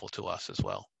 That's helpful to us as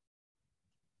well.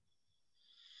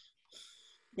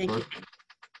 Thank you.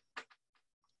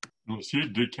 Let's see,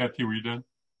 Kathy, were you done?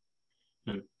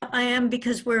 Good. I am,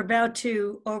 because we're about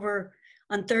to, over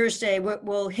on Thursday,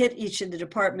 we'll hit each of the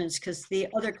departments, because the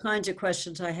other kinds of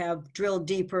questions I have drill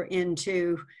deeper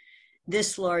into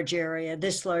this large area, and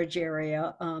this large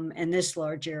area.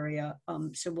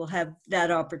 So we'll have that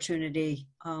opportunity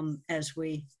as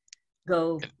we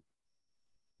go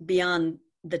beyond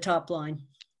the top line.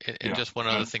 And just one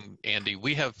other thing, Andy,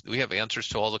 we have answers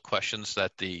to all the questions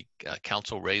that the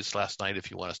council raised last night. If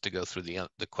you want us to go through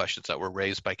the questions that were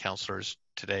raised by councilors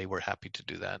today, we're happy to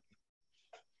do that.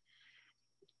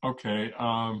 Okay,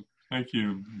 thank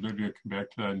you. Maybe I'll come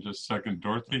back to that in just a second.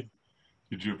 Dorothy,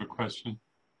 did you have a question?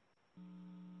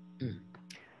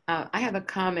 I have a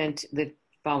comment that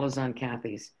follows on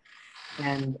Kathy's.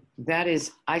 And that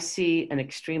is, I see an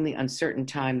extremely uncertain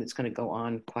time that's going to go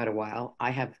on quite a while.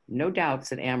 I have no doubts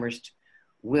that Amherst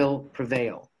will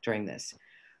prevail during this.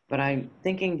 But I'm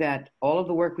thinking that all of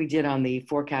the work we did on the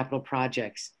 4 capital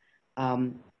projects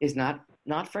is not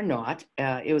for naught.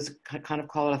 It was kind of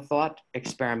call it a thought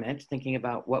experiment, thinking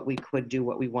about what we could do,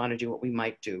 what we want to do, what we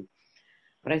might do.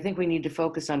 But I think we need to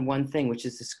focus on one thing, which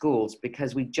is the schools,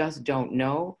 because we just don't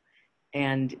know.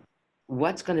 And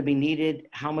what's going to be needed,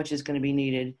 how much is going to be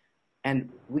needed, and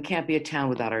we can't be a town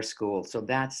without our schools. So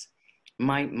that's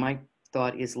my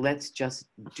thought is, let's just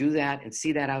do that and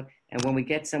see that out. And when we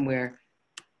get somewhere,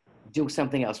 do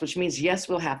something else, which means, yes,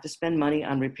 we'll have to spend money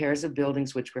on repairs of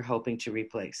buildings, which we're hoping to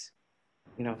replace.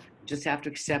 You know, just have to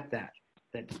accept that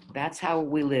that's how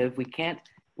we live. We can't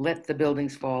let the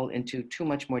buildings fall into too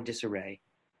much more disarray.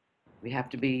 We have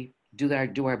to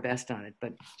do our best on it,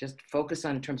 but just focus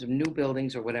on in terms of new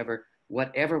buildings or whatever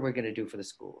we're going to do for the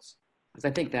schools. Because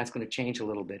I think that's going to change a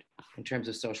little bit in terms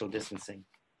of social distancing.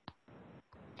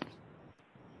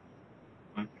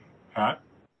 Pat?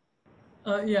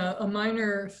 Yeah, a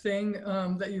minor thing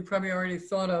that you probably already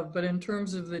thought of, but in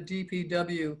terms of the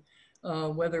DPW,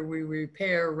 whether we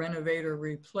repair, renovate, or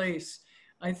replace,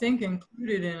 I think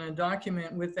included in a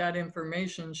document with that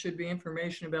information should be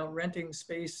information about renting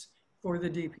space for the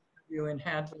DPW in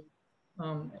Hadley.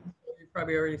 You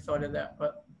probably already thought of that,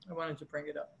 but I wanted to bring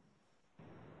it up.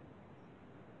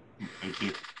 Thank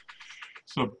you.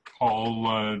 So,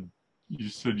 Paul, you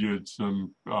said you had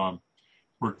some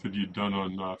work that you'd done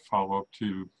on follow-up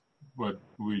to what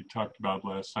we talked about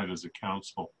last night as a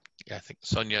council. Yeah, I think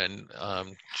Sonia and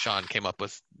Sean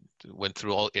went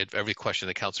through every question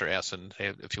the counselor asked, and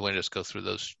if you want to just go through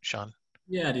those, Sean.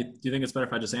 Yeah, do you think it's better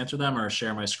if I just answer them or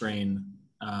share my screen?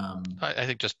 I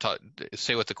think just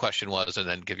say what the question was and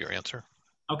then give your answer.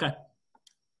 Okay.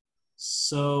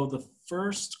 So the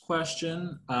first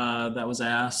question that was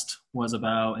asked was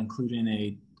about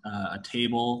including a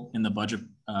table in the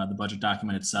budget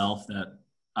document itself that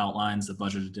outlines the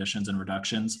budget additions and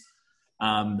reductions.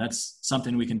 That's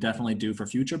something we can definitely do for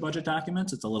future budget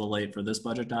documents. It's a little late for this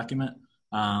budget document,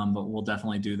 but we'll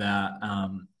definitely do that.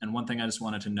 And one thing I just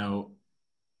wanted to note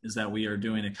is that we are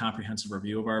doing a comprehensive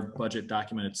review of our budget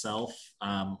document itself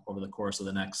over the course of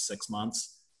the next 6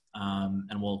 months.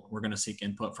 And we're going to seek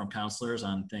input from counselors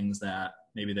on things that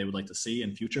maybe they would like to see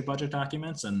in future budget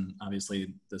documents. And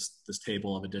obviously this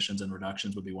table of additions and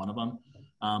reductions would be one of them.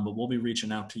 But we'll be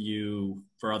reaching out to you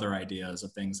for other ideas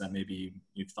of things that maybe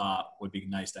you thought would be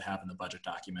nice to have in the budget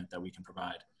document that we can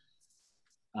provide.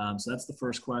 So that's the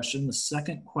first question. The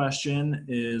second question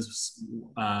is,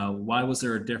 why was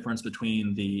there a difference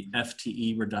between the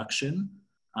FTE reduction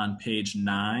on page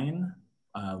 9,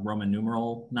 Roman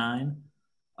numeral 9,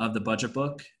 of the budget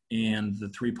book and the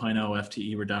 3.0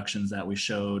 FTE reductions that we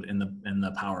showed in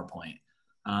the PowerPoint?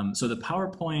 So the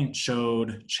PowerPoint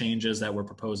showed changes that we're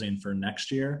proposing for next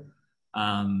year.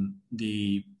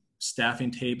 The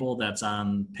staffing table that's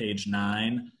on page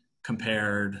 9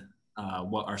 compared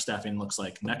what our staffing looks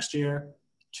like next year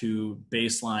to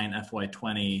baseline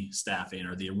FY20 staffing,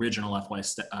 or the original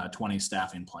FY20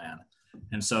 staffing plan.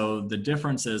 And so the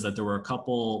difference is that there were a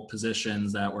couple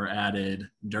positions that were added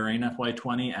during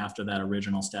FY20 after that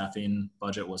original staffing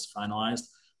budget was finalized.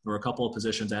 There were a couple of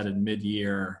positions added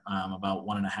mid-year, about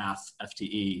 1.5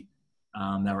 FTE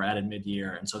that were added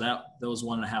mid-year. And so those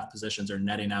 1.5 positions are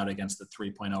netting out against the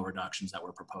 3.0 reductions that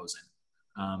we're proposing.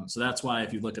 So that's why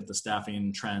if you look at the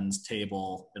staffing trends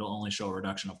table, it'll only show a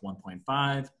reduction of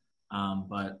 1.5,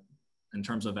 but in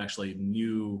terms of actually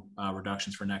new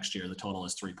reductions for next year, the total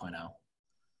is 3.0.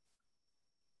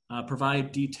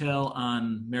 Provide detail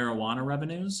on marijuana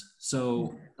revenues.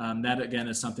 So that again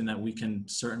is something that we can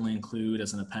certainly include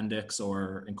as an appendix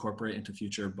or incorporate into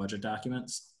future budget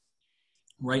documents.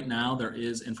 Right now, there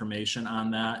is information on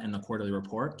that in the quarterly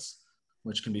reports,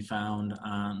 which can be found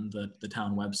on the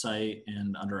town website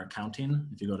and under accounting.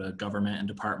 If you go to government and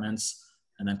departments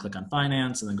and then click on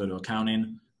finance and then go to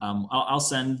accounting, I'll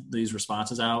send these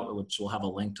responses out, which will have a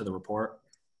link to the report.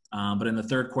 But in the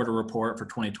third quarter report for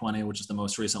 2020, which is the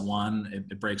most recent one,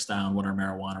 it breaks down what our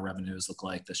marijuana revenues look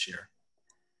like this year.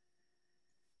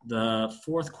 The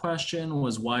fourth question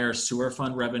was, why are sewer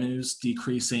fund revenues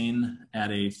decreasing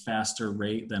at a faster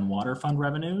rate than water fund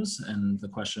revenues? And the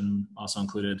question also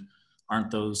included, aren't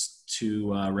those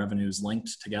two revenues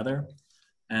linked together?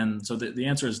 And so the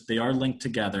answer is they are linked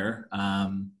together.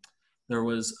 There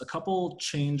was a couple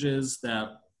changes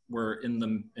that were in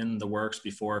the works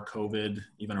before COVID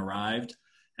even arrived.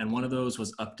 And one of those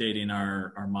was updating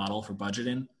our model for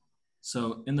budgeting.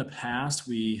 So in the past,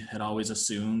 we had always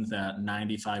assumed that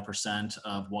 95%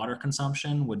 of water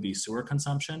consumption would be sewer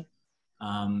consumption.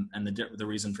 And the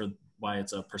reason for why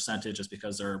it's a percentage is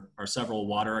because there are several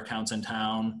water accounts in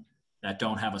town that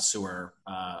don't have a sewer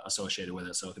associated with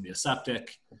it. So it could be a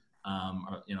septic,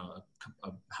 or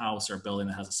a house or a building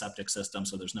that has a septic system,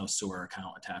 so there's no sewer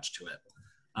account attached to it.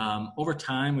 Over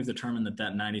time, we've determined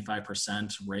that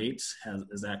 95% rate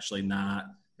is actually not,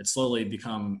 it's slowly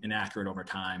become inaccurate over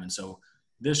time. And so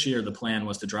this year, the plan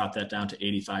was to drop that down to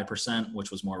 85%, which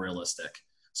was more realistic.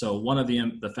 So one of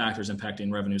the factors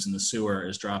impacting revenues in the sewer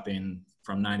is dropping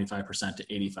from 95% to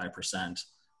 85%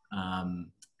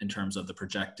 in terms of the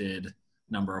projected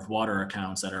number of water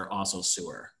accounts that are also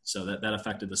sewer. So that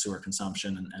affected the sewer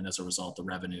consumption and as a result, the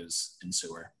revenues in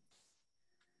sewer.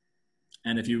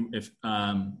 And if you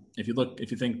look at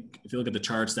the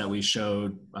charts that we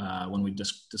showed when we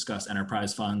discussed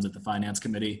enterprise funds at the finance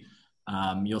committee,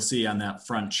 you'll see on that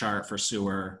front chart for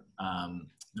sewer,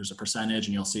 there's a percentage,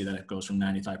 and you'll see that it goes from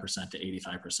 95% to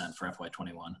 85% for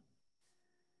FY21.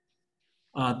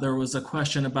 There was a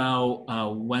question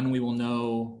about when we will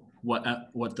know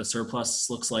what the surplus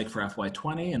looks like for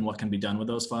FY20 and what can be done with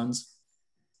those funds.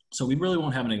 So we really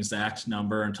won't have an exact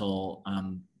number until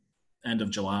end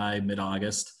of July,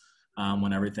 mid-August,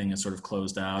 when everything is sort of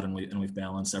closed out and we've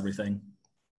balanced everything.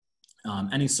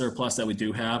 Any surplus that we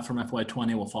do have from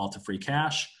FY20 will fall to free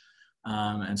cash.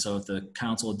 And so if the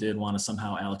council did want to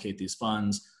somehow allocate these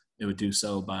funds, it would do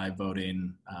so by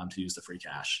voting to use the free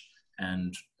cash.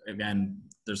 And again,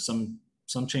 there's some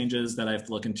changes that I have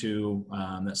to look into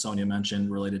that Sonia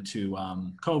mentioned related to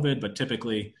COVID, but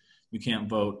typically you can't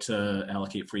vote to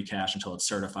allocate free cash until it's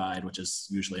certified, which is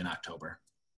usually in October.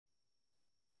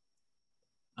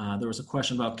 There was a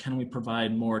question about, can we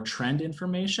provide more trend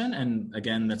information? And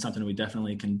again, that's something we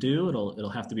definitely can do. It'll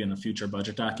have to be in a future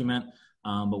budget document.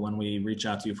 But when we reach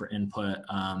out to you for input,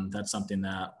 that's something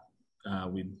that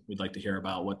we'd like to hear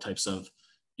about, what types of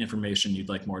information you'd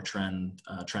like more trend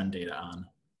data on.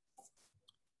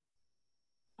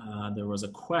 There was a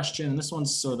question, this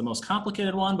one's sort of the most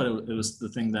complicated one, but it was the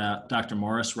thing that Dr.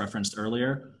 Morris referenced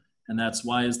earlier, and that's,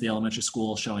 why is the elementary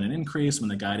school showing an increase when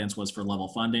the guidance was for level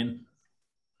funding?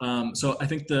 So I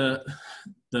think the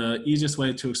easiest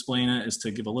way to explain it is to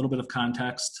give a little bit of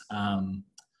context.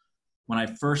 When I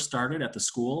first started at the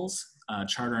schools,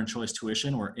 charter and choice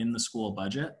tuition were in the school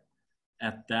budget.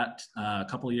 At that, a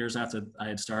couple of years after I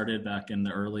had started back in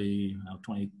the early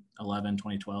 2011,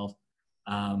 2012,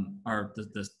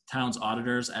 the town's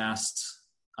auditors asked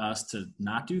us to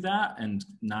not do that and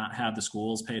not have the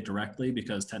schools pay it directly,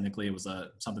 because technically it was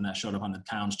something that showed up on the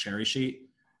town's cherry sheet.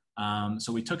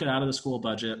 So we took it out of the school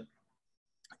budget.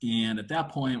 And at that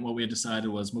point, what we had decided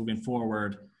was, moving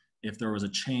forward, if there was a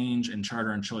change in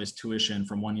charter and choice tuition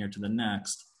from one year to the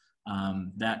next,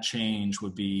 that change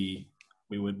would be,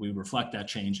 we would reflect that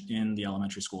change in the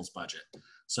elementary school's budget.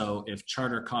 So if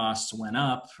charter costs went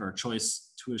up or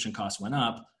choice tuition costs went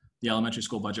up, the elementary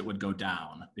school budget would go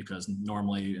down, because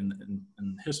normally in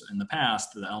the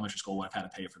past, the elementary school would have had to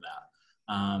pay for that.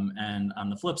 And on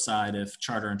the flip side, if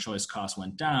charter and choice costs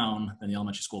went down, then the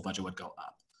elementary school budget would go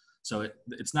up. So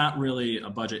it's not really a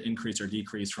budget increase or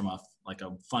decrease from a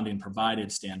funding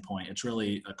provided standpoint. It's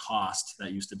really a cost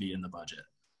that used to be in the budget.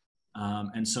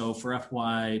 And so for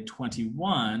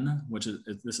FY21,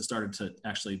 this has started to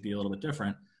actually be a little bit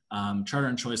different, charter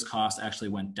and choice costs actually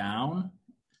went down.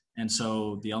 And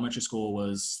so the elementary school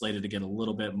was slated to get a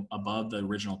little bit above the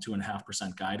original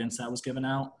 2.5% guidance that was given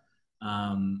out.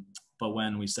 But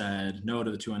when we said no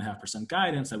to the 2.5%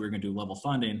 guidance that we were going to do level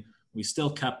funding, we still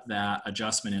kept that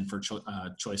adjustment in for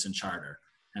choice and charter.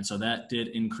 And so that did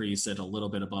increase it a little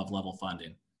bit above level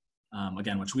funding.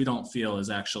 Again, which we don't feel is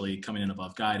actually coming in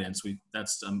above guidance.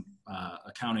 That's an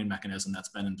accounting mechanism that's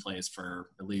been in place for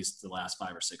at least the last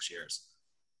 5 or 6 years.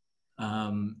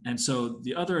 And so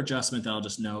the other adjustment that I'll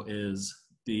just note is,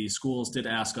 the schools did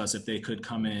ask us if they could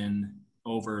come in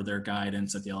over their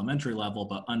guidance at the elementary level,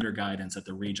 but under guidance at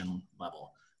the region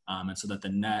level. And so that the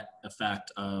net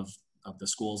effect of the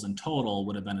schools in total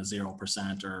would have been a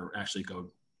 0%, or actually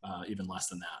go even less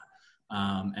than that.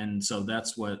 And so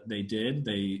that's what they did.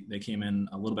 They came in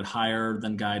a little bit higher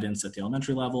than guidance at the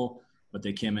elementary level, but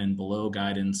they came in below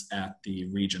guidance at the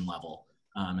region level.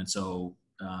 And so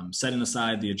setting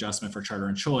aside the adjustment for charter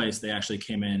and choice, they actually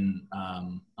came in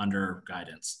under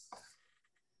guidance.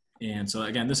 And so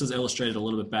again, this is illustrated a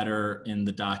little bit better in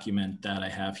the document that I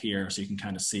have here, so you can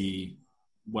kind of see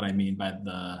what I mean by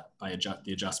the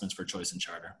adjustments for choice and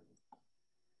charter.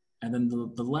 And then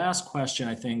the last question,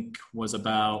 I think, was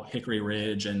about Hickory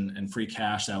Ridge and free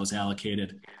cash that was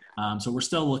allocated. So we're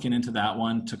still looking into that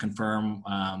one to confirm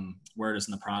where it is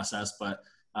in the process, but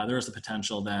there is the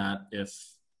potential that if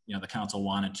the council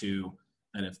wanted to,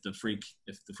 that if the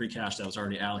free cash that was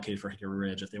already allocated for Hickory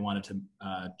Ridge, if they wanted to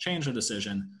change their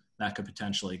decision, that could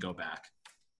potentially go back.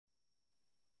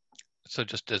 So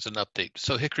just as an update,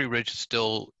 so Hickory Ridge is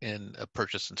still in a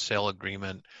purchase and sale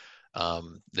agreement.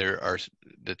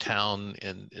 The town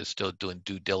is still doing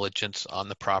due diligence on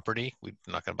the property. We're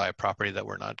not going to buy a property that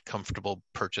we're not comfortable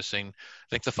purchasing. I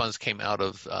think the funds came out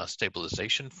of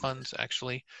stabilization funds,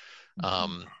 actually.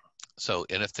 So,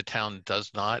 and if the town does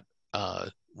not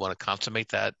want to consummate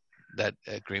that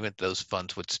agreement, those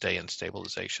funds would stay in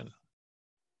stabilization.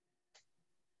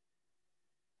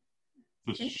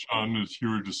 Sean, as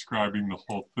you were describing the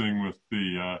whole thing with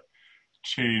the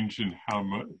change in how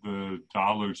much the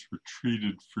dollars were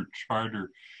treated for charter,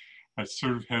 I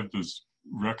sort of have this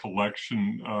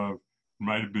recollection of,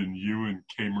 might have been you and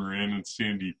Kay Moran and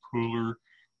Sandy Pooler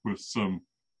with some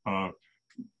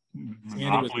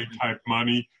monopoly type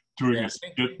money doing a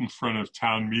skit in front of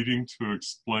town meeting to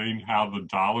explain how the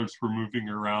dollars were moving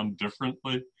around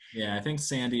differently. Yeah, I think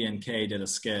Sandy and Kay did a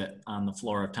skit on the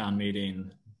floor of town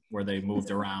meeting where they moved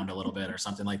around a little bit or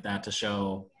something like that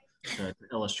to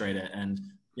illustrate it. And,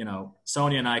 you know,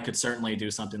 Sonia and I could certainly do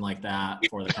something like that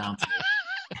for the council.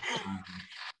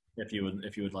 If you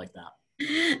would like that.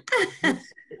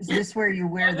 Is this where you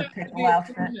wear the pickle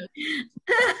outfit?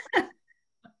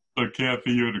 So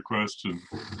Kathy, you had a question.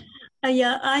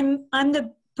 Yeah, I'm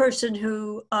the person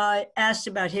who asked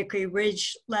about Hickory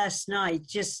Ridge last night,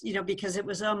 just, you know, because it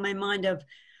was on my mind of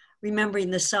remembering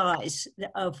the size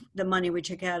of the money we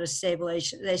took out of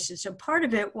stabilization. So part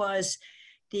of it was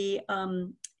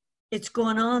it's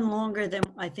gone on longer than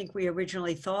I think we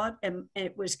originally thought, and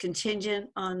it was contingent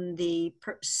on the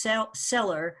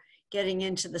seller getting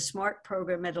into the SMART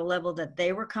program at a level that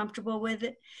they were comfortable with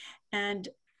it. And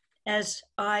as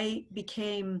I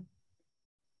became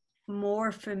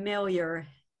more familiar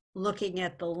looking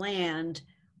at the land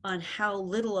on how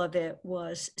little of it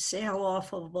was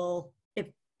sale-offable if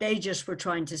they just were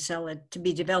trying to sell it to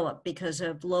be developed because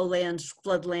of lowlands,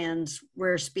 floodlands,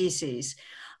 rare species.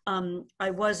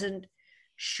 I wasn't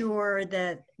sure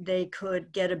that they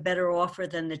could get a better offer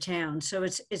than the town. So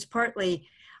it's partly,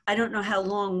 I don't know how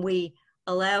long we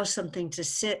allow something to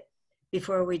sit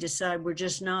before we decide we're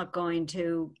just not going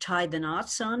to tie the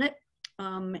knots on it.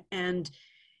 And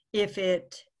if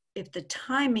the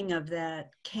timing of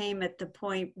that came at the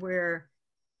point where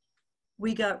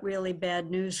we got really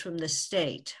bad news from the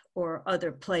state or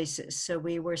other places. So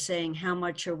we were saying, how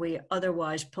much are we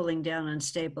otherwise pulling down on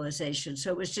stabilization? So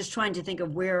it was just trying to think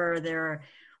of where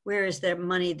is there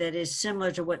money that is similar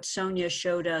to what Sonia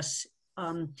showed us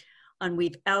on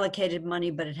we've allocated money,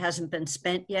 but it hasn't been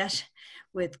spent yet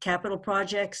with capital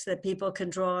projects that people can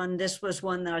draw on. This was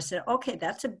one that I said, okay,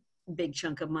 that's a big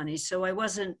chunk of money. So I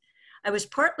was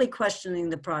partly questioning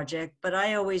the project, but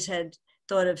I always had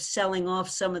thought of selling off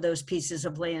some of those pieces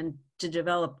of land to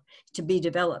be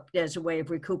developed as a way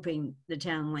of recouping the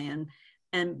town land.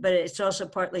 But it's also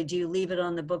partly, do you leave it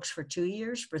on the books for 2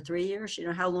 years, for 3 years? You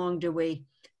know, how long do we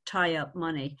tie up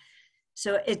money?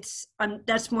 So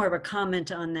that's more of a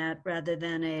comment on that rather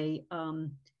than a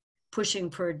pushing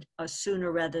for a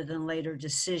sooner rather than later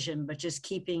decision, but just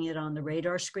keeping it on the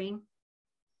radar screen.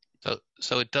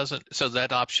 So it doesn't. So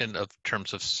that option of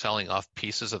terms of selling off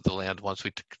pieces of the land once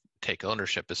we take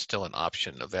ownership is still an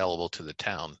option available to the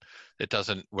town. It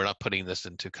doesn't. We're not putting this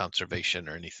into conservation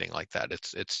or anything like that.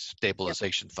 It's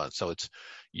stabilization fund. So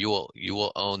you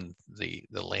will own the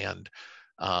land,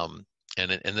 and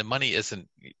the money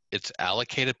it's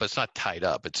allocated, but it's not tied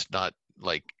up. It's not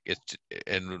like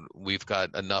and we've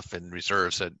got enough in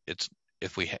reserves that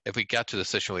if we got to the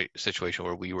situation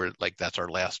where we were like that's our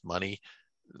last money,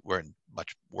 we're in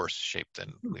much worse shape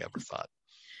than we ever thought.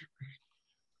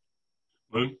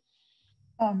 Lynn?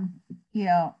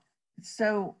 Yeah,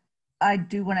 so I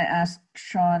do want to ask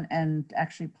Sean and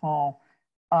actually Paul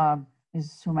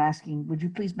is who I'm asking, would you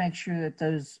please make sure that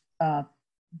those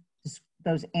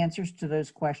answers to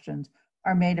those questions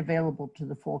are made available to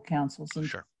the full council since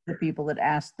Sure. The people that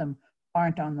asked them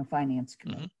aren't on the finance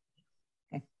committee.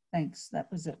 Mm-hmm. Okay, thanks. That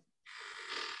was it.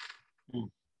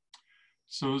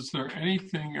 So is there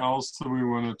anything else that we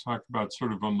want to talk about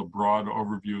sort of on the broad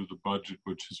overview of the budget,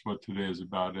 which is what today is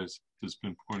about, as has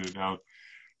been pointed out,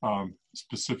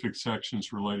 specific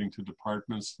sections relating to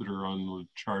departments that are on the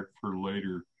chart for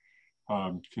later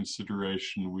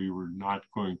consideration we were not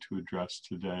going to address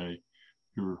today.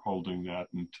 We were holding that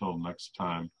until next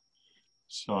time.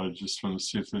 So I just want to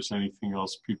see if there's anything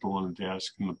else people wanted to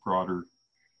ask in the broader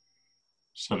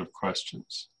set of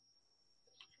questions.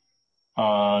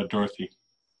 Dorothy.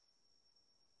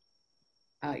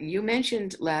 You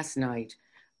mentioned last night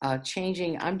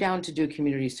changing, I'm down to do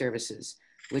community services,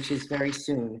 which is very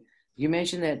soon. You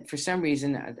mentioned that for some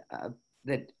reason,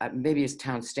 that maybe it's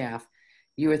town staff,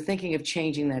 you were thinking of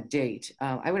changing that date.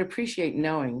 I would appreciate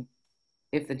knowing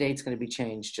if the date's going to be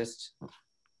changed, just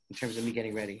in terms of me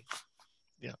getting ready.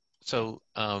 Yeah, so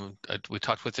we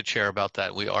talked with the chair about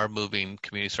that. We are moving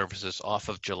community services off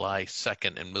of July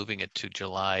 2nd and moving it to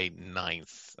July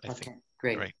 9th, I think.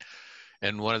 Great. Right.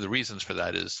 And one of the reasons for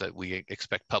that is that we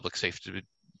expect public safety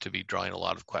to be drawing a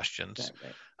lot of questions.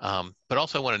 Right. But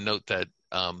also I want to note that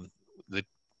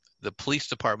the police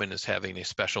department is having a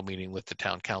special meeting with the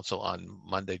town council on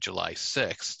Monday, July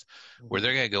 6th, where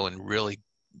they're going to go in really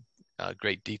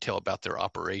great detail about their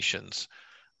operations.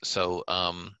 So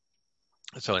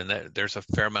So there's a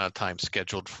fair amount of time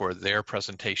scheduled for their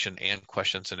presentation and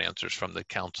questions and answers from the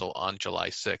council on July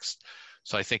 6th.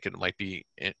 So I think it might be,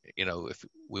 if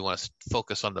we want to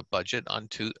focus on the budget on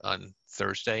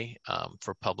Thursday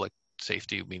for public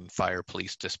safety, I mean fire,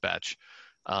 police, dispatch,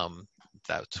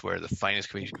 that's where the finance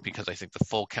committee, because I think the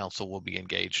full council will be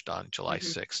engaged on July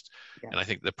 6th. Yeah. And I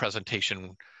think the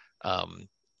presentation,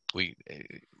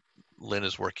 Lynn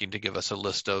is working to give us a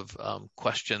list of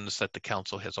questions that the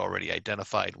council has already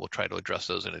identified. We'll try to address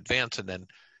those in advance and then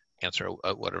answer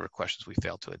whatever questions we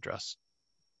fail to address.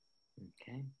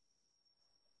 Okay.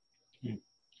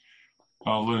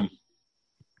 Lynn.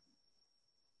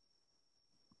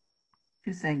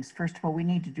 Two things. First of all, we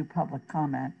need to do public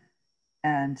comment.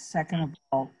 And second of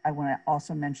all, I want to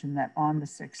also mention that on the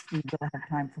 6th, we will have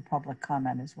time for public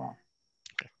comment as well.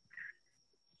 Okay.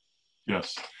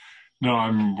 Yes. No,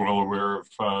 I'm well aware of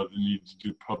the need to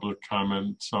do public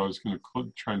comment. So I was going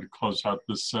to trying to close out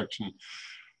this section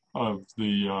of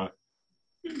the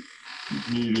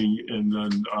meeting and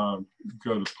then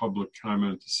go to public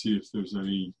comment to see if there's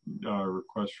any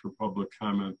request for public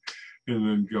comment, and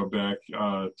then go back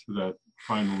to that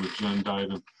final agenda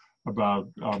item about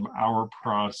our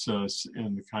process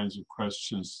and the kinds of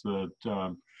questions that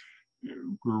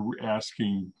we're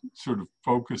asking, sort of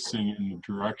focusing in the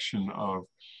direction of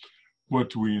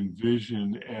what do we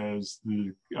envision as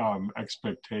the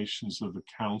expectations of the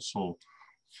council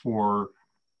for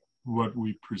what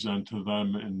we present to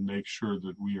them, and make sure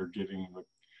that we are getting the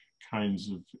kinds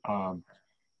of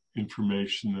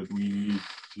information that we need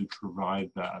to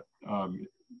provide that.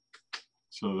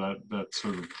 So that's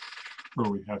sort of where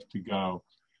we have to go.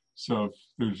 So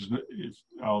if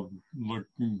I'll look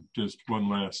just one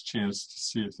last chance to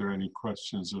see if there are any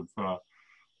questions of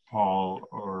Paul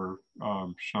or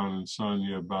Sean and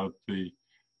Sonia about the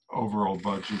overall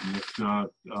budget, and if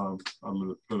not, I'm going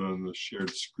to put on the shared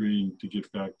screen to get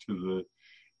back to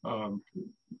the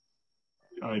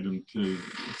item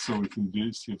so we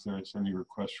can see if there's any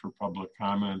request for public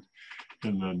comment,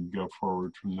 and then go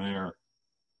forward from there.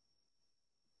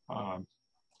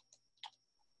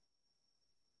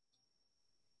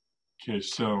 Okay,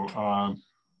 so I'm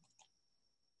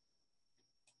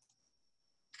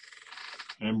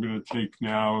going to take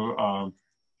now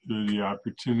the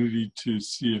opportunity to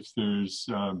see if there's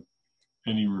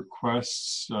any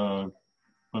requests on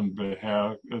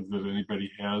behalf that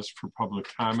anybody has for public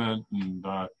comment. And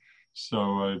so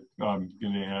I'm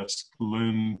going to ask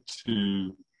Lynn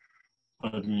to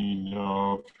let me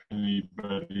know if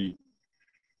anybody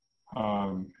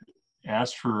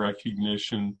asked for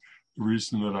recognition. The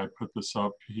reason that I put this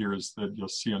up here is that you'll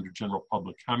see under general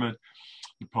public comment,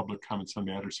 the public comments on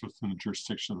matters within the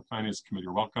jurisdiction of the Finance Committee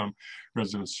are welcome.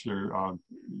 Residents are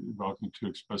welcome to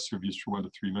express their views for 1 to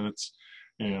 3 minutes,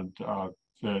 and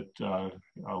that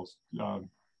I'll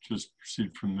just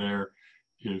proceed from there.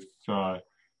 If I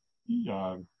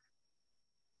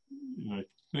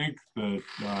think that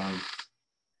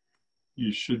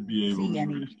you should be able to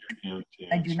raise your hand.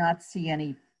 I do not see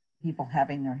any people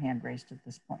having their hand raised at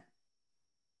this point.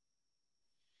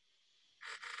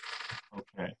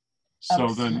 Okay. So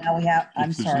then now we have,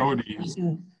 I'm sorry,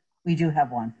 we do have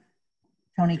one.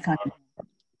 Tony Cunningham.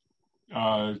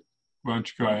 Why don't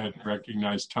you go ahead and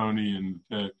recognize Tony, and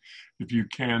if you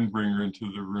can bring her into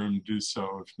the room, do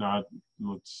so. If not,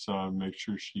 let's make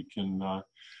sure she can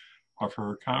offer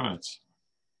her comments.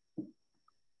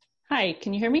 Hi,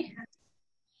 can you hear me?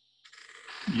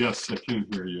 Yes, I can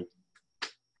hear you.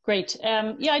 Great.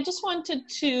 Yeah, I just wanted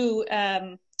to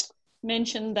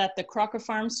mention that the Crocker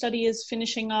Farm study is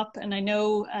finishing up, and I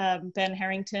know Ben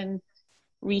Harrington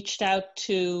reached out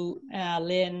to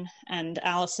Lynn and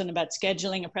Allison about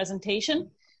scheduling a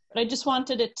presentation, but I just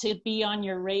wanted it to be on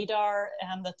your radar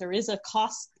and that there is a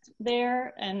cost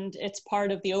there, and it's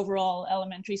part of the overall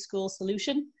elementary school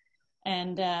solution.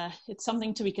 And it's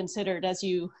something to be considered as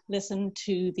you listen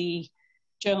to the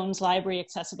Jones Library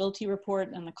Accessibility Report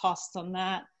and the costs on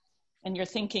that, and you're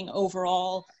thinking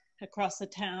overall across the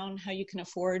town how you can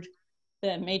afford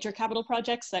the major capital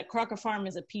projects. That Crocker Farm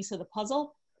is a piece of the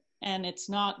puzzle, and it's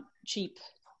not cheap.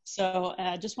 So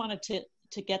I just wanted to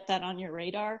get that on your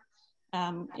radar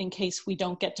in case we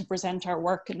don't get to present our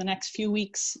work in the next few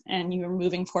weeks and you're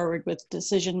moving forward with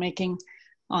decision making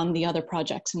on the other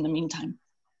projects in the meantime.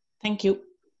 Thank you.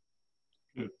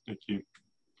 Good, thank you.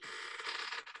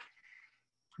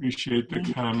 Appreciate the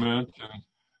comment, and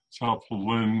it's helpful.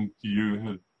 Lynn,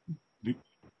 go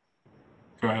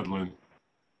ahead, Lynn.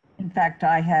 In fact,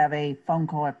 I have a phone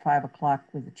call at 5 o'clock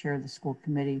with the chair of the school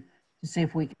committee to see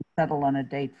if we can settle on a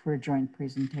date for a joint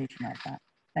presentation like that.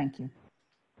 Thank you.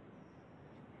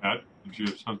 Pat, did you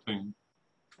have something?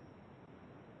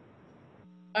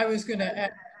 I was going to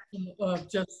ask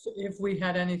just if we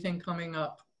had anything coming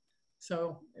up.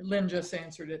 So Lynn just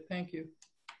answered it. Thank you.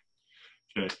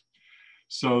 Okay.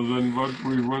 So then what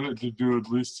we wanted to do, at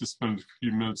least to spend a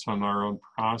few minutes on our own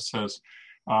process,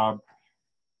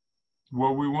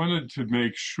 what we wanted to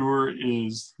make sure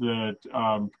is that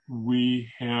we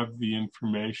have the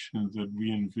information that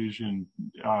we envision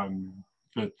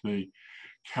that the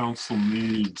council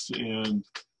needs. And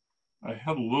I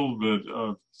had a little bit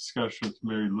of discussion with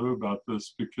Mary Lou about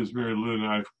this, because Mary Lou and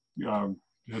I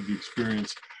had the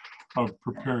experience of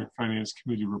preparing finance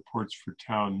committee reports for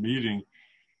town meeting.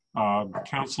 The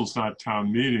council's not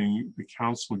town meeting. The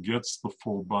council gets the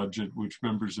full budget, which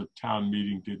members of town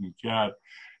meeting didn't get.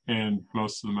 And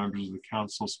most of the members of the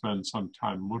council spend some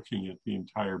time looking at the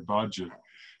entire budget.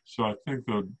 So I think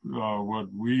that what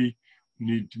we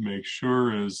need to make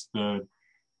sure is that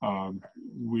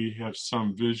we have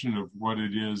some vision of what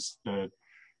it is that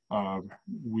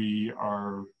we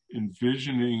are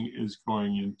envisioning is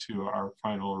going into our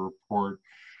final report,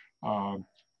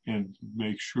 and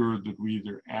make sure that we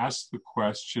either ask the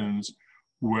questions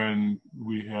when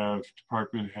we have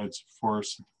department heads for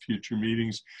us at future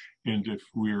meetings, and if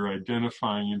we're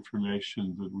identifying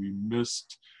information that we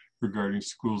missed regarding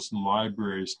schools and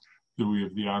libraries, that we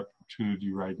have the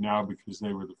opportunity right now, because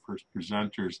they were the first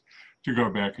presenters, to go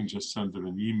back and just send them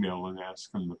an email and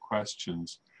ask them the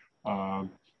questions.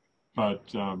 But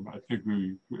I think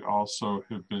we also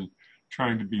have been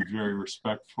trying to be very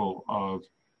respectful of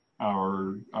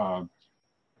our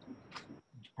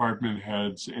department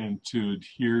heads, and to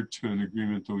adhere to an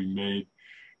agreement that we made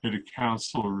at a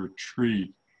council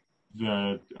retreat,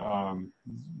 that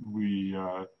we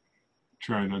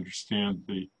try and understand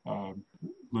the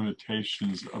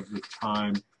limitations of the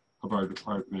time of our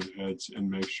department heads, and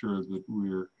make sure that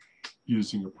we're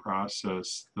using a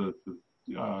process that the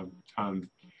town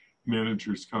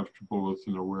manager is comfortable with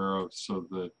and aware of, so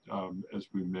that as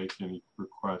we make any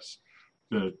requests,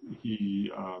 that he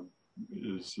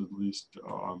is at least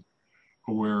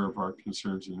aware of our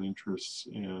concerns and interests,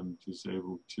 and is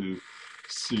able to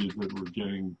see that we're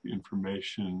getting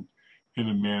information in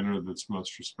a manner that's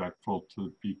most respectful to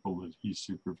the people that he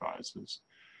supervises.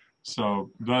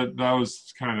 So that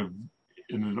was kind of,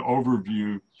 in an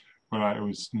overview, what I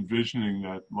was envisioning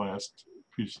that last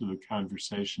piece of the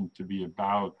conversation to be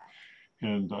about.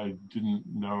 And I didn't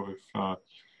know if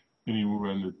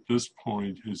anyone at this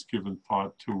point has given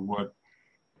thought to what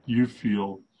you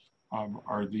feel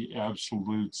are the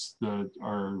absolutes that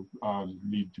are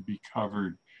need to be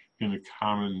covered in a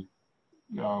common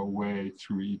way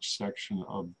through each section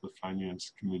of the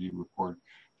Finance Committee report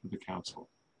to the Council.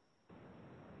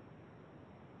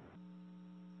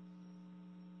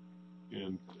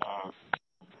 And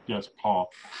yes, Paul.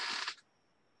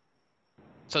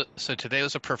 So today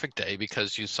was a perfect day,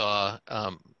 because you saw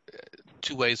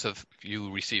two ways of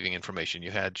you receiving information. You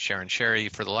had Sharon Sherry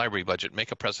for the library budget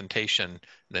make a presentation,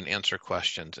 then answer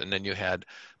questions. And then you had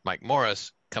Mike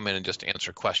Morris come in and just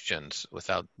answer questions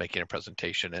without making a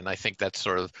presentation. And I think that's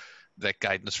sort of that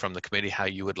guidance from the committee, how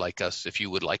you would like us, if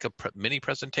you would like a mini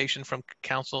presentation from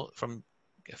council, from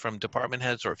department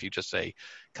heads, or if you just say,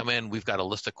 come in, we've got a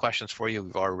list of questions for you.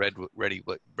 We've already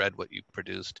read what you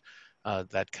produced.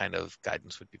 That kind of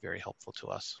guidance would be very helpful to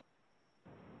us.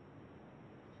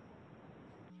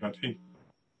 Kathy?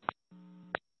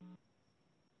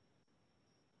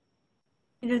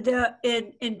 You know,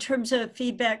 in terms of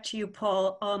feedback to you,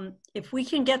 Paul, if we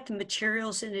can get the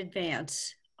materials in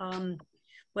advance,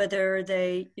 whether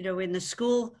they, you know, in the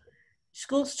schools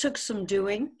took some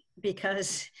doing,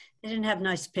 because they didn't have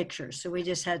nice pictures. So we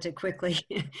just had to quickly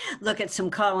look at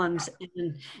some columns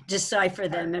and decipher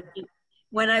them. And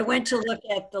when I went to look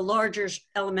at the larger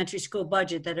elementary school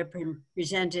budget that had been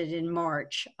presented in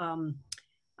March,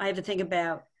 I have to think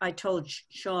about, I told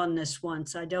Sean this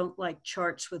once, I don't like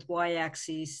charts with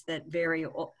y-axes that vary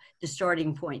the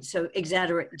starting point, so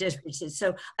exaggerate differences.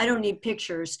 So I don't need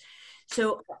pictures.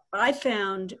 So I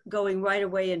found going right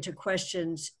away into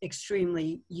questions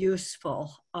extremely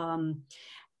useful,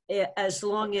 as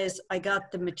long as I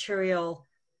got the material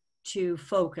to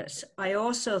focus. I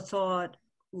also thought,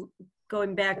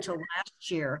 going back to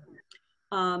last year,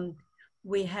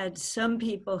 we had some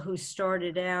people who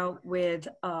started out with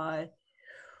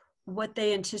what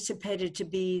they anticipated to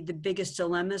be the biggest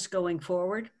dilemmas going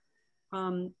forward,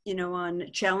 you know,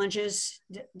 on challenges,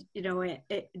 you know,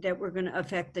 that were going to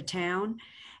affect the town.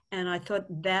 And I thought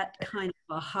that kind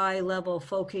of a high level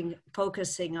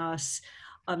focusing us,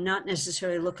 not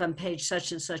necessarily look on page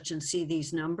such and such and see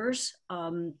these numbers,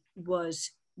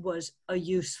 was a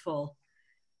useful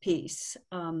piece.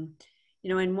 You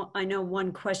know, and I know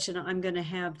one question I'm going to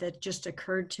have that just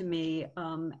occurred to me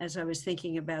as I was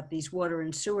thinking about these water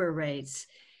and sewer rates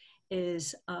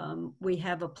is we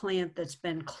have a plant that's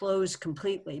been closed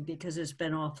completely because it's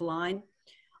been offline.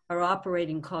 Our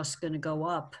operating costs are going to go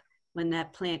up when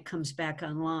that plant comes back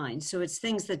online. So it's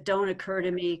things that don't occur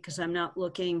to me because I'm not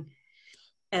looking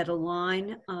at a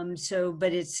line.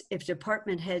 But it's, if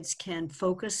department heads can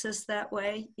focus us that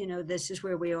way, you know, this is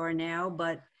where we are now,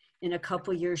 but in a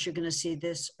couple of years, you're going to see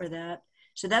this or that.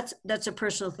 So that's a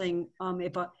personal thing.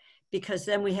 Because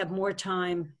then we have more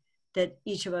time that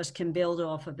each of us can build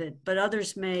off of it, but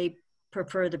others may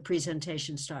prefer the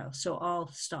presentation style. So I'll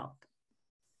stop.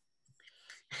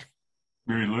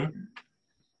 Mary Lou?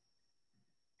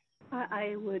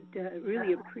 I would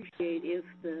really appreciate if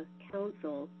the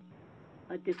council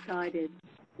decided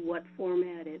what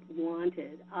format it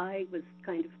wanted. I was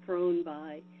kind of thrown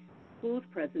by school's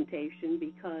presentation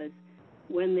because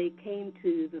when they came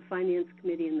to the finance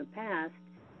committee in the past,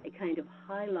 they kind of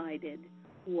highlighted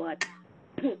what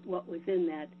was in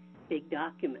that big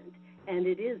document. And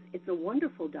it's a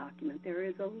wonderful document. There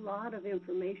is a lot of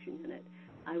information in it.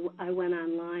 I went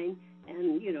online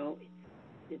and, you know,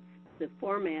 it's the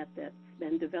format that's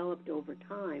been developed over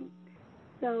time.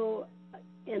 So,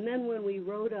 and then when we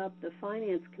wrote up the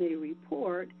finance committee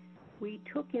report, we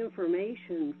took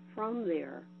information from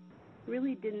there.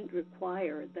 Really didn't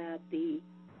require that the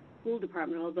school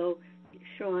department, although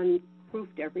Sean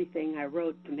proofed everything I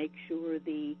wrote to make sure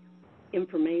the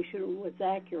information was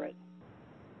accurate.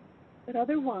 But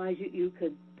otherwise, you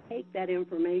could take that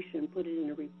information, put it in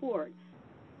a report.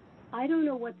 I don't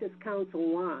know what this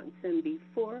council wants, and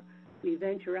before we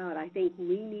venture out, I think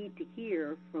we need to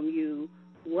hear from you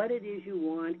what it is you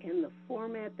want and the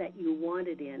format that you want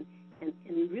it in, and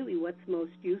really what's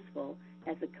most useful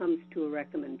as it comes to a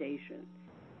recommendation.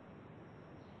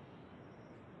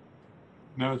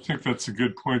 No, I think that's a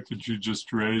good point that you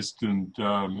just raised, and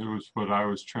it was what I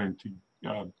was trying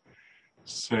to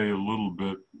say a little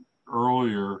bit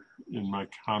earlier in my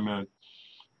comment.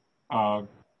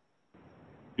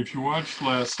 If you watched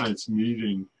last night's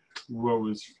meeting, what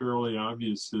was fairly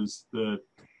obvious is that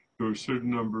there were a certain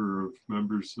number of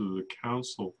members of the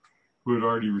council who had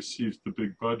already received the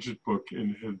big budget book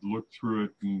and had looked through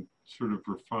it and sort of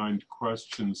refined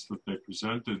questions that they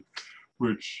presented,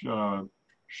 which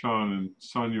Sean and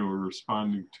Sonia were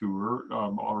responding to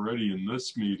already in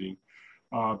this meeting,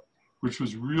 which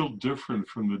was real different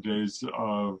from the days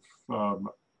of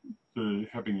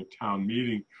having a town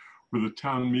meeting, where the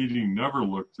town meeting never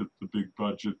looked at the big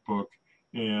budget book.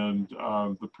 And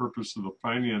the purpose of the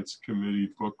finance committee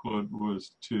booklet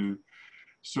was to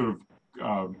sort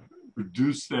of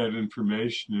reduce that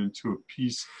information into a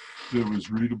piece that was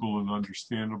readable and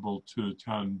understandable to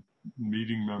town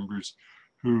meeting members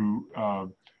who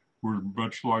were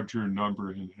much larger in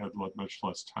number and had much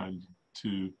less time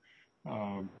to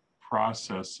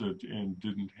process it and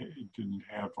didn't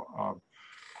have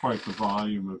quite the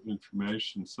volume of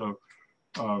information. So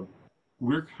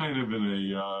we're kind of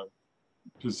in a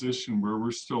position where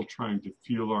we're still trying to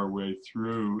feel our way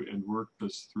through and work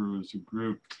this through as a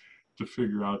group to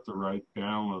figure out the right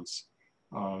balance.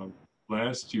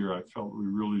 Last year, I felt we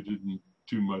really didn't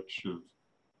do much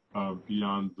of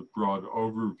beyond the broad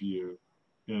overview,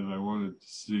 and I wanted to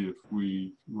see if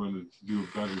we wanted to do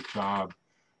a better job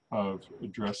of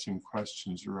addressing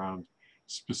questions around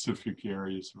specific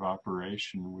areas of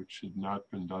operation which had not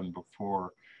been done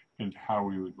before and how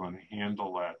we would want to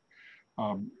handle that.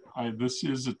 This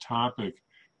is a topic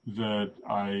that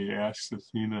I asked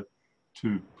Athena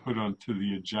to put onto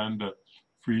the agenda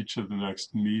for each of the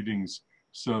next meetings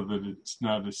so that it's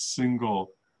not a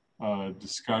single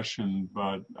discussion,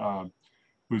 but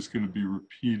was going to be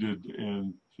repeated,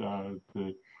 and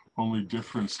the only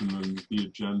difference in the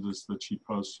agendas that she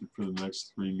posted for the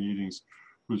next 3 meetings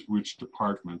was which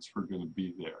departments were going to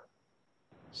be there.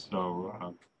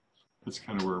 So that's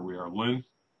kind of where we are. Lynn?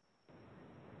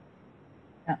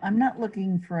 I'm not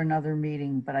looking for another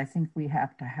meeting, but I think we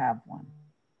have to have one.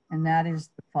 And that is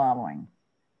the following.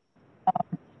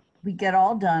 We get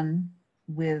all done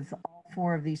with all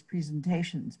 4 of these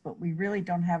presentations, but we really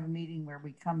don't have a meeting where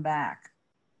we come back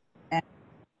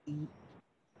and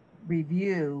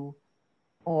review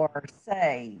or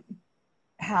say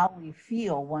how we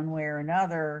feel one way or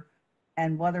another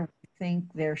and whether we think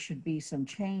there should be some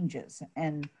changes.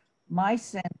 And my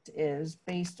sense is,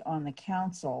 based on the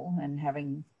council and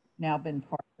having now been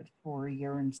part of it for 1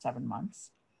 year and 7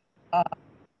 months,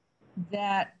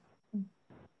 that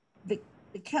the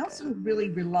council really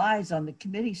relies on the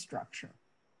committee structure.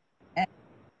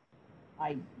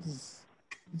 And this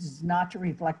is not to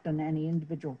reflect on any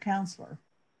individual counselor,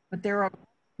 but there are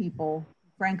people,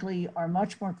 frankly, are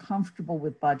much more comfortable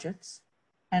with budgets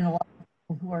and a lot of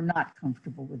people who are not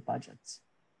comfortable with budgets.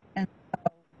 And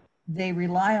so they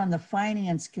rely on the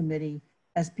finance committee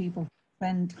as people who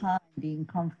spend time being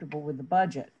comfortable with the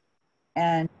budget.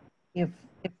 And if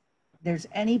there's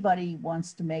anybody who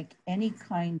wants to make any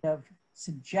kind of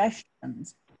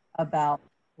suggestions about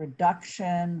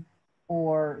reduction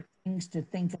or things to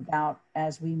think about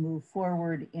as we move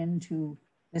forward into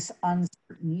this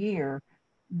uncertain year,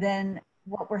 then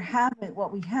what we have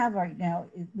right now,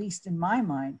 at least in my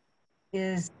mind,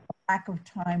 is a lack of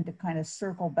time to kind of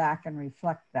circle back and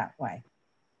reflect that way.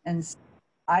 And so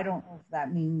I don't know if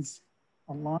that means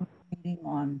a long meeting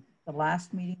on the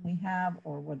last meeting we have,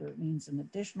 or whether it means an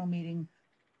additional meeting,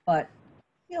 but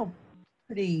I feel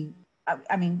pretty,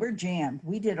 I mean, we're jammed.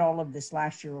 We did all of this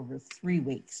last year over 3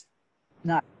 weeks,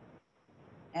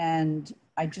 and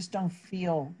I just don't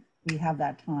feel we have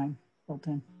that time built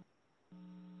in.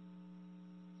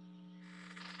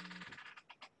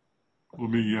 Let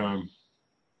me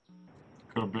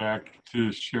go back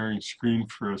to sharing screen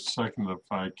for a second if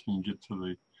I can get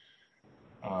to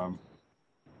the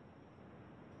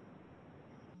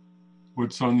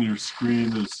what's on your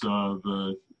screen is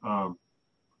the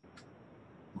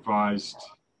revised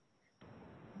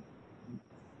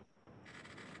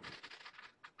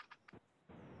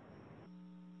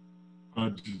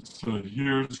budget. So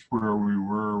here's where we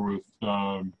were with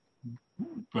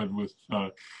but with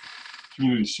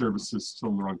community services still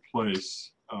in the wrong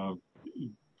place.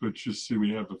 But you see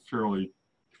we have a fairly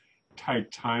tight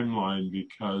timeline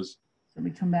because so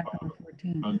we come back on the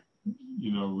 14th.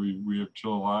 You know, we have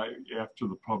July after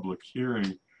the public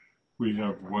hearing. We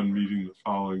have one meeting the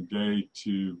following day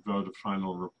to vote a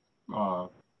final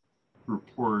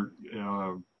report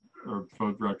or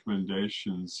vote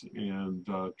recommendations and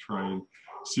try and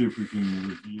see if we can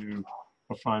review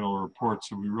a final report.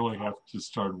 So we really have to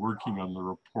start working on the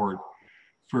report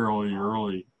fairly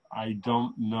early. I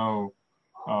don't know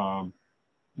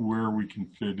where we can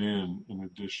fit in an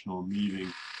additional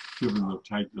meeting given the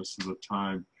tightness of the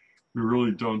time. We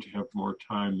really don't have more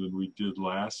time than we did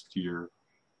last year.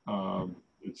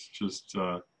 It's just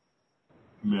a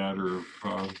matter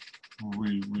of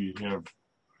we have,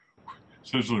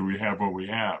 essentially we have what we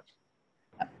have.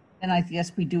 And I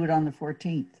guess we do it on the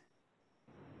 14th.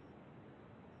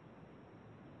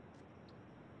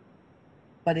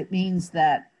 But it means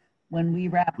that when we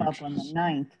wrap up on the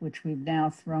 9th, which we've now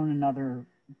thrown another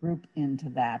group into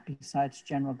that besides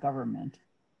general government,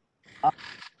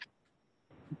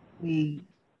 we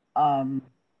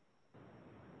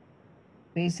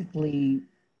basically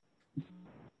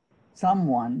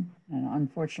someone, and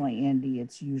unfortunately, Andy,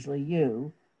 it's usually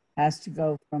you, has to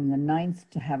go from the 9th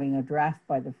to having a draft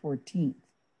by the 14th.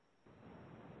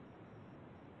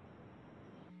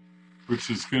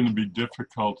 Which is going to be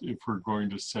difficult if we're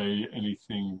going to say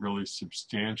anything really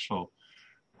substantial.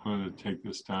 I'm going to take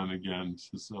this down again,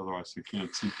 since otherwise I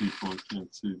can't see people and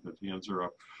can't see that the hands are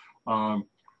up.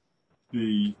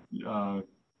 The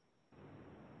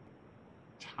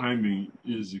timing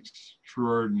is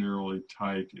extraordinarily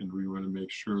tight, and we want to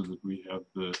make sure that we have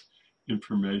the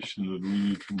information that we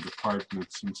need from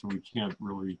departments, and so we can't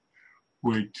really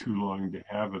wait too long to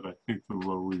have it. I think that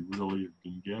what we really have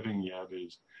been getting at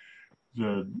is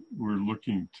that we're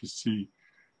looking to see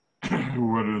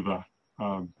what are the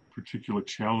particular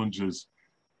challenges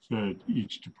that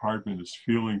each department is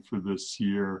feeling for this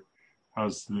year.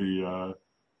 How's the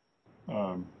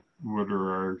what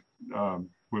are our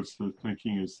what's the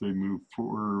thinking as they move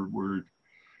forward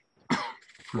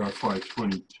for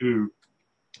FY22, and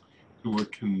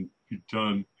what can be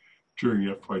done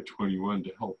during FY21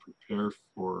 to help prepare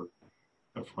for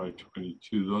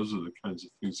FY22. Those are the kinds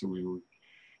of things that we were in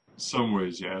some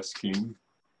ways asking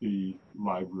the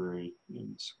library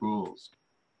and schools.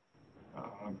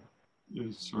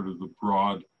 Is sort of the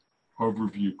broad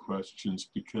overview questions,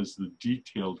 because the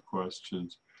detailed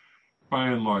questions by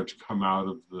and large come out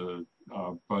of the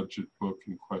budget book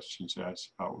and questions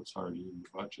asked about what's already in the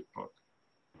budget book.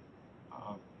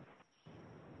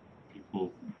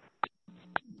 People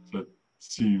that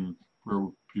seem where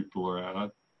people are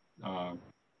at.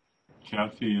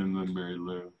 Kathy and then Mary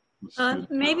Lou.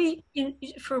 Maybe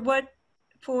for what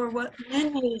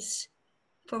Lynn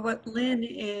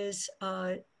is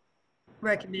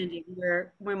recommending,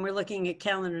 where when we're looking at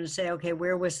calendar and say, okay,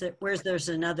 where's there's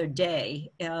another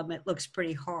day, it looks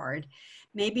pretty hard.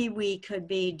 Maybe we could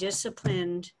be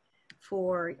disciplined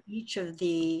for each of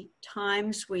the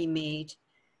times we meet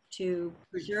to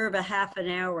preserve a half an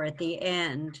hour at the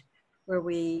end where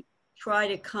we try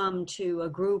to come to a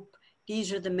group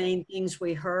these are the main things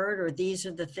we heard, or these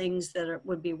are the things that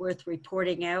would be worth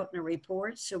reporting out in a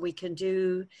report, so we can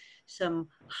do some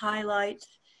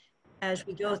highlights as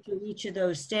we go through each of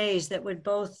those days that would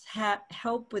both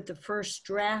help with the first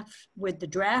draft, with the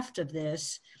draft of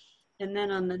this. And then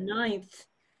on the 9th,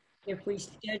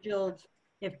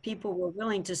 if people were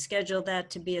willing to schedule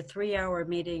that to be a 3-hour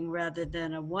meeting rather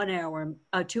than a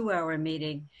 2-hour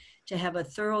meeting, to have a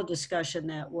thorough discussion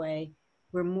that way,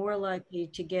 we're more likely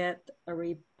to get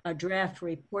a draft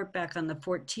report back on the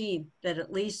 14th that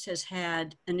at least has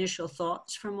had initial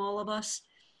thoughts from all of us.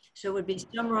 So it would be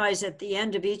summarized at the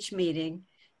end of each meeting,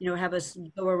 have us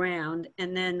go around,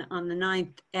 and then on the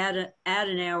 9th, add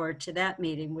an hour to that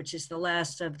meeting, which is the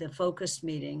last of the focused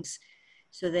meetings,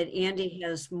 so that Andy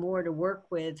has more to work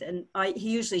with. And he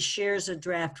usually shares a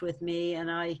draft with me,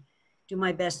 and I do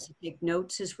my best to take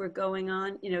notes as we're going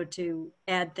on, to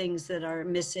add things that are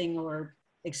missing or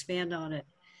expand on it.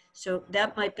 So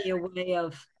that might be a way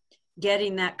of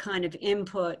getting that kind of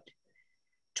input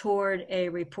toward a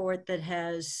report that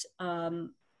has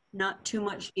not too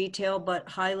much detail, but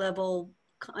high level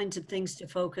kinds of things to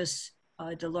focus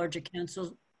the larger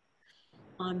council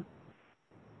on.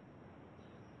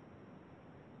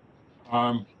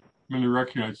 I'm going to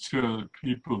recognize two other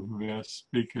people who asked to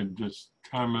speak and just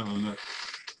comment on that.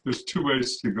 There's two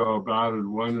ways to go about it.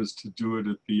 One is to do it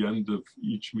at the end of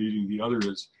each meeting. The other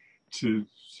is to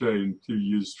say, to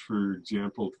use, for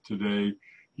example, today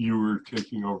you were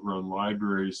taking over on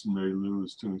libraries and Mary Lou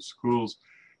was doing schools,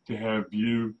 to have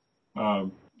you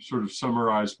sort of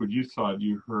summarize what you thought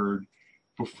you heard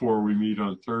before we meet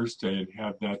on Thursday, and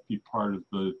have that be part of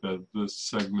the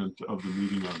segment of the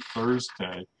meeting on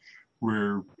Thursday,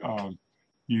 where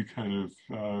you kind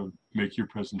of make your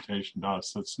presentation to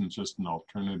us. That's just an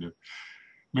alternative.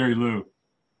 Mary Lou.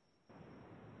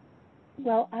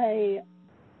 Well,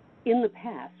 in the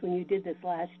past, when you did this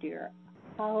last year,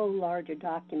 how large a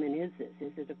document is this?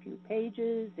 Is it a few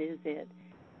pages? Is it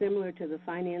similar to the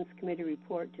Finance Committee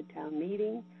report to town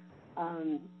meeting?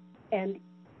 And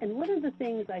one of the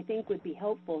things I think would be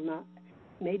helpful,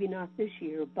 maybe not this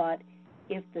year, but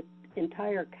if the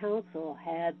entire council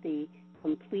had the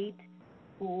complete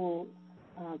school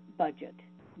budget.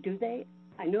 Do they?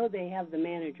 I know they have the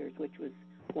managers, which was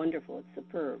wonderful. It's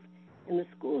superb. And the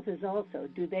schools is also.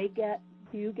 Do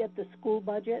you get the school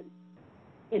budget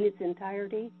in its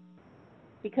entirety?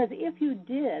 Because if you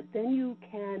did, then you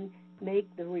can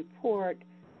make the report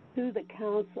to the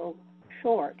council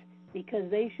short, because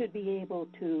they should be able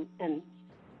to,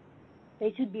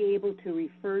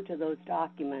 refer to those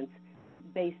documents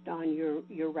based on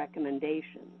your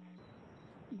recommendations.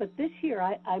 But this year,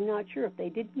 I'm not sure. If they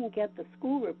didn't get the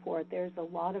school report, there's a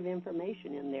lot of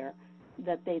information in there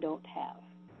that they don't have.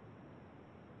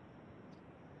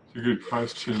 It's a good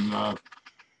question.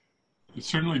 It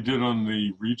certainly did on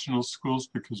the regional schools,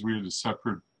 because we had a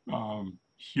separate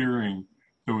hearing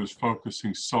that was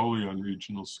focusing solely on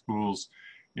regional schools,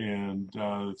 and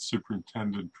the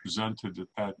superintendent presented at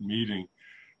that meeting.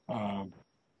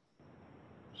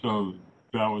 So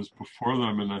that was before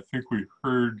them, and I think we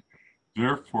heard,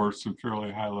 therefore, some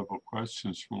fairly high-level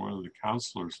questions from one of the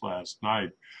counselors last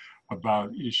night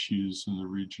about issues in the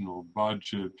regional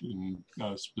budget, and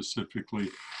specifically,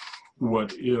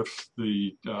 what if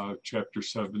the Chapter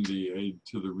 70 aid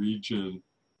to the region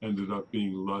ended up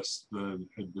being less than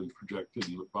had been projected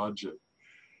in the budget?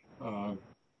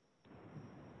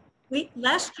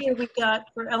 Last year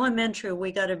for elementary,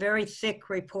 we got a very thick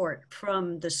report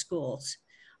from the schools,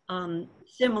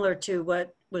 similar to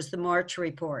what was the March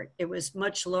report. It was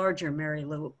much larger, Mary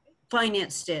Lou.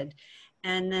 Finance did.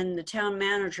 And then the town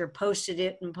manager posted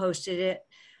it,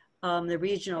 the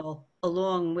regional,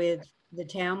 along with the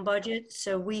town budget.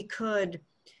 So we could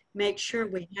make sure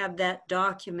we have that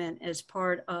document as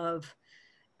part of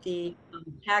the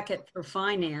packet for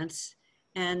finance,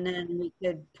 and then we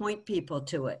could point people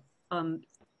to it.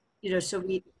 So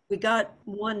we got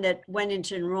one that went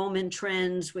into enrollment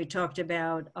trends. We talked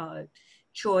about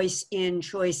choice in,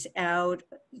 choice out.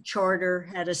 Charter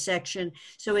had a section.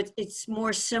 So it's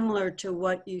more similar to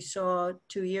what you saw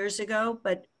 2 years ago,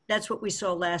 but that's what we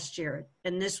saw last year.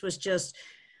 And this was just,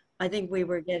 I think we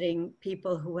were getting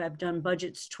people who have done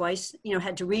budgets twice,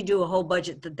 had to redo a whole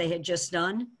budget that they had just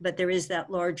done, but there is that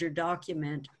larger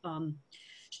document.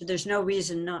 So there's no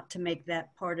reason not to make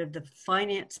that part of the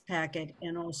finance packet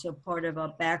and also part of a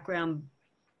background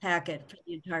packet for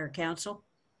the entire council.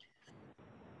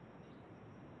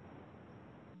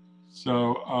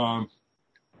 So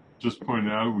just point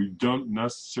out, we don't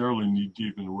necessarily need to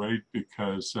even wait,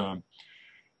 because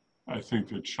I think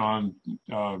that Sean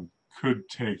could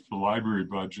take the library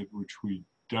budget, which we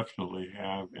definitely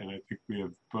have, and I think we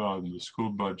have the school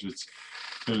budgets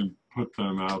and put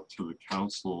them out to the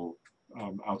council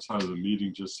outside of the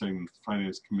meeting, just saying the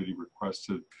finance committee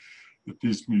requested that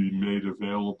these be made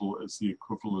available as the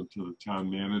equivalent to the town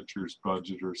manager's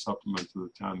budget or supplement to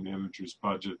the town manager's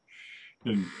budget.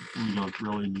 And we don't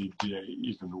really need to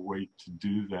even wait to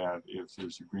do that. If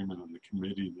there's agreement on the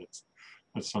committee,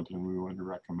 that's something we want to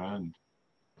recommend.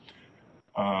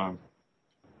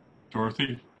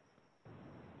 Dorothy?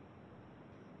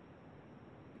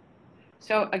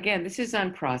 So again, this is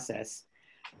on process.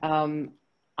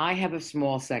 I have a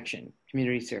small section,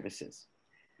 community services.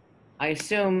 I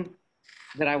assume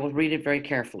that I will read it very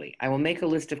carefully. I will make a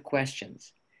list of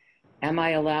questions. Am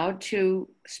I allowed to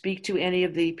speak to any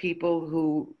of the people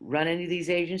who run any of these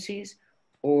agencies?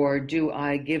 Or do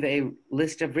I give a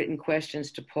list of written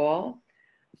questions to Paul?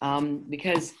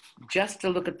 Because just to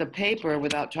look at the paper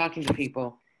without talking to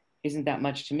people isn't that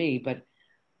much to me,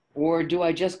 or do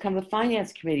I just come to the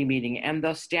finance committee meeting and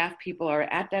the staff people are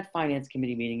at that finance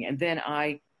committee meeting and then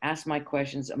I ask my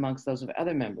questions amongst those of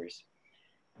other members?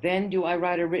 Then do I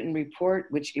write a written report,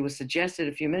 which it was suggested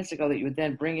a few minutes ago that you would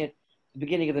then bring it the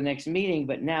beginning of the next meeting,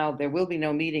 but now there will be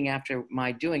no meeting after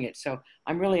my doing it. So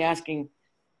I'm really asking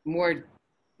more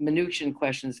minutiae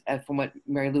questions from what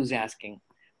Mary Lou's asking.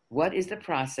 What is the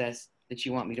process that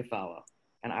you want me to follow?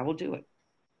 And I will do it.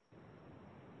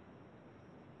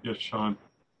 Yes, Sean.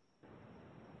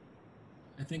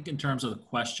 I think in terms of the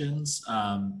questions,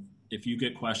 if you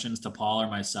get questions to Paul or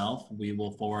myself, we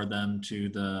will forward them to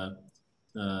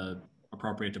the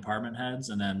appropriate department heads,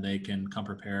 and then they can come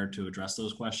prepared to address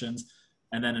those questions.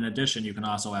 And then in addition, you can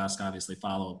also ask obviously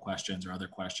follow-up questions or other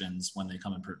questions when they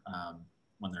come in,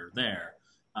 when they're there.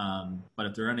 But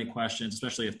if there are any questions,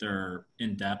 especially if they're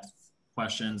in-depth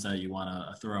questions that you want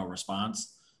a thorough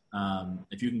response,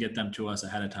 if you can get them to us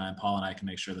ahead of time, Paul and I can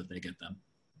make sure that they get them.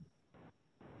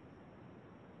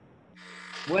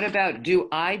 What about, do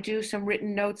I do some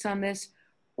written notes on this,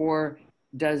 or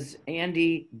does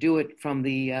Andy do it from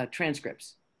the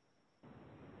transcripts?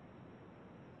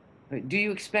 Do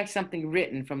you expect something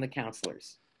written from the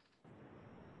counselors?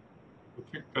 I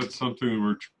think that's something that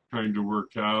we're trying to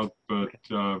work out, but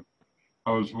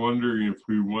I was wondering if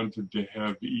we wanted to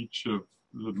have each of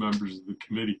the members of the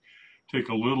committee take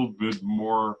a little bit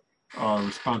more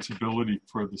responsibility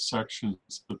for the sections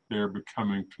that they're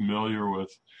becoming familiar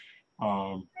with,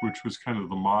 which was kind of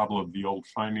the model of the old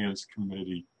finance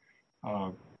committee.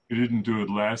 We didn't do it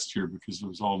last year because it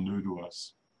was all new to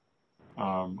us.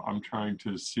 I'm trying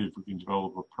to see if we can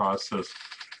develop a process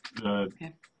that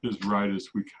is right as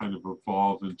we kind of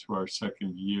evolve into our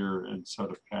second year and set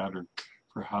a pattern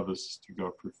for how this is to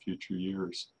go for future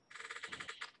years.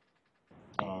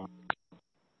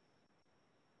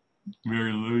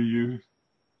 Mary Lou, you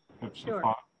have some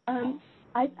thought?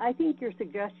 I think your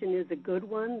suggestion is a good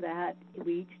one, that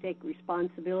we each take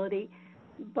responsibility.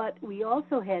 But we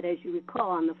also had, as you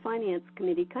recall, on the Finance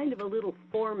Committee, kind of a little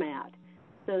format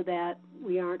so that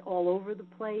we aren't all over the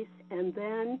place. And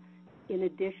then, in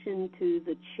addition to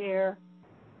the chair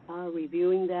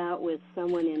reviewing that with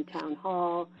someone in town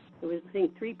hall, there was, I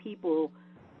think, 3 people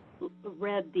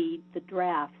read the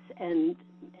drafts and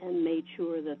made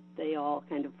sure that they all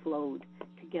kind of flowed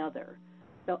together.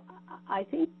 So I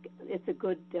think it's a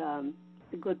good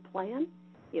plan.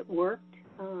 It worked,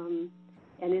 and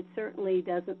it certainly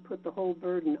doesn't put the whole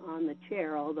burden on the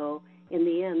chair, although in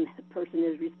the end, the person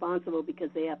is responsible because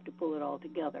they have to pull it all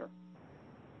together.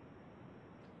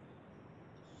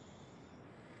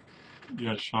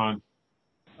 Yeah, Sean.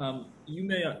 I'm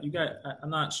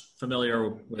not familiar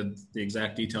with the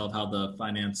exact detail of how the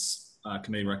finance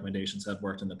committee recommendations have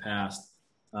worked in the past.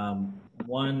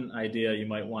 One idea you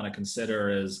might want to consider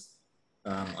is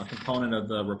a component of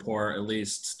the report, at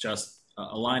least just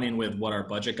aligning with what our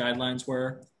budget guidelines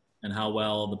were and how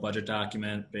well the budget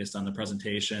document, based on the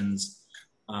presentations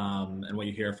and what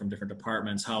you hear from different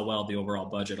departments, how well the overall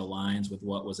budget aligns with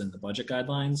what was in the budget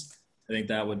guidelines. I think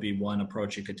that would be one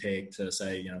approach you could take to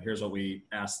say, here's what we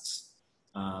asked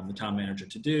the town manager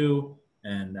to do.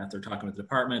 And after talking with the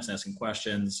departments, asking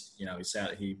questions,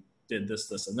 he did this,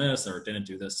 this, and this, or didn't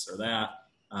do this or that.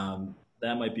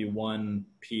 That might be one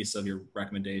piece of your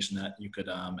recommendation that you could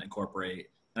incorporate.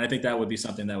 And I think that would be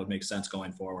something that would make sense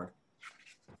going forward.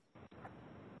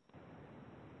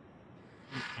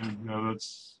 No,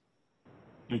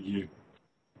 thank you.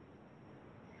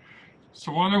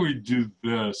 So why don't we do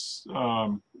this?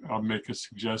 I'll make a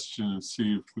suggestion and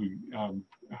see if we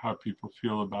how people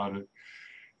feel about it.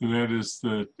 And that is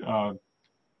that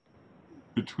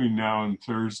between now and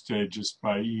Thursday, just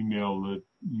by email, that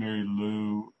Mary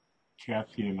Lou,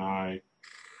 Kathy, and I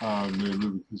Mary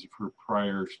Lou, because of her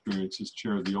prior experience as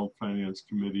chair of the old finance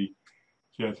committee.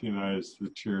 Kathy and I, as the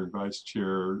chair and vice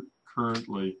chair,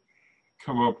 currently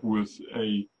come up with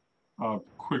a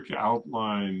quick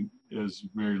outline, as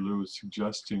Mary Lou was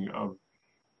suggesting, of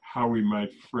how we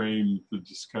might frame the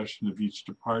discussion of each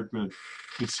department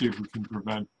and see if we can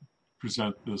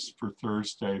present this for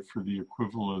Thursday for the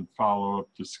equivalent follow-up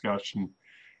discussion.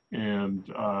 And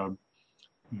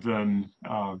then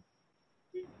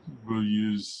we'll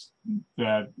use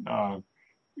that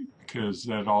because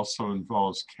that also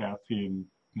involves Kathy and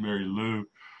Mary Lou,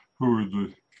 who are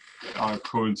the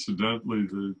coincidentally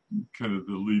the kind of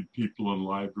the lead people in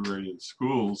library and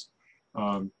schools,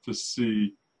 to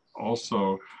see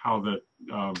also how that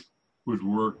would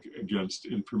work against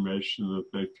information that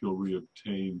they feel we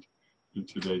obtained in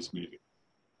today's meeting.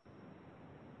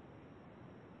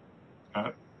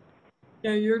 Pat?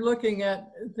 Yeah, you're looking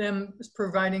at them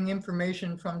providing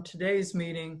information from today's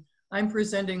meeting. I'm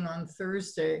presenting on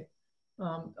Thursday.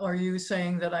 Are you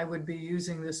saying that I would be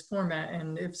using this format?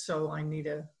 And if so, I need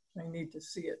to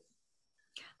see it.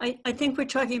 I think we're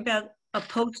talking about a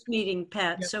post-meeting,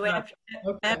 Pat. Yeah, So after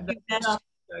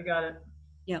I got it.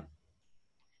 Yeah.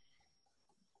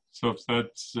 So if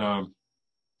that's a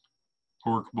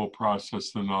workable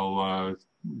process, then I'll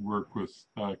work with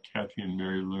Kathy and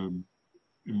Mary Lou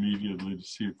immediately to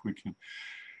see if we can.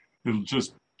 It'll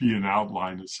just be an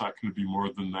outline. It's not going to be more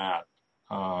than that,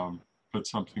 but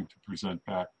something to present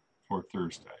back for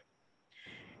Thursday.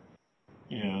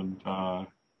 And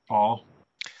Paul?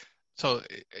 So,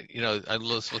 you know, I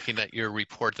was looking at your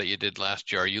report that you did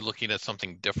last year. Are you looking at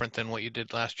something different than what you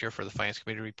did last year for the Finance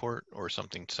Committee report, or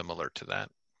something similar to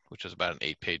that, which is about an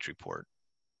 8-page report?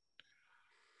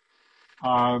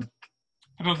 I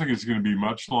don't think it's going to be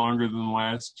much longer than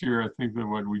last year. I think that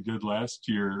what we did last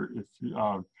year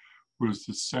was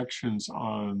the sections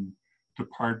on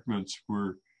departments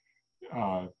were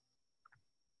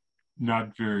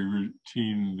not very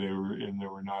routine. They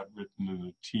were not written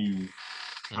in a team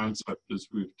concept, as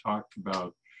we've talked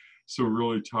about. So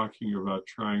really talking about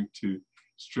trying to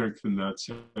strengthen that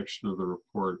section of the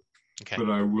report. Okay.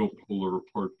 But I will pull the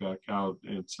report back out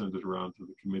and send it around to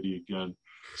the committee again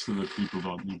so that people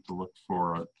don't need to look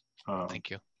for it. Thank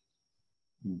you.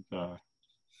 And,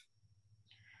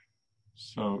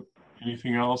 so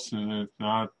anything else? And if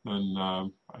not, then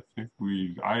I think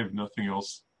I have nothing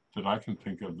else that I can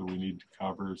think of that we need to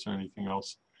cover. Is there anything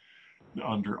else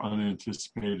under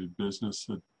unanticipated business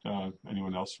that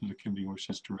anyone else from the committee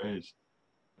wishes to raise?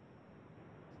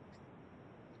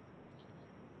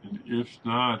 And if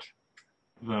not,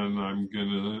 then I'm going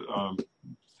to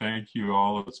thank you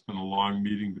all. It's been a long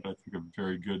meeting, but I think a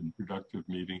very good and productive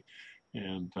meeting,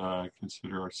 and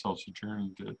consider ourselves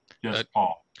adjourned. Yes,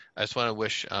 Paul. I just want to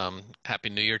wish Happy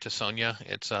New Year to Sonia.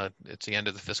 It's the end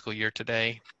of the fiscal year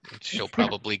today. She'll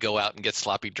probably go out and get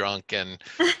sloppy drunk, and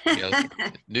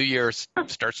New Year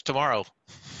starts tomorrow.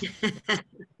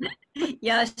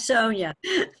 Yeah, Sonia.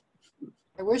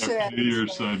 I wish I had Happy New Year,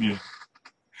 Sonia.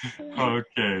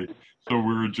 Okay, so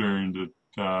we're adjourned at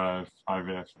 5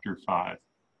 after 5.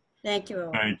 Thank you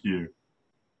all. Thank you.